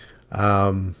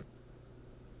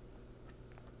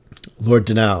 Lord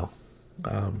Dannal,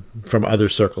 from other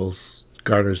circles,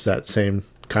 garners that same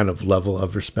kind of level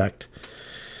of respect.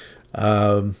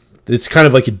 It's kind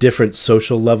of like a different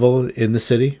social level in the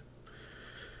city.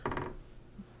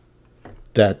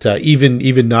 That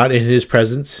even not in his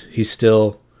presence, he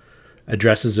still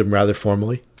addresses him rather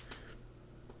formally,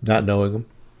 not knowing him.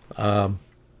 And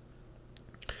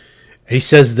he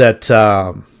says that,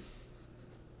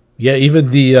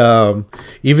 even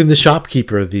the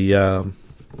shopkeeper, the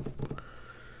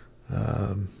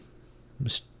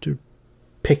Mr.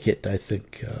 Pickett, I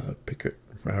think,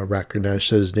 Rakrnash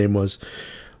said his name was,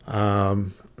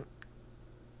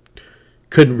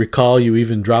 couldn't recall you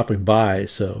even dropping by,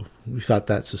 so we thought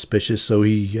that suspicious. So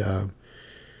we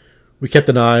kept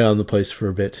an eye on the place for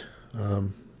a bit.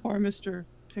 Or Mr.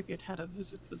 Pickett had a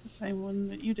visit with the same one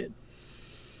that you did,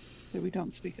 that we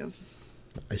don't speak of.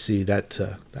 I see that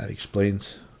that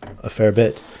explains a fair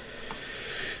bit.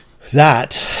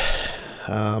 That,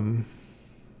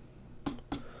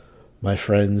 my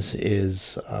friends,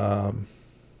 is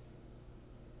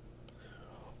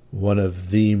one of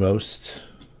the most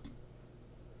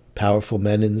powerful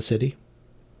men in the city.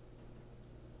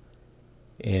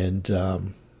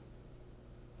 And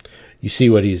you see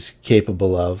what he's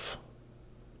capable of.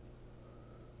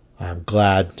 I'm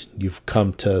glad you've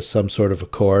come to some sort of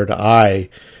accord. I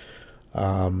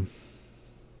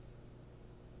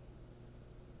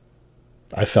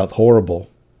felt horrible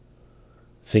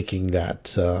thinking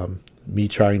that me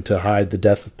trying to hide the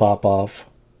death of Popov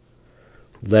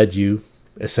led you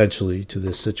essentially to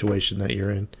this situation that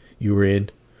you were in.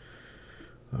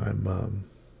 I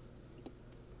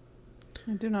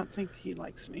do not think he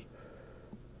likes me.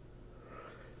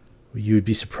 You would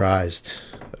be surprised.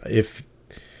 If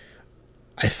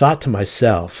I thought to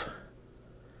myself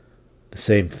the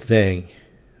same thing,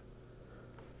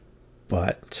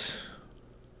 but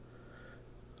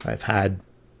I've had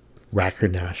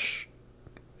Rackernash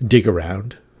dig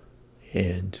around,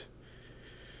 and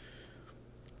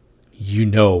you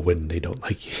know when they don't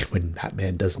like you, when that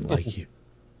man doesn't like you.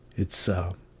 It's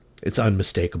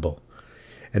unmistakable.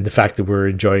 And the fact that we're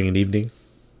enjoying an evening,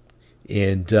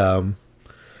 and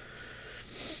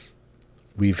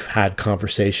we've had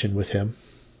conversation with him.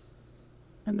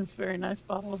 And this very nice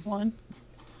bottle of wine.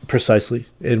 Precisely.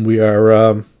 And we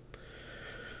are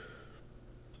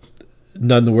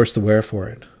none the worse the wear for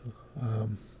it.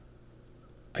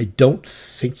 I don't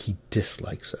think he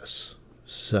dislikes us.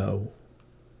 So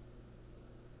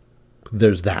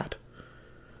there's that.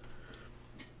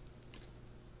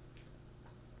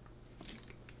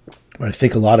 I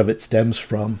think a lot of it stems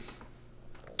from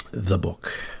the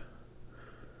book.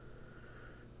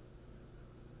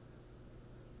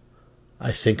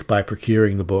 I think by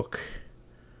procuring the book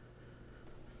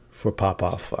for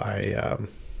Popov, it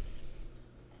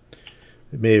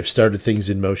may have started things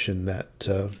in motion that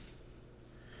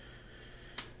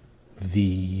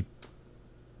the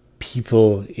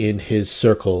people in his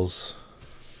circles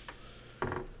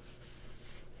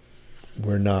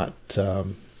were not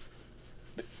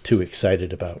too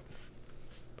excited about.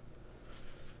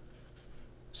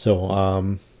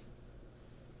 So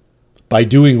by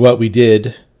doing what we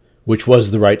did, which was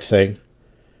the right thing,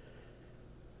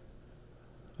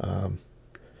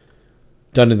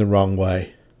 done in the wrong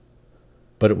way,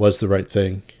 but it was the right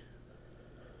thing,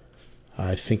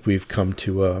 I think we've come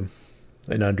to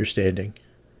an understanding.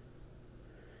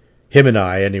 Him and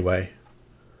I, anyway.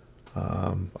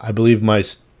 I believe my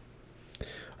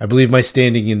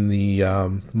standing in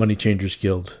the Money Changers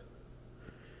Guild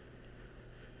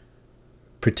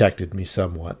protected me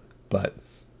somewhat, but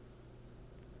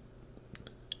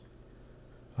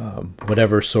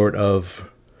whatever sort of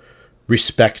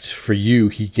respect for you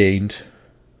he gained,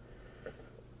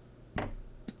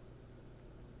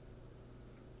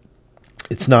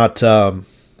 it's not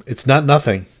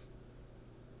nothing.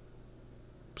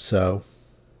 So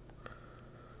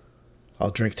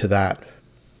I'll drink to that.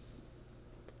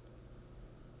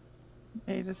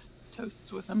 Avis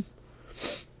toasts with him.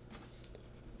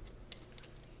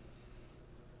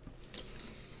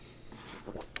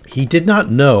 He did not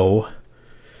know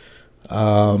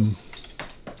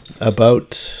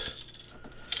about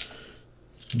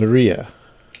Maria,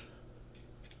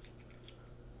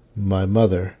 my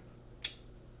mother.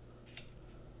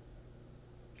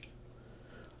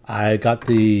 I got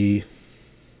the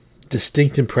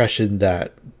distinct impression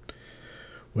that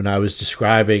when I was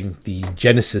describing the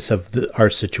genesis of our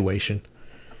situation,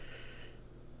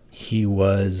 he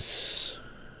was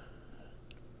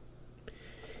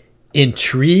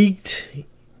intrigued,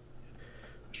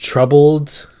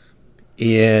 troubled,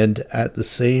 and at the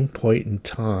same point in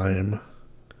time,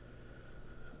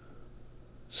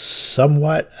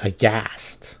 somewhat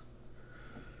aghast.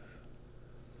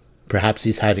 Perhaps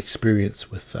he's had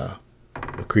experience with a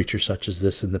creature such as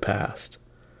this in the past.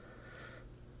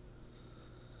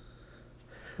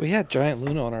 We had Giant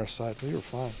Luna on our side. We were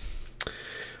fine.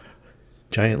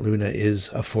 Giant Luna is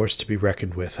a force to be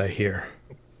reckoned with, I hear.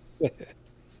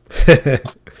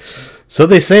 So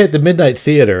they say at the Midnight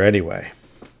Theater, anyway.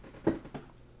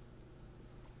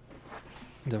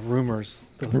 The rumors.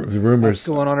 The rumors.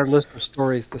 Going on our list of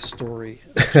stories, the story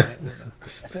of Giant Luna.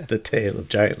 The tale of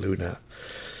Giant Luna.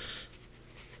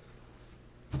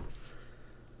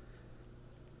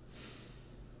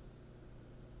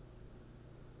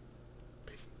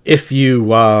 If you,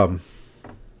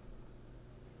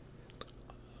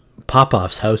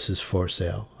 Popov's house is for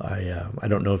sale. I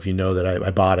don't know if you know that I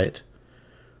bought it.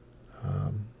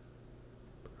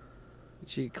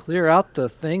 Did you clear out the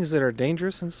things that are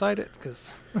dangerous inside it?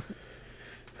 Because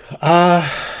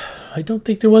I don't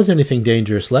think there was anything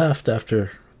dangerous left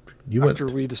after you after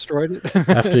we destroyed it.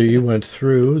 after you went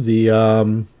through. The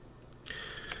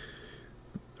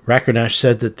Rakarnash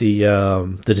said that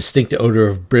the distinct odor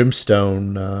of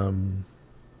brimstone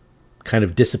kind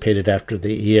of dissipated after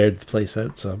he aired the place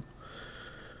out some.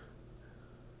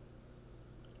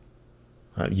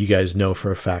 You guys know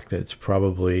for a fact that it's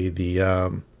probably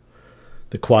the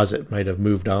Quasit might have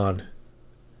moved on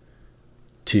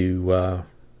to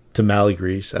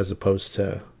Malygris as opposed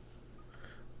to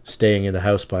staying in the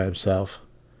house by himself.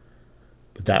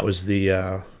 But that was the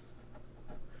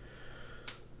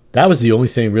only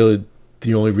thing really,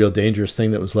 the only real dangerous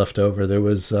thing that was left over. There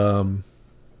was the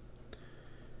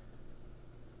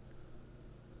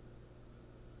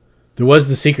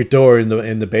secret door in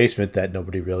the basement that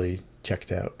nobody really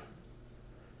checked out.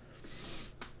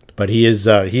 But he is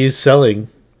selling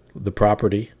the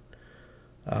property.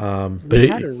 But He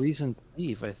had a reason to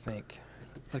leave, I think.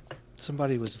 Like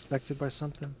somebody was affected by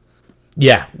something.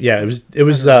 Yeah. It was there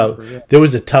was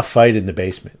a tough fight in the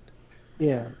basement.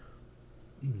 Yeah.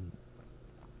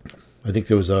 I think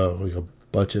there was a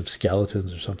bunch of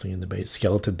skeletons or something in the base.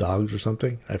 Skeleton dogs or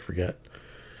something. I forget.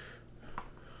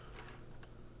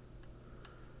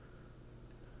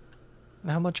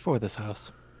 And how much for this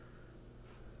house?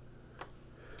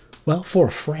 Well, for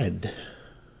a friend,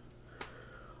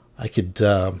 I could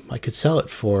sell it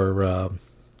for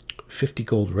 50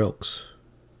 gold rilks.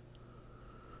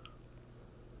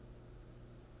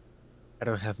 I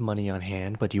don't have money on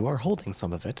hand, but you are holding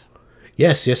some of it.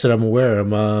 Yes, and I'm aware.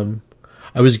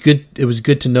 It was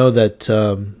good to know that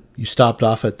you stopped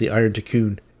off at the Iron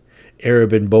Tikkun.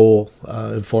 Arab and Bowl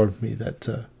informed me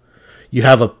that you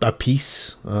have a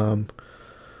piece,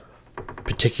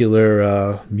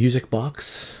 particular music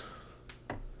box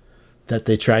that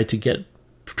they tried to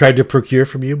procure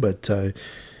from you, but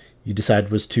you decided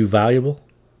was too valuable.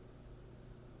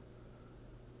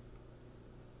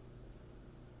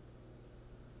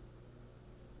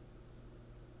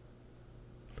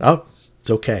 Oh, it's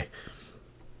okay.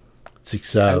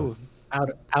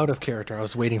 Out of character. I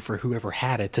was waiting for whoever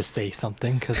had it to say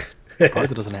something because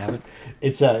Arthur doesn't have it.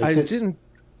 I didn't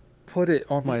put it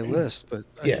on my list, but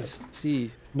I Yeah. can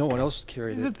see no one else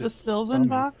carried Is it. it the Sylvan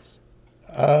box?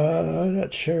 I'm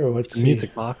not sure. What's The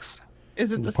music box.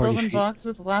 Is it in the party Sylvan sheet. box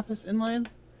with lapis inlaid?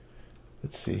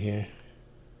 Let's see here.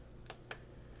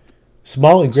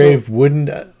 Small engraved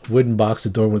wooden box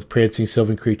adorned with prancing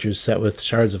sylvan creatures set with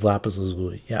shards of lapis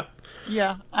lazuli. Yeah.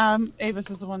 Yeah. Avis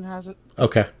is the one that has it.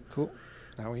 Okay. Cool.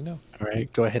 Now we know. All right,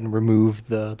 go ahead and remove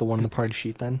the one in the party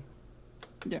sheet then.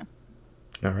 Yeah.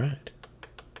 All right.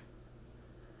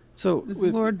 So Is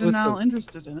with- Lord with Dannal the-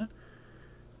 interested in it?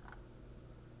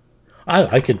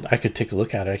 I could take a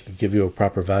look at it. I could give you a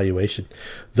proper valuation.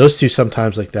 Those two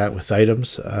sometimes like that with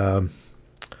items.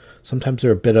 Sometimes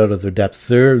they're a bit out of their depth.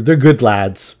 They're good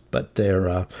lads, but they're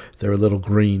a little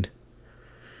green.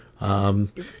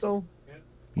 So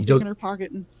You in don't. her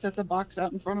pocket and set the box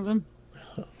out in front of him.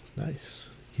 Nice.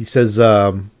 He says,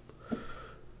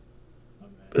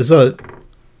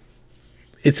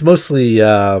 it's mostly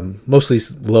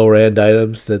lower end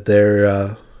items that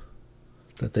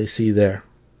they see there.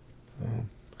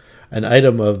 An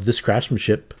item of this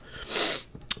craftsmanship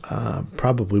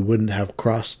probably wouldn't have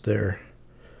crossed their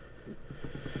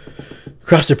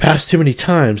paths too many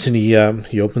times. And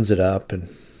he opens it up, and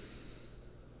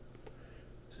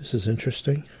this is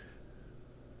interesting.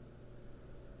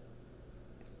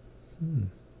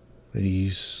 And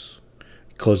he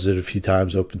closes it a few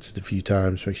times, opens it a few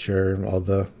times, make sure all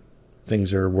the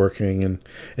things are working, and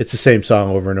it's the same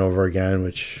song over and over again.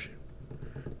 Which,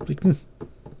 like, I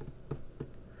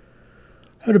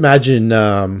would imagine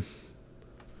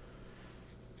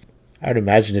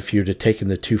if you'd have taken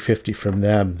the 250 from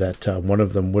them, that one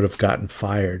of them would have gotten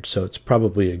fired. So it's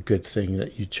probably a good thing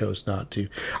that you chose not to.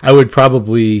 I would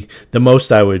probably, the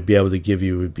most I would be able to give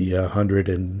you would be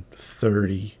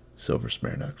 130 silver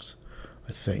smaragds,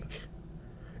 I think.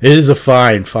 It is a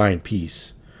fine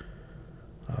piece.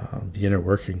 The inner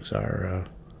workings are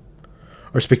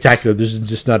spectacular. There's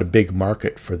just not a big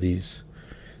market for these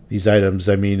items.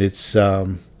 I mean, it's by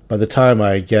the time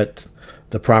I get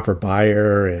the proper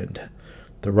buyer and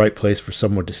the right place for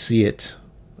someone to see it,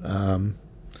 4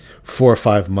 or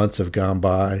 5 months have gone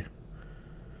by.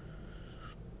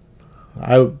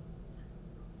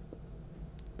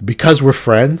 Because we're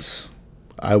friends,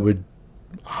 I would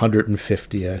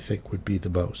 150, I think, would be the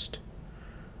most.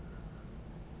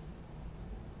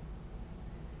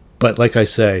 But like I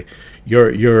say,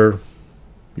 you're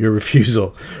Your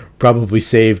refusal probably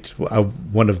saved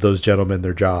one of those gentlemen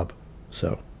their job.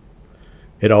 So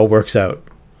it all works out.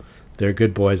 They're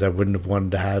good boys. I wouldn't have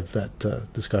wanted to have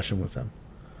that discussion with them.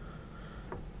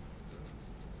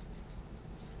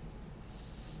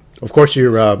 Of course,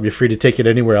 you're free to take it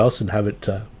anywhere else and have it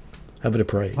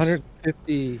appraised.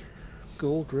 150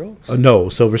 gold real? No,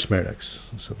 silver smerdex.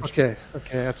 Okay,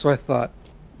 that's what I thought.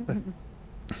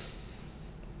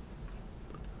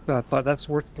 I thought that's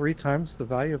worth 3 times the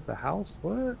value of the house.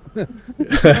 What?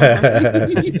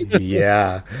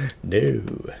 Yeah, no.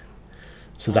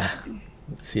 So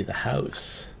let's see the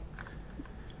house.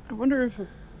 I wonder if.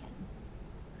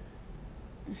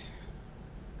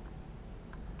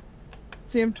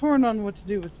 See, I'm torn on what to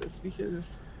do with this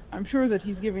because I'm sure that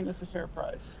he's giving us a fair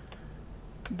price,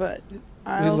 but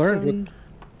I also learned what the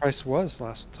price was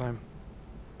last time.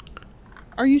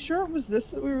 Are you sure it was this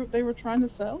that they were trying to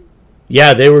sell?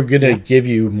 Yeah, they were going to give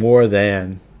you more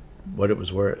than what it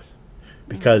was worth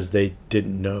because they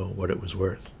didn't know what it was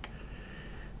worth.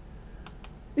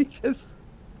 Because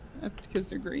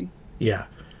they're green. Yeah.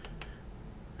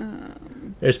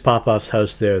 There's Popoff's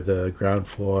house there, the ground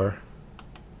floor,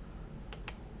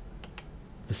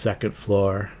 the second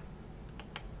floor.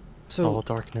 It's all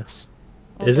darkness.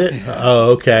 Is it?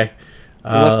 Oh, okay.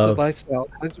 Left the lights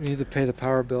out. We need to pay the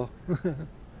power bill.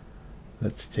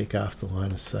 Let's take off the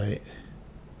line of sight.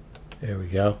 There we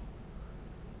go.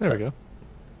 There we go.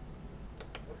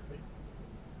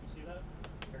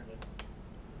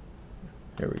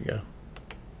 There we go.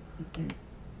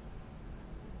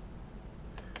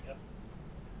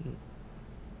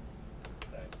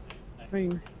 I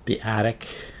mean, The attic,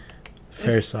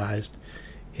 fair sized,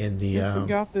 and the if we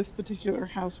got this particular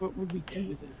house, what would we do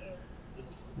with it?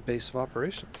 Base of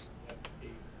operations.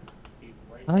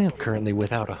 I am currently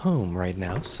without a home right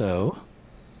now, so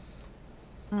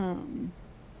So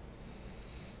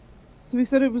we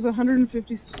said it was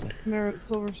 150 silver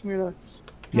smearducks.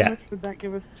 How much would that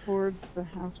give us towards the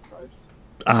house price?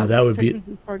 that would be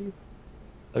Party.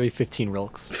 that'd be 15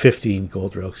 rilks. 15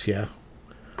 gold rilks. Yeah,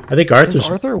 I think Since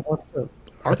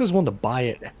Arthur's willing to buy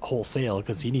it wholesale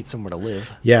because he needs somewhere to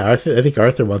live. Yeah, I think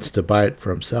Arthur wants to buy it for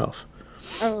himself.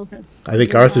 Oh, okay. I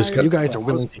think Arthur's got. You guys are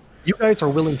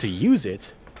willing to use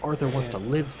it. Arthur wants to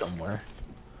live somewhere.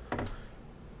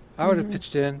 I would have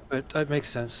pitched in, but that makes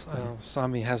sense.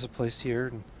 Asami has a place here,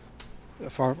 and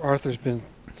if Arthur's been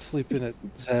sleeping at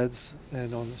Zed's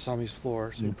and on Asami's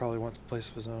floor, so he probably wants a place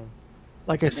of his own.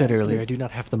 Like I said earlier, I do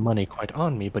not have the money quite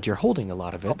on me, but you're holding a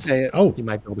lot of it. Okay. Oh, You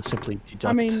might be able to simply deduct.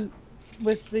 I mean,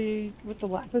 with the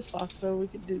lapis box, though, we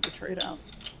could do the trade out.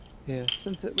 Yeah.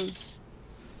 Since it was,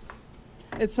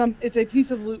 it's a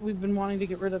piece of loot we've been wanting to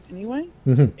get rid of anyway.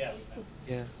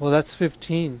 Yeah. Well, that's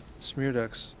 15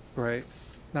 smearducks, right?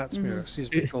 Not smearducks.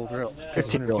 Excuse me, gold rail.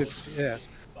 15 150, rilks. Yeah.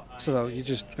 So you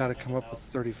just got to come up with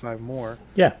 35 more.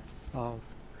 yeah. Um,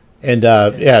 And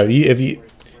if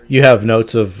you have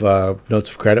notes of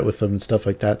credit with them and stuff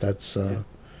like that, that's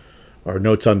or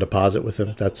notes on deposit with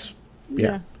him. That's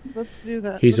yeah. Let's do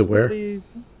that. He's Let's aware.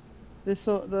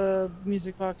 Put the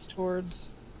music box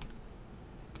towards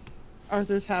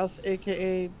Arthur's house,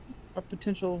 aka a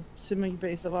potential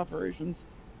semi-base of operations.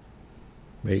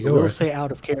 There you I go. will Arthur. say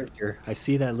out of character, I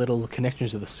see that little connection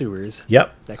to the sewers.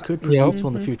 Yep. That could prove useful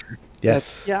in the future.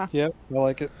 Yes. Yeah. Yep. I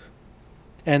like it.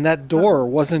 And that door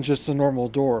wasn't just a normal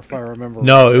door, if I remember.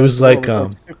 No, right. it That was door like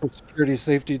super security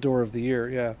safety door of the year.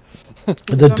 Yeah.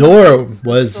 the door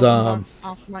was Box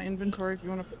off my inventory if you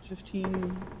want to put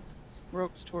 15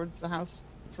 ropes towards the house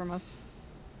from us.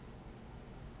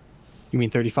 You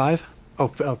mean 35? Oh,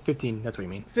 15. That's what you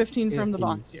mean. 15 from the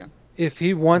box, yeah. If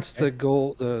he wants the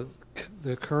gold,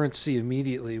 the currency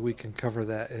immediately, we can cover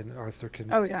that, and Arthur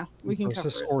can. Oh yeah, we can cover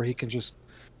process, it. or he can just.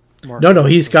 Mark No, it.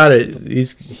 he's got it.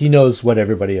 He knows what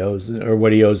everybody owes or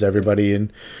what he owes everybody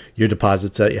and your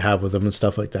deposits that you have with him and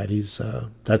stuff like that. He's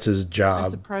that's his I job.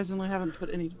 surprisingly haven't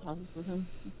put any deposits with him.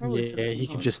 I probably should Yeah, at he some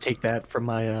can point. just take that from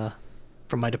my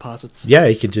deposits. Yeah,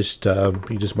 he could just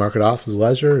mark it off as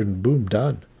leisure and boom,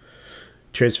 done.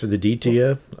 Transfer the deed to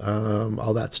you,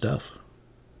 all that stuff.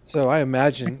 So I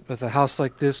imagine with a house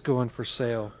like this going for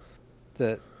sale,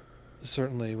 that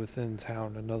certainly within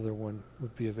town another one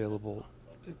would be available.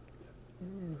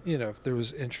 You know, if there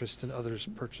was interest in others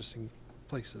purchasing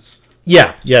places.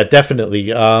 Yeah, definitely.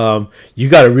 You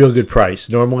got a real good price.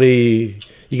 Normally,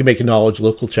 you can make a knowledge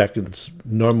local check, and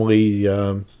normally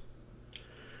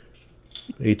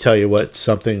they tell you what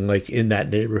something like in that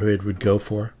neighborhood would go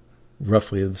for,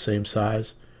 roughly the same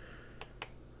size.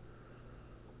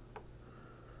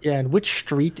 Yeah, and which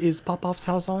street is Popoff's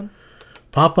house on?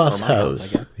 Popoff's Or my house, I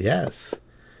house. guess. Yes.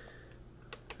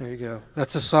 There you go.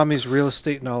 That's Asami's real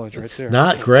estate knowledge right It's there.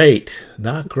 not great.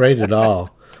 Not great at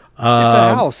all. It's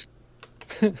a house.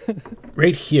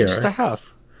 Right Just a here. house.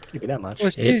 Give you that much. Well,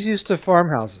 she's used to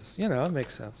farmhouses. You know, it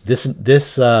makes sense. This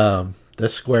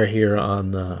square here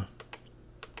on that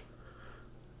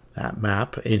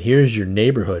map, and here's your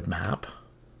neighborhood map.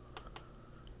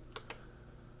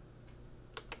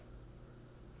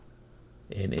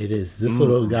 And it is this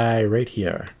little guy right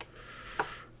here.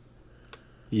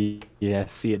 Yeah,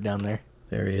 see it down there.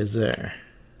 There he is there.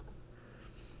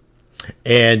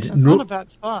 And That's not a bad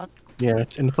spot. Yeah,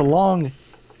 and it's along.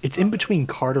 It's in between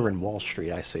Carter and Wall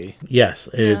Street. I see. yes,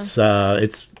 Yeah.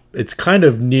 it's kind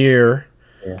of near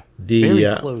the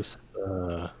Very close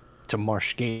to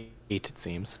Marsh Gate. It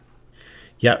seems.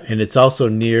 yeah, and it's also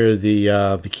near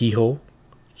the keyhole.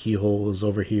 Keyhole is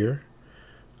over here.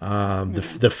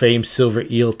 The famed Silver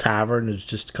Eel Tavern is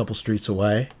just a couple streets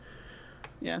away.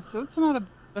 Yeah, so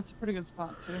that's a pretty good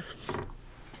spot too.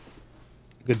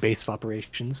 Good base of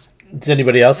operations. Does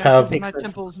anybody else Yeah, have? my sense.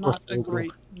 temple's not a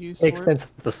great use Makes for it. sense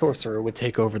that the sorcerer would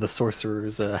take over the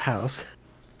sorcerer's house.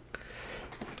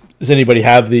 Does anybody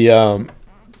have the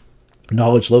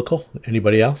knowledge local?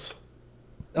 Anybody else?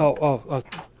 Oh,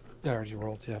 there you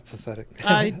rolled. Yeah, pathetic.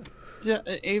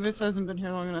 Avis hasn't been here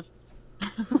long enough.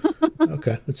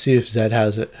 Okay, let's see if Zed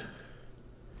has it.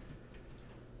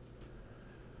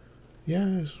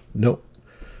 Yes. No.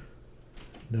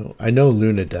 No, I know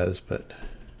Luna does, but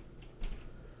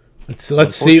let's see.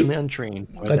 Unfortunately untrained.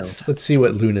 I Let's don't. see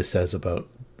what Luna says about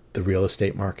the real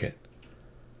estate market.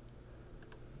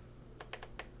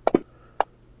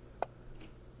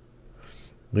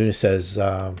 Luna says,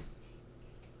 off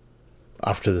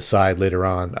to the side later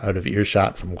on, out of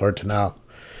earshot from Lord Dannal.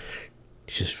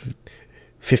 She's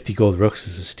 50 gold rooks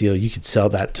is a steal. You could sell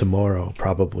that tomorrow,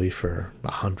 probably for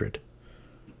 100.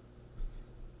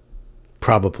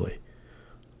 Probably.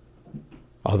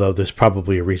 Although there's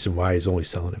probably a reason why he's only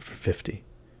selling it for 50.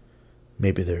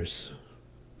 Maybe there's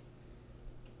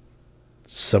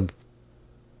some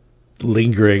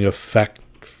lingering effect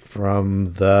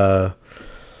from the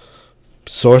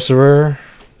sorcerer.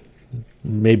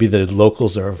 Maybe the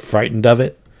locals are frightened of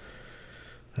it.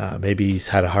 Maybe he's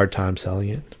had a hard time selling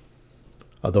it.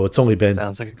 Although it's only been...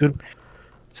 Sounds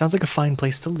like a fine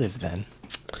place to live then.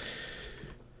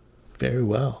 Very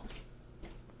well.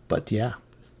 But yeah.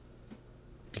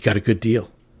 You got a good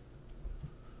deal.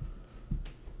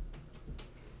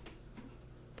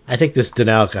 I think this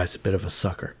Dannal guy's a bit of a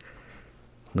sucker,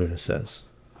 Luna says.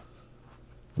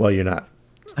 Well, you're not.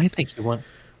 I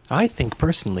think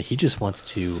personally he just wants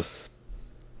to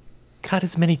cut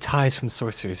as many ties from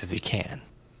sorcerers as he can.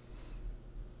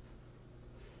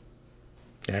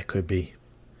 That could be.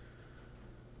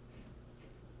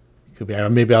 Could be.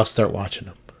 Maybe I'll start watching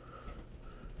him.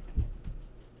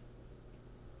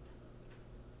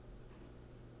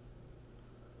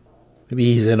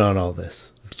 Maybe he's in on all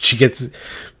this.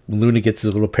 Luna gets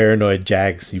a little paranoid.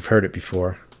 Jags, you've heard it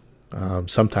before.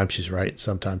 Sometimes she's right,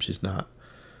 sometimes she's not.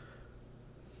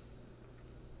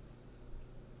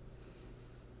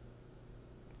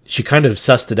 She kind of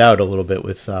sussed it out a little bit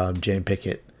with Jane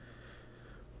Pickett,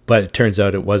 but it turns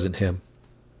out it wasn't him.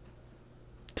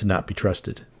 To not be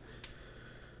trusted.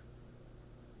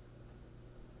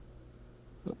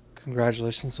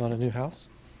 Congratulations on a new house.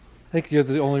 I think you're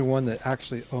the only one that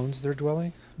actually owns their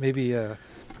dwelling. Maybe I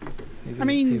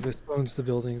mean- Avis owns the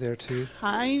building there too.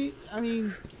 I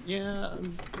mean, yeah,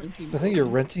 I'm renting. I think you're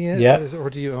renting it, Yeah. or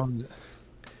do you own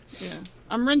it? Yeah,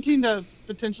 I'm renting to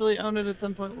potentially own it at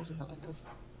some point. We'll see how that goes.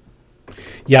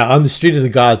 Yeah, on the Street of the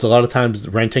Gods, a lot of times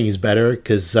renting is better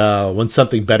because when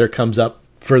something better comes up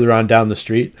further on down the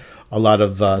street, a lot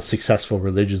of successful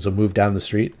religions will move down the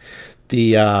street.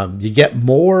 You get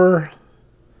more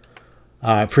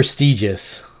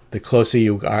prestigious the closer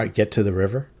you get to the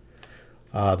river.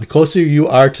 The closer you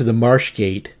are to the Marsh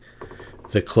Gate,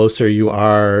 the closer you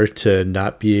are to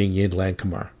not being in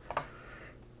Lankhmar.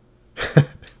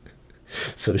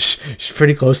 So she's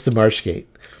pretty close to Marsh Gate.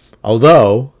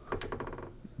 Although,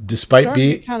 despite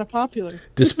being kind of popular.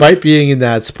 despite being in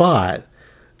that spot,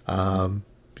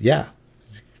 yeah,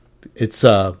 it's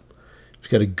got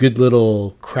a good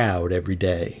little crowd every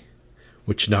day,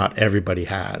 which not everybody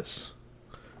has.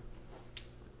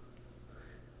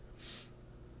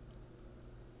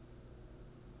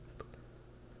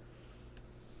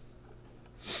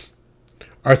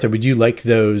 Arthur, would you like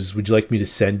those? Would you like me to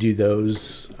send you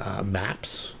those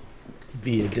maps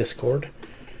via Discord?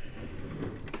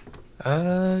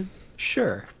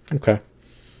 Sure. Okay,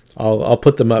 I'll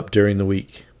put them up during the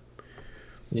week.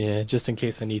 Yeah, just in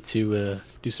case I need to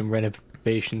do some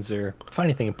renovations or find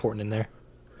anything important in there.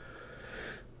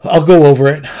 I'll go over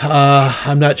it.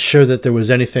 I'm not sure that there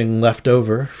was anything left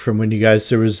over from when you guys.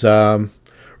 There was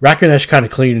Rakonesh kind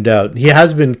of cleaned it out. He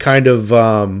has been kind of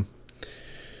Lord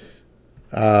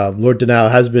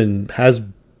Dannal has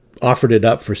offered it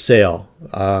up for sale,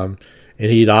 and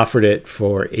he'd offered it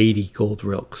for 80 gold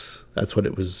rilks. That's what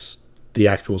it was, the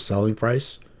actual selling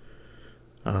price.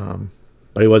 But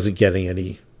he wasn't getting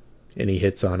any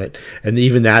hits on it, and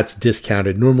even that's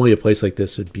discounted. Normally, a place like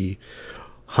this would be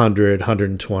 100,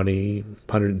 120,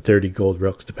 130 gold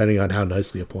rilks, depending on how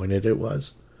nicely appointed it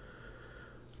was.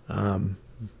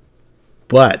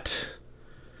 But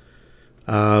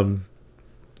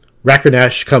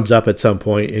Rakonesh comes up at some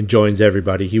point and joins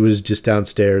everybody. He was just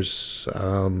downstairs.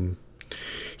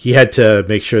 He had to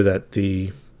make sure that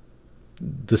the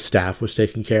staff was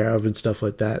taken care of and stuff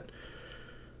like that.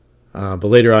 But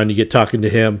later on, you get talking to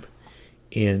him,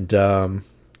 and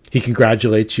he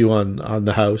congratulates you on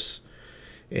the house,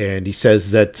 and he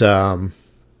says that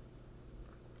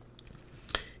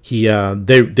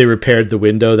they repaired the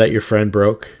window that your friend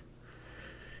broke,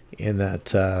 and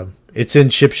that it's in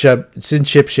ship shape. It's in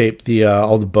ship shape.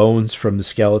 All the bones from the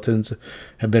skeletons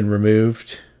have been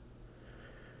removed.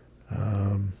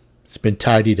 It's been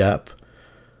tidied up.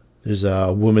 There's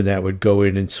a woman that would go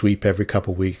in and sweep every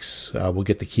couple weeks. We'll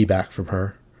get the key back from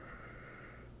her.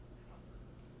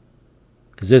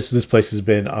 Because this place has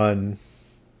been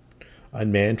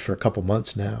unmanned for a couple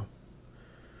months now.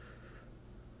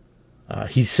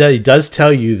 He does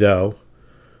tell you, though,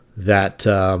 that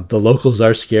the locals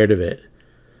are scared of it.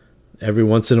 Every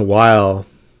once in a while,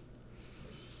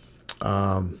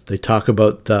 they talk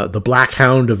about the Black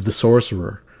Hound of the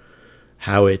Sorcerer,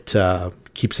 how it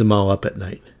keeps them all up at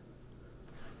night.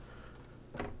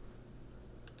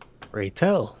 Great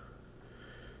tell.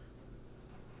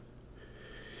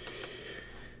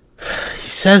 He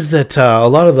says that a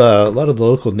lot of the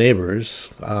local neighbors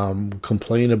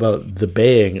complain about the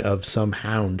baying of some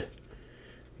hound,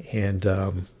 and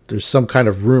there's some kind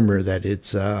of rumor that it's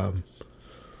some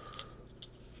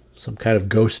kind of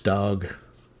ghost dog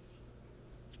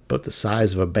about the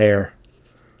size of a bear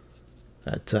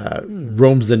that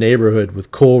roams the neighborhood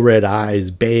with coal red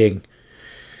eyes, baying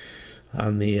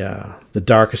on the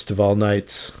darkest of all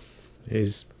nights. He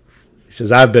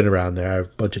says, I've been around there a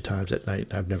bunch of times at night.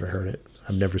 I've never heard it.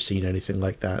 I've never seen anything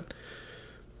like that.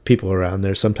 People around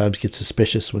there sometimes get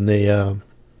suspicious when they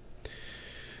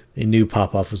knew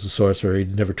Popoff was a sorcerer. He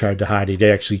never tried to hide. He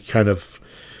actually kind of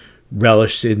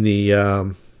relished in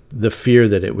the fear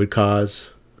that it would cause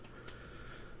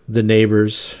the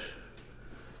neighbors.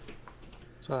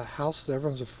 So a house that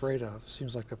everyone's afraid of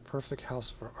seems like a perfect house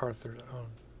for Arthur to own.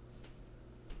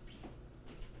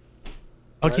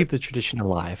 I'll Right? keep the tradition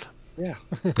alive. Yeah.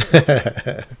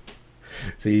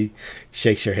 So he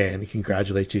shakes your hand. He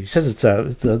congratulates you. He says it's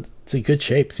a good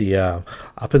shape. The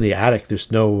up in the attic,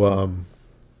 there's no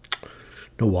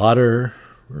water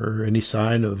or any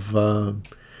sign of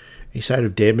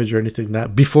damage or anything like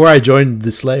that. Before I joined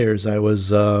the Slayers, I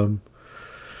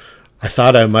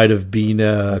thought I might have been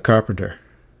a carpenter.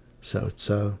 So it's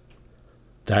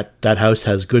that house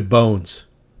has good bones.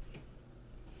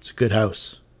 It's a good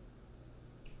house.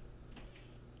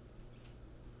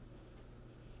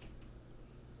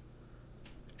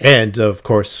 And, of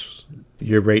course,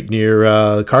 you're right near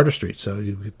Carter Street, so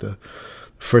you get the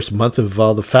first month of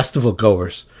all the festival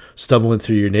goers stumbling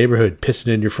through your neighborhood, pissing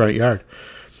in your front yard.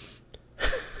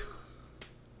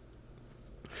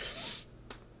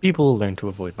 People will learn to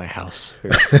avoid my house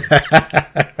very soon.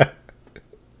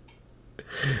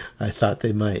 I thought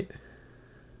they might.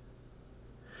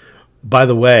 By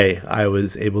the way, I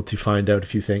was able to find out a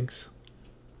few things.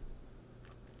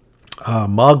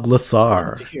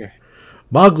 Moglathar.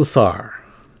 Moglathar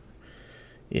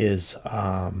is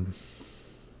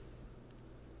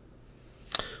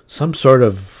some sort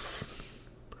of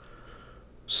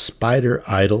spider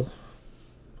idol.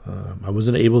 I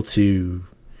wasn't able to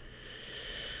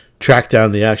track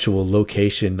down the actual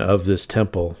location of this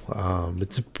temple.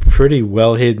 It's a pretty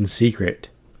well hidden secret.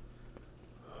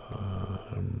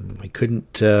 I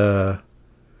couldn't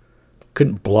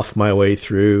bluff my way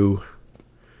through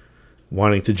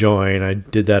wanting to join. I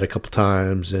did that a couple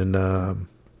times, and I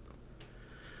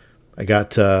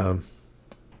got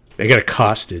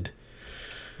accosted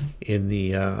in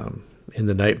the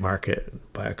night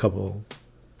market by a couple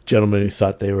gentlemen who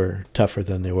thought they were tougher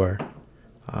than they were.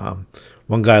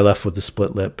 One guy left with a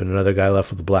split lip, and another guy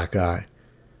left with a black eye.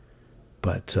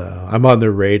 But I'm on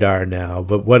their radar now.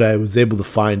 But what I was able to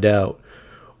find out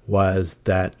was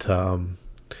that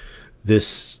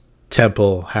this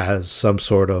temple has some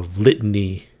sort of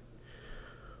litany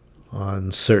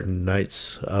on certain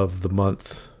nights of the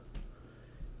month,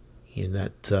 and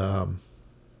that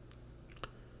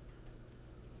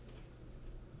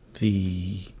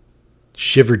the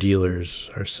shiver dealers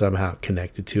are somehow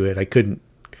connected to it. I couldn't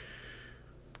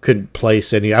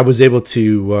place any. I was able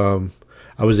to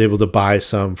buy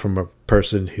some from a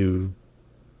person who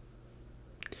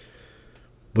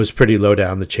was pretty low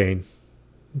down the chain.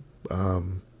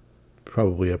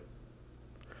 Probably a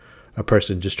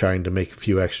person just trying to make a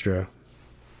few extra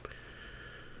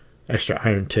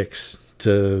iron ticks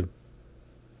to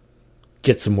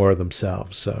get some more of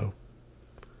themselves. So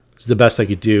it's the best I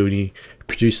could do, and he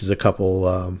produces a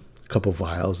couple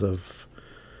vials of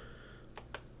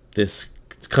this.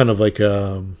 It's kind of like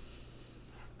a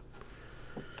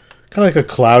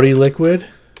cloudy liquid.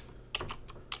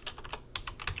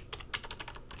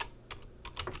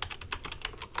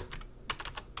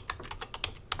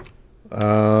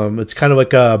 It's kind of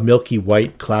like a milky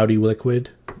white cloudy liquid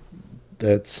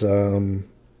that's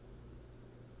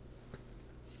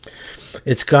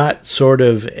it's got sort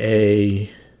of a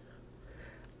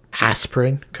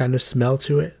aspirin kind of smell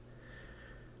to it.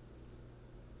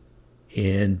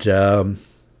 And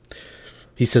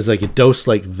he says like a dose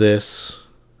like this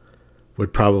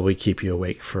would probably keep you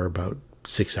awake for about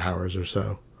 6 hours or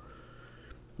so.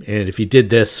 And if you did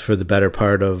this for the better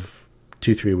part of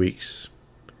 2-3 weeks,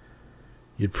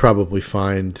 you'd probably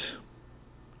find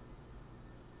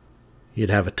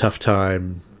you'd have a tough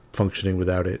time functioning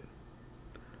without it.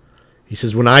 He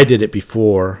says when I did it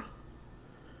before,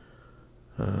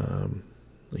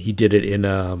 he did it in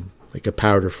like a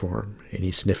powder form, and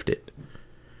he sniffed it.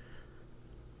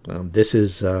 This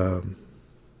is kind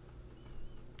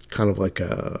of like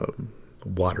a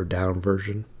watered down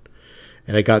version,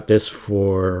 and I got this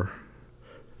for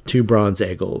 2 bronze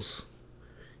eagles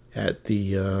at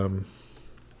the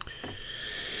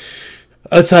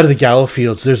outside of the Gallow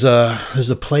Fields. There's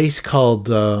a place called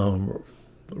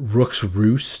Rook's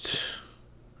Roost.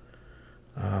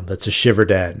 That's a shiver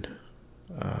den.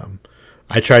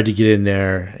 I tried to get in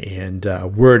there, and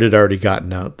word had already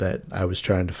gotten out that I was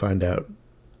trying to find out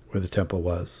where the temple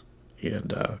was,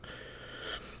 and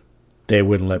they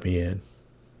wouldn't let me in.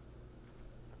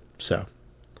 So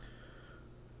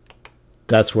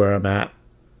that's where I'm at.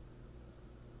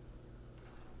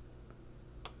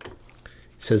 It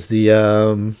says the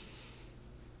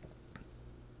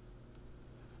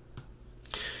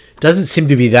doesn't seem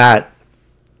to be that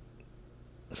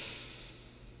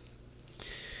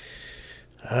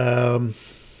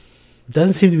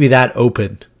doesn't seem to be that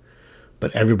open,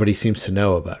 but everybody seems to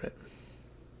know about it.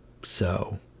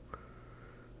 So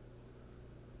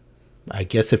I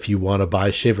guess if you want to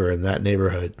buy shiver in that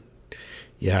neighborhood,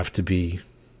 you have to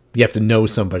know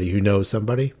somebody who knows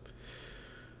somebody.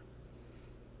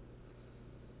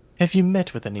 Have you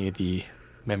met with any of the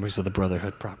members of the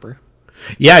Brotherhood proper?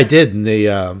 Yeah, I did, and they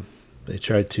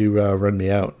tried to run me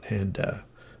out, and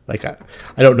like I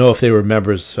don't know if they were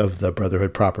members of the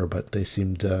Brotherhood proper, but they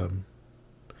seemed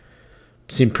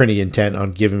pretty intent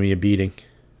on giving me a beating.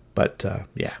 But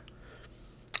yeah,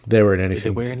 they weren't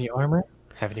anything. Did they wear any armor?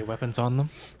 Have any weapons on them?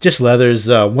 Just leathers.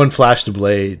 One flashed a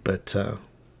blade, but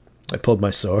I pulled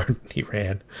my sword. He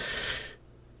ran.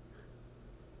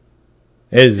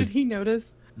 Did he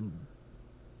notice?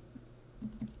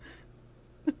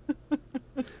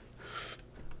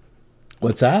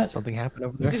 What's that? Something happened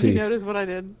over there? Did he notice what I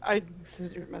did? I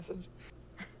sent you a message.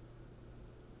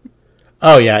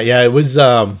 Oh yeah. It was.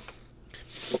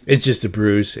 It's just a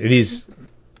bruise, and he's.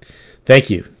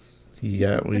 Thank you.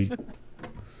 We.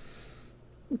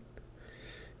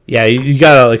 Yeah, he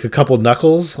got like a couple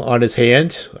knuckles on his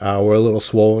hand. Were a little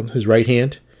swollen. His right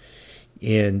hand,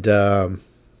 and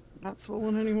Not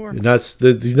swollen anymore.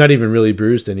 he's not even really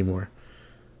bruised anymore.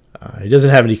 He doesn't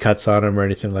have any cuts on him or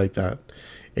anything like that.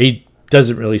 He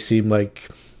doesn't really seem like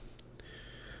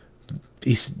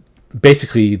he's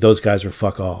basically those guys are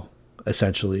fuck all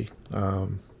essentially.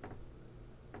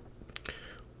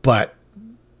 But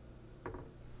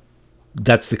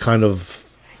that's the kind of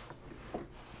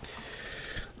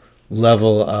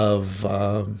level of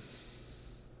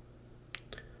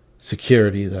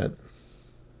security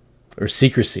or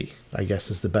secrecy, I guess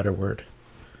is the better word,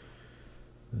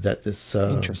 that this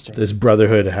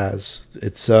Brotherhood has.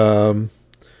 It's he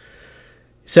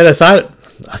said I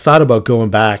thought about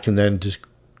going back and then just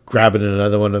grabbing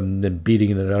another one and then beating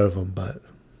it out of them, but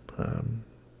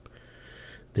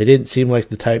they didn't seem like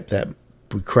the type that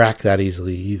would crack that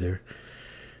easily either.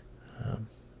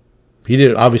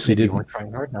 He obviously didn't. You weren't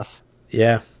trying hard enough.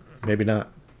 Yeah, maybe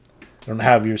not. I don't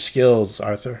have your skills,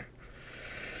 Arthur.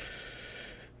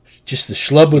 Just the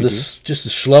schlub with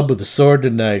a sword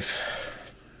and knife.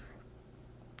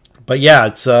 But yeah,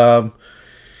 it's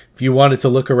if if you wanted to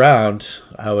look around,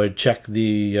 I would check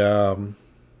the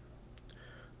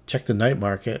night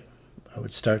market. I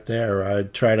would start there. Or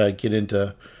I'd try to get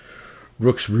into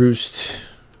Rook's Roost,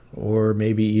 or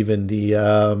maybe even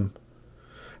the.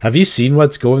 Have you seen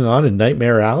what's going on in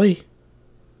Nightmare Alley?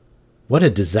 What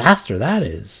a disaster that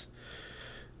is.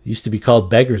 It used to be called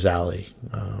Beggar's Alley.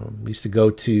 We used to go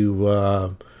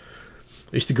to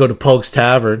Pug's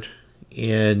Tavern,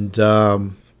 and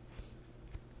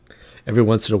every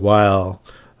once in a while,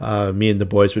 me and the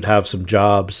boys would have some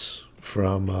jobs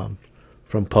from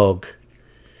Pug.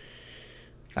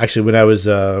 Actually, when I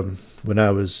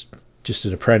was just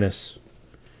an apprentice,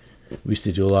 we used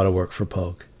to do a lot of work for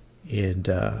Pug, and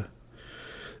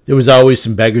there was always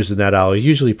some beggars in that alley.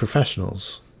 Usually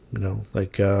professionals,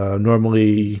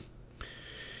 normally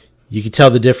you could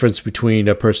tell the difference between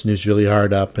a person who's really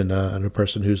hard up and a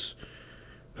person who's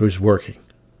working.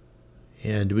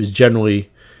 And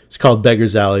it's called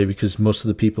Beggar's Alley because most of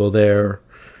the people there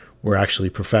were actually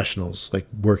professionals, like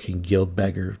working guild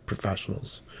beggar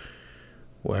professionals.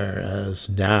 Whereas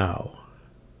now,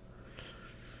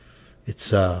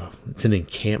 it's an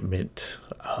encampment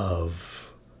of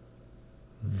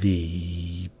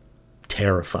the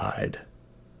terrified.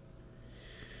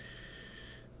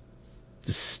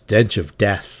 The stench of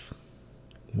death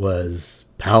was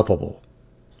palpable.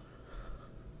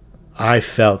 I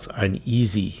felt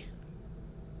uneasy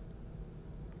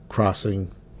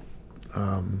crossing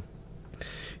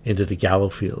into the Gallow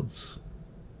Fields.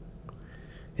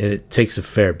 And it takes a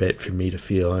fair bit for me to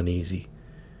feel uneasy.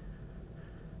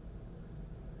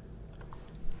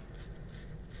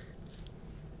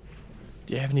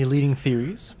 Do you have any leading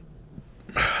theories?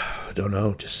 I don't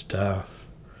know. Just the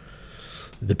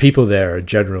people there are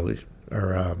genuinely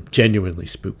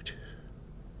spooked.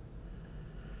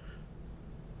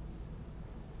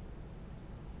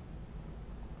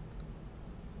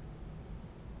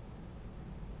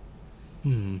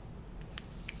 You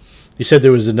said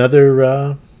there was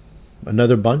another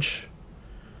bunch?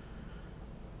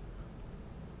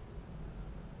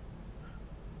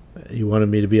 You wanted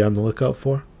me to be on the lookout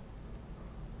for?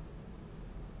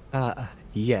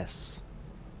 Yes.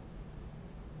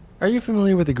 Are you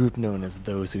familiar with a group known as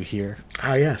Those Who Hear?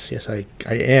 Yes, I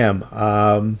am.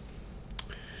 A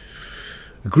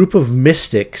group of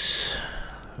mystics.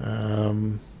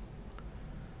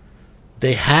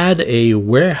 They had a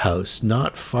warehouse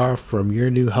not far from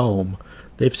your new home.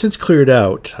 They've since cleared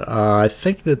out. I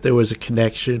think that there was a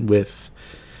connection with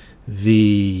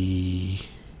the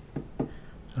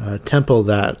temple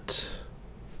that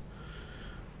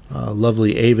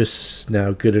lovely Avis is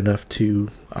now good enough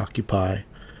to occupy.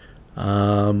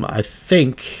 I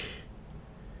think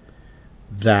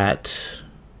that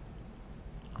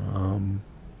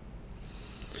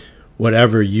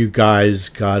whatever you guys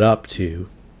got up to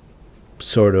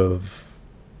sort of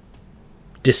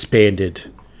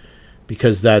disbanded,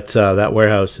 because that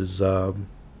warehouse is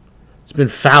it's been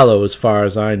fallow as far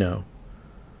as I know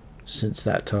since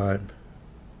that time.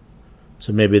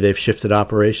 So maybe they've shifted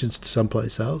operations to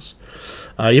someplace else.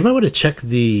 You might want to check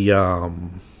the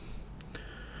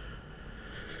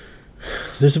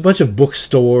there's a bunch of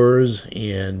bookstores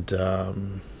and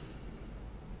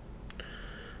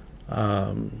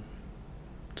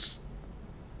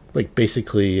like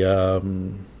basically I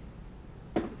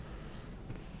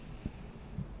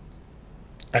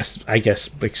guess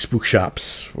like spook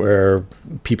shops where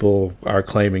people are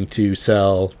claiming to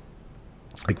sell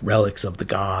like relics of the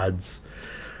gods,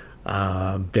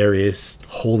 various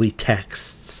holy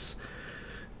texts,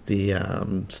 the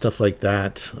stuff like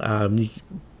that. You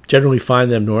generally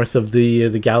find them north of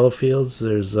the Gallow Fields.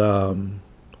 There's a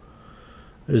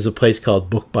place called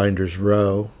Bookbinder's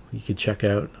Row you could check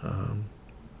out.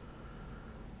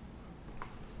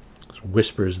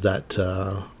 Whispers that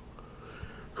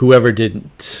whoever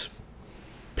didn't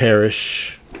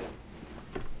perish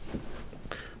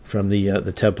from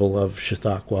the temple of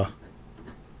Chautauqua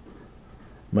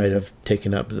might have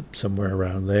taken up somewhere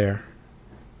around there.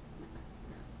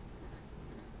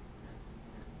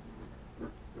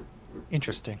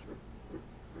 Interesting.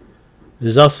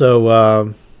 There's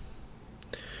also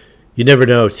you never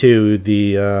know too,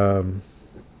 the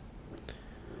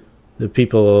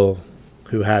people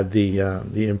who had the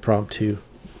impromptu,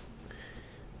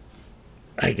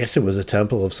 I guess it was a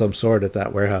temple of some sort at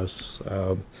that warehouse.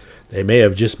 They may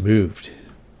have just moved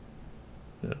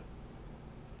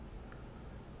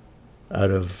out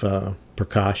of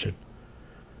precaution.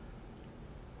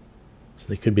 So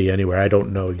they could be anywhere. I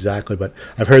don't know exactly, but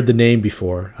I've heard the name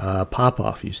before.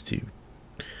 Popoff used to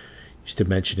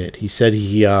mention it. He said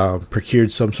he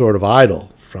procured some sort of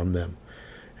idol from them,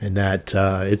 and that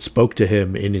it spoke to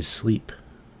him in his sleep.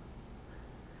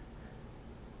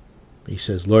 He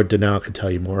says, Lord Dannal can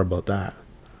tell you more about that.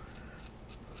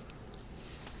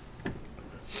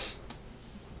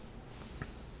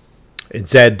 And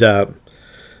Zed's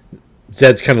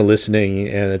kind of listening,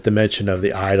 and at the mention of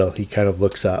the idol, he kind of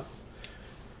looks up.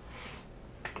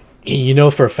 And you know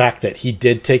for a fact that he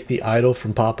did take the idol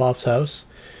from Popoff's house.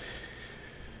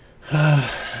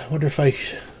 I wonder if I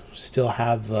still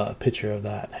have a picture of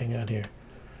that. Hang on here.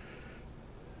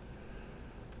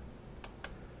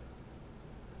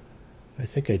 I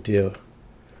think I do.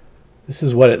 This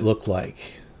is what it looked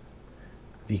like.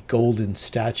 The golden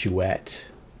statuette.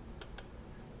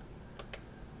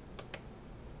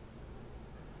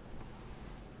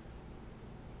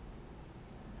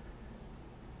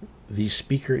 The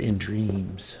speaker in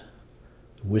dreams.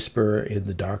 Whisperer in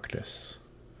the darkness.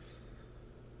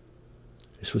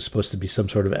 This was supposed to be some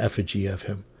sort of effigy of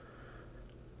him.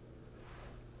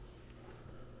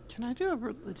 Can I do a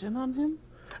religion on him?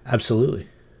 Absolutely.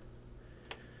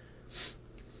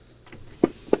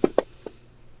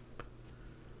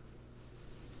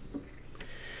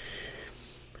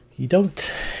 You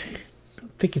don't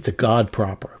think it's a god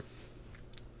proper.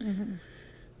 Mm-hmm.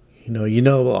 You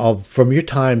know, from your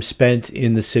time spent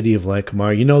in the city of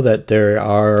Lankhmar, you know that there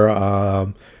are,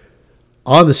 on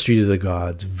the Street of the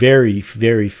Gods, very,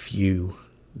 very few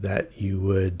that you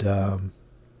would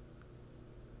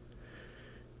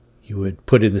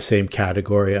put in the same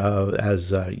category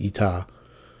as Ita.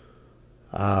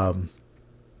 There's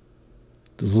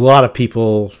a lot of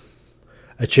people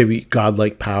attribute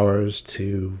godlike powers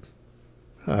to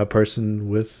a person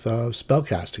with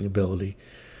spellcasting ability.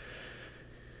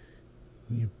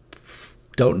 You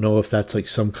don't know if that's like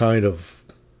some kind of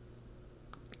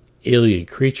alien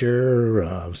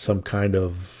creature, some kind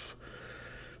of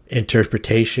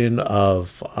interpretation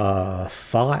of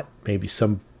thought. Maybe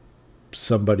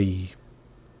somebody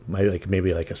might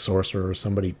maybe like a sorcerer or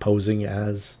somebody posing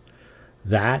as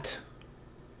that.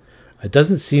 It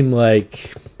doesn't seem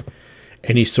like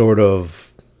any sort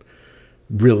of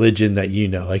religion that you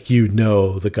know. Like, you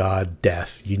know the god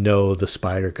Death, you know the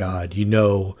spider god, you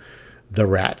know the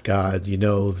rat god, you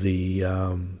know the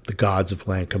gods of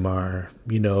Lankhmar,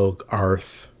 you know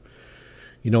Arth,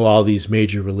 you know all these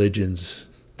major religions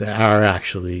that are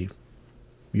actually,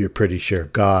 you're pretty sure,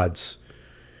 gods.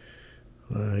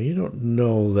 You don't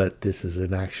know that this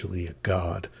isn't actually a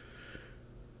god.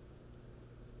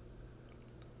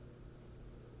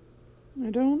 I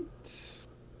don't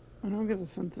get a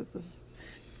sense that this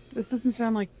doesn't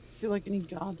feel like any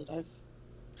god that I've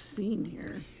seen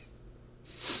here.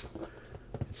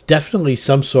 It's definitely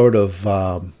some sort of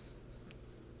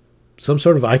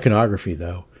iconography,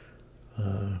 though.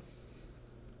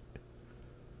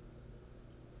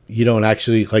 You don't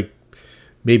actually, like,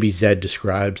 maybe Zed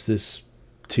describes this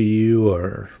to you,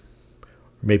 or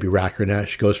maybe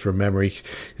Rakranesh goes from memory,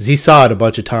 because he saw it a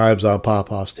bunch of times on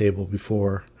Popoff's table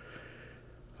before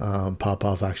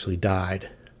Popoff actually died.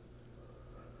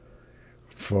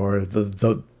 For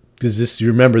because this, you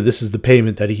remember, this is the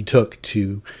payment that he took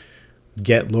to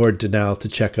get Lord Dannal to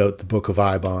check out the Book of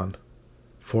Ibon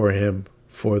for him,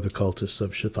 for the cultists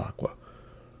of Shithaqua.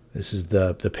 This is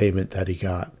the payment that he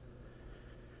got.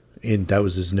 And that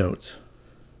was his notes.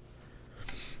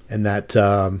 And that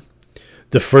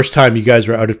the first time you guys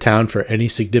were out of town for any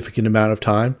significant amount of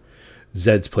time,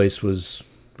 Zed's place was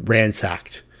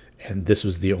ransacked, and this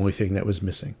was the only thing that was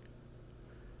missing.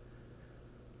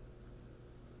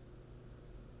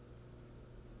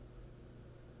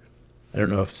 I don't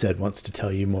know if Zed wants to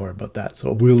tell you more about that,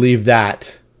 so we'll leave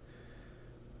that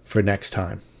for next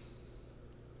time.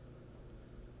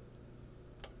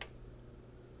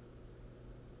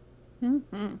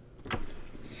 Mm-hmm.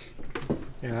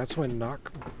 Yeah, that's when Knarq,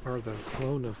 or the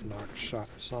clone of Knarq, shot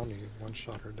Asami,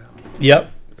 one-shot her down.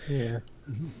 Yep. Yeah.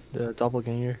 The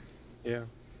doppelganger. Yeah.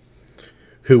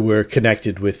 Who were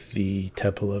connected with the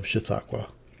Temple of Shithaqua.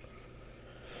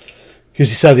 Because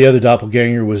you saw the other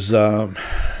doppelganger was,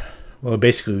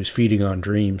 basically was feeding on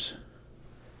dreams.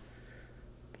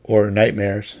 Or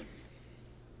nightmares.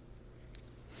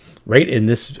 Right in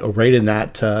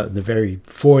that, the very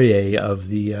foyer of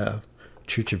the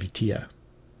Church of Ita.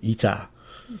 Ita.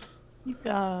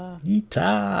 You'll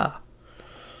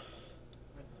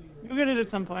get it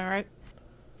at some point, right?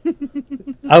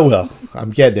 I will. I'm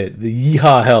getting it. The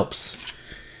yeehaw helps.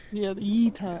 Yeah, the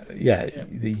Ita. Yeah,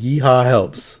 the yeehaw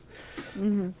helps.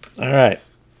 Mm-hmm. All right.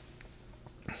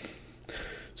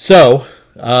 So,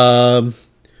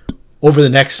 over the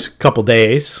next couple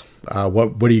days,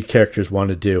 what do your characters want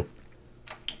to do?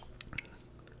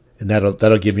 And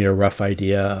that'll give me a rough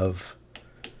idea of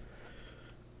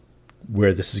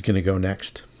where this is going to go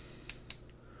next.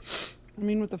 I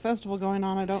mean, with the festival going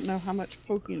on, I don't know how much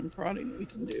poking and prodding we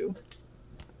can do.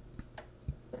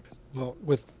 Well,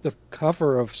 with the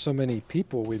cover of so many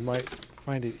people, we might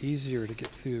find it easier to get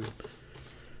through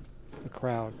the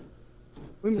crowd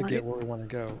We to might. get where we want to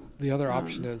go. The other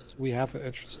option is we have an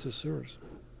entrance to sewers.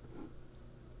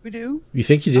 We do. You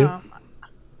think you do?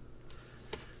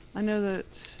 I know that.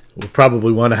 We'll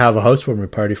probably want to have a housewarming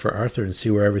party for Arthur and see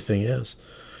where everything is.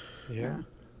 Yeah.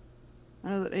 I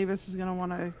know that Avis is going to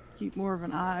want to keep more of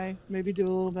an eye, maybe do a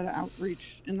little bit of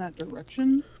outreach in that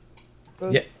direction,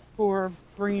 both for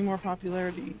bringing more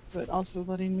popularity, but also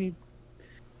letting me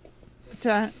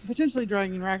potentially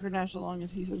dragging Rackernash along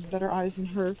if he has better eyes than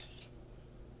her.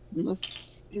 Unless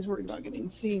he's worried about getting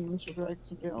seen, we should drag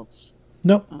somebody else.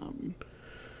 Nope.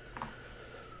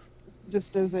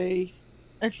 Just as a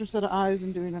extra set of eyes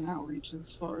and doing an outreach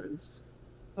as far as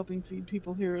helping feed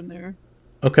people here and there.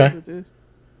 Okay.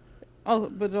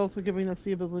 But also giving us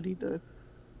the ability to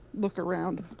look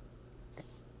around.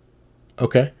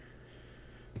 Okay.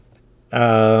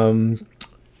 The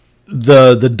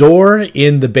door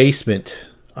in the basement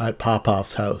at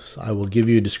Popoff's house. I will give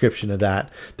you a description of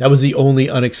that. That was the only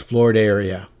unexplored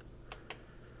area.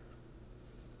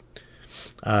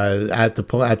 At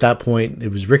that point, it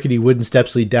was rickety wooden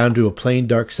steps lead down to a plain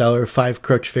dark cellar. 5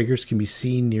 crouched figures can be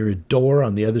seen near a door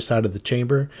on the other side of the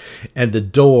chamber, and the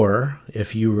door,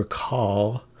 if you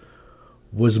recall,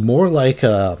 was more like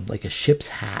a ship's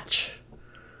hatch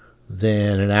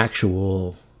than an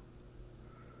actual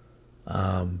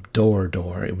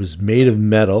door. It was made of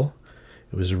metal.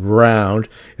 It was round.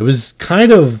 It was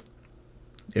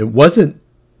it wasn't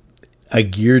a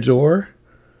gear door,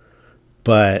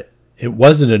 but it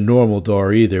wasn't a normal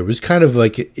door either. It was kind of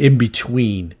like in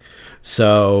between.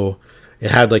 So it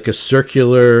had like a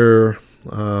circular,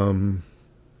 like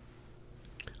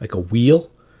a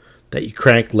wheel that you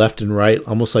cranked left and right,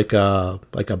 almost like a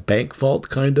bank vault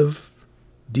kind of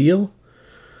deal.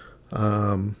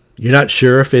 You're not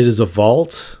sure if it is a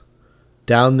vault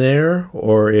down there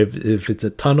or if it's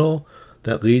a tunnel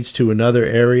that leads to another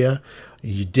area.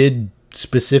 You did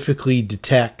specifically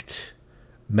detect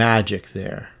magic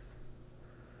there.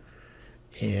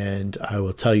 And I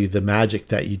will tell you the magic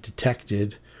that you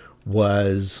detected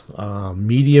was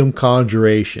medium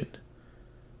conjuration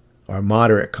or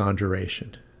moderate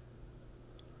conjuration.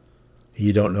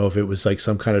 You don't know if it was like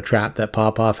some kind of trap that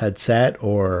Popoff had set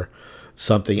or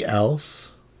something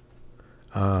else.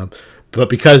 But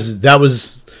because that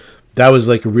was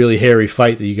like a really hairy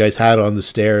fight that you guys had on the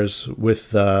stairs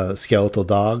with skeletal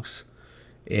dogs.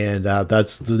 And that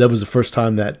was the first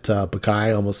time that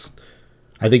Bakai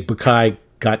I think Bakai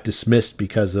got dismissed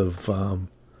because of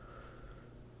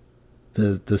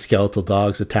the skeletal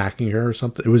dogs attacking her or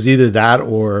something. It was either that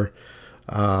or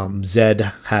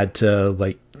Zed had to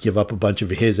like give up a bunch of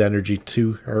his energy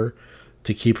to her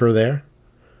to keep her there.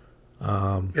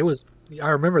 I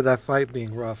remember that fight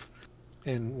being rough,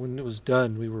 and when it was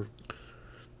done, we were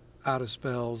out of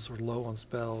spells or low on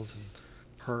spells and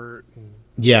hurt.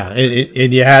 Yeah,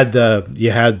 and you had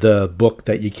the book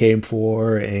that you came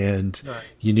for, and right.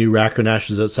 You knew Rackernash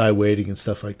was outside waiting and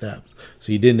stuff like that.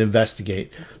 So you didn't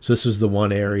investigate. So this was the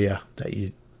one area that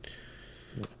you.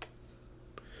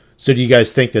 So do you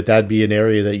guys think that that'd be an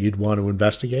area that you'd want to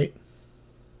investigate?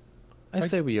 I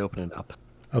say we open it up.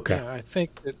 Okay. Yeah, I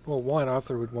think that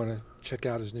Arthur would want to check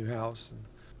out his new house, and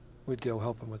we'd go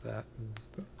help him with that.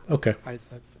 And okay. I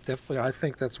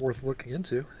think that's worth looking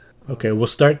into. Okay, we'll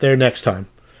start there next time,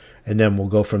 and then we'll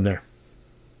go from there.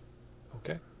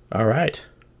 Okay. All right.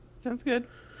 Sounds good.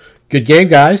 Good game,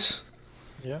 guys.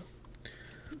 Yeah.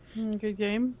 Good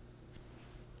game.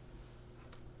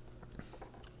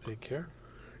 Take care.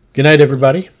 Good night,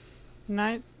 everybody. Good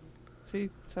night.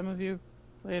 See some of you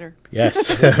later.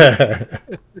 Yes.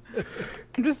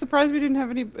 I'm just surprised we didn't have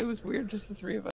any. It was weird, just the three of us.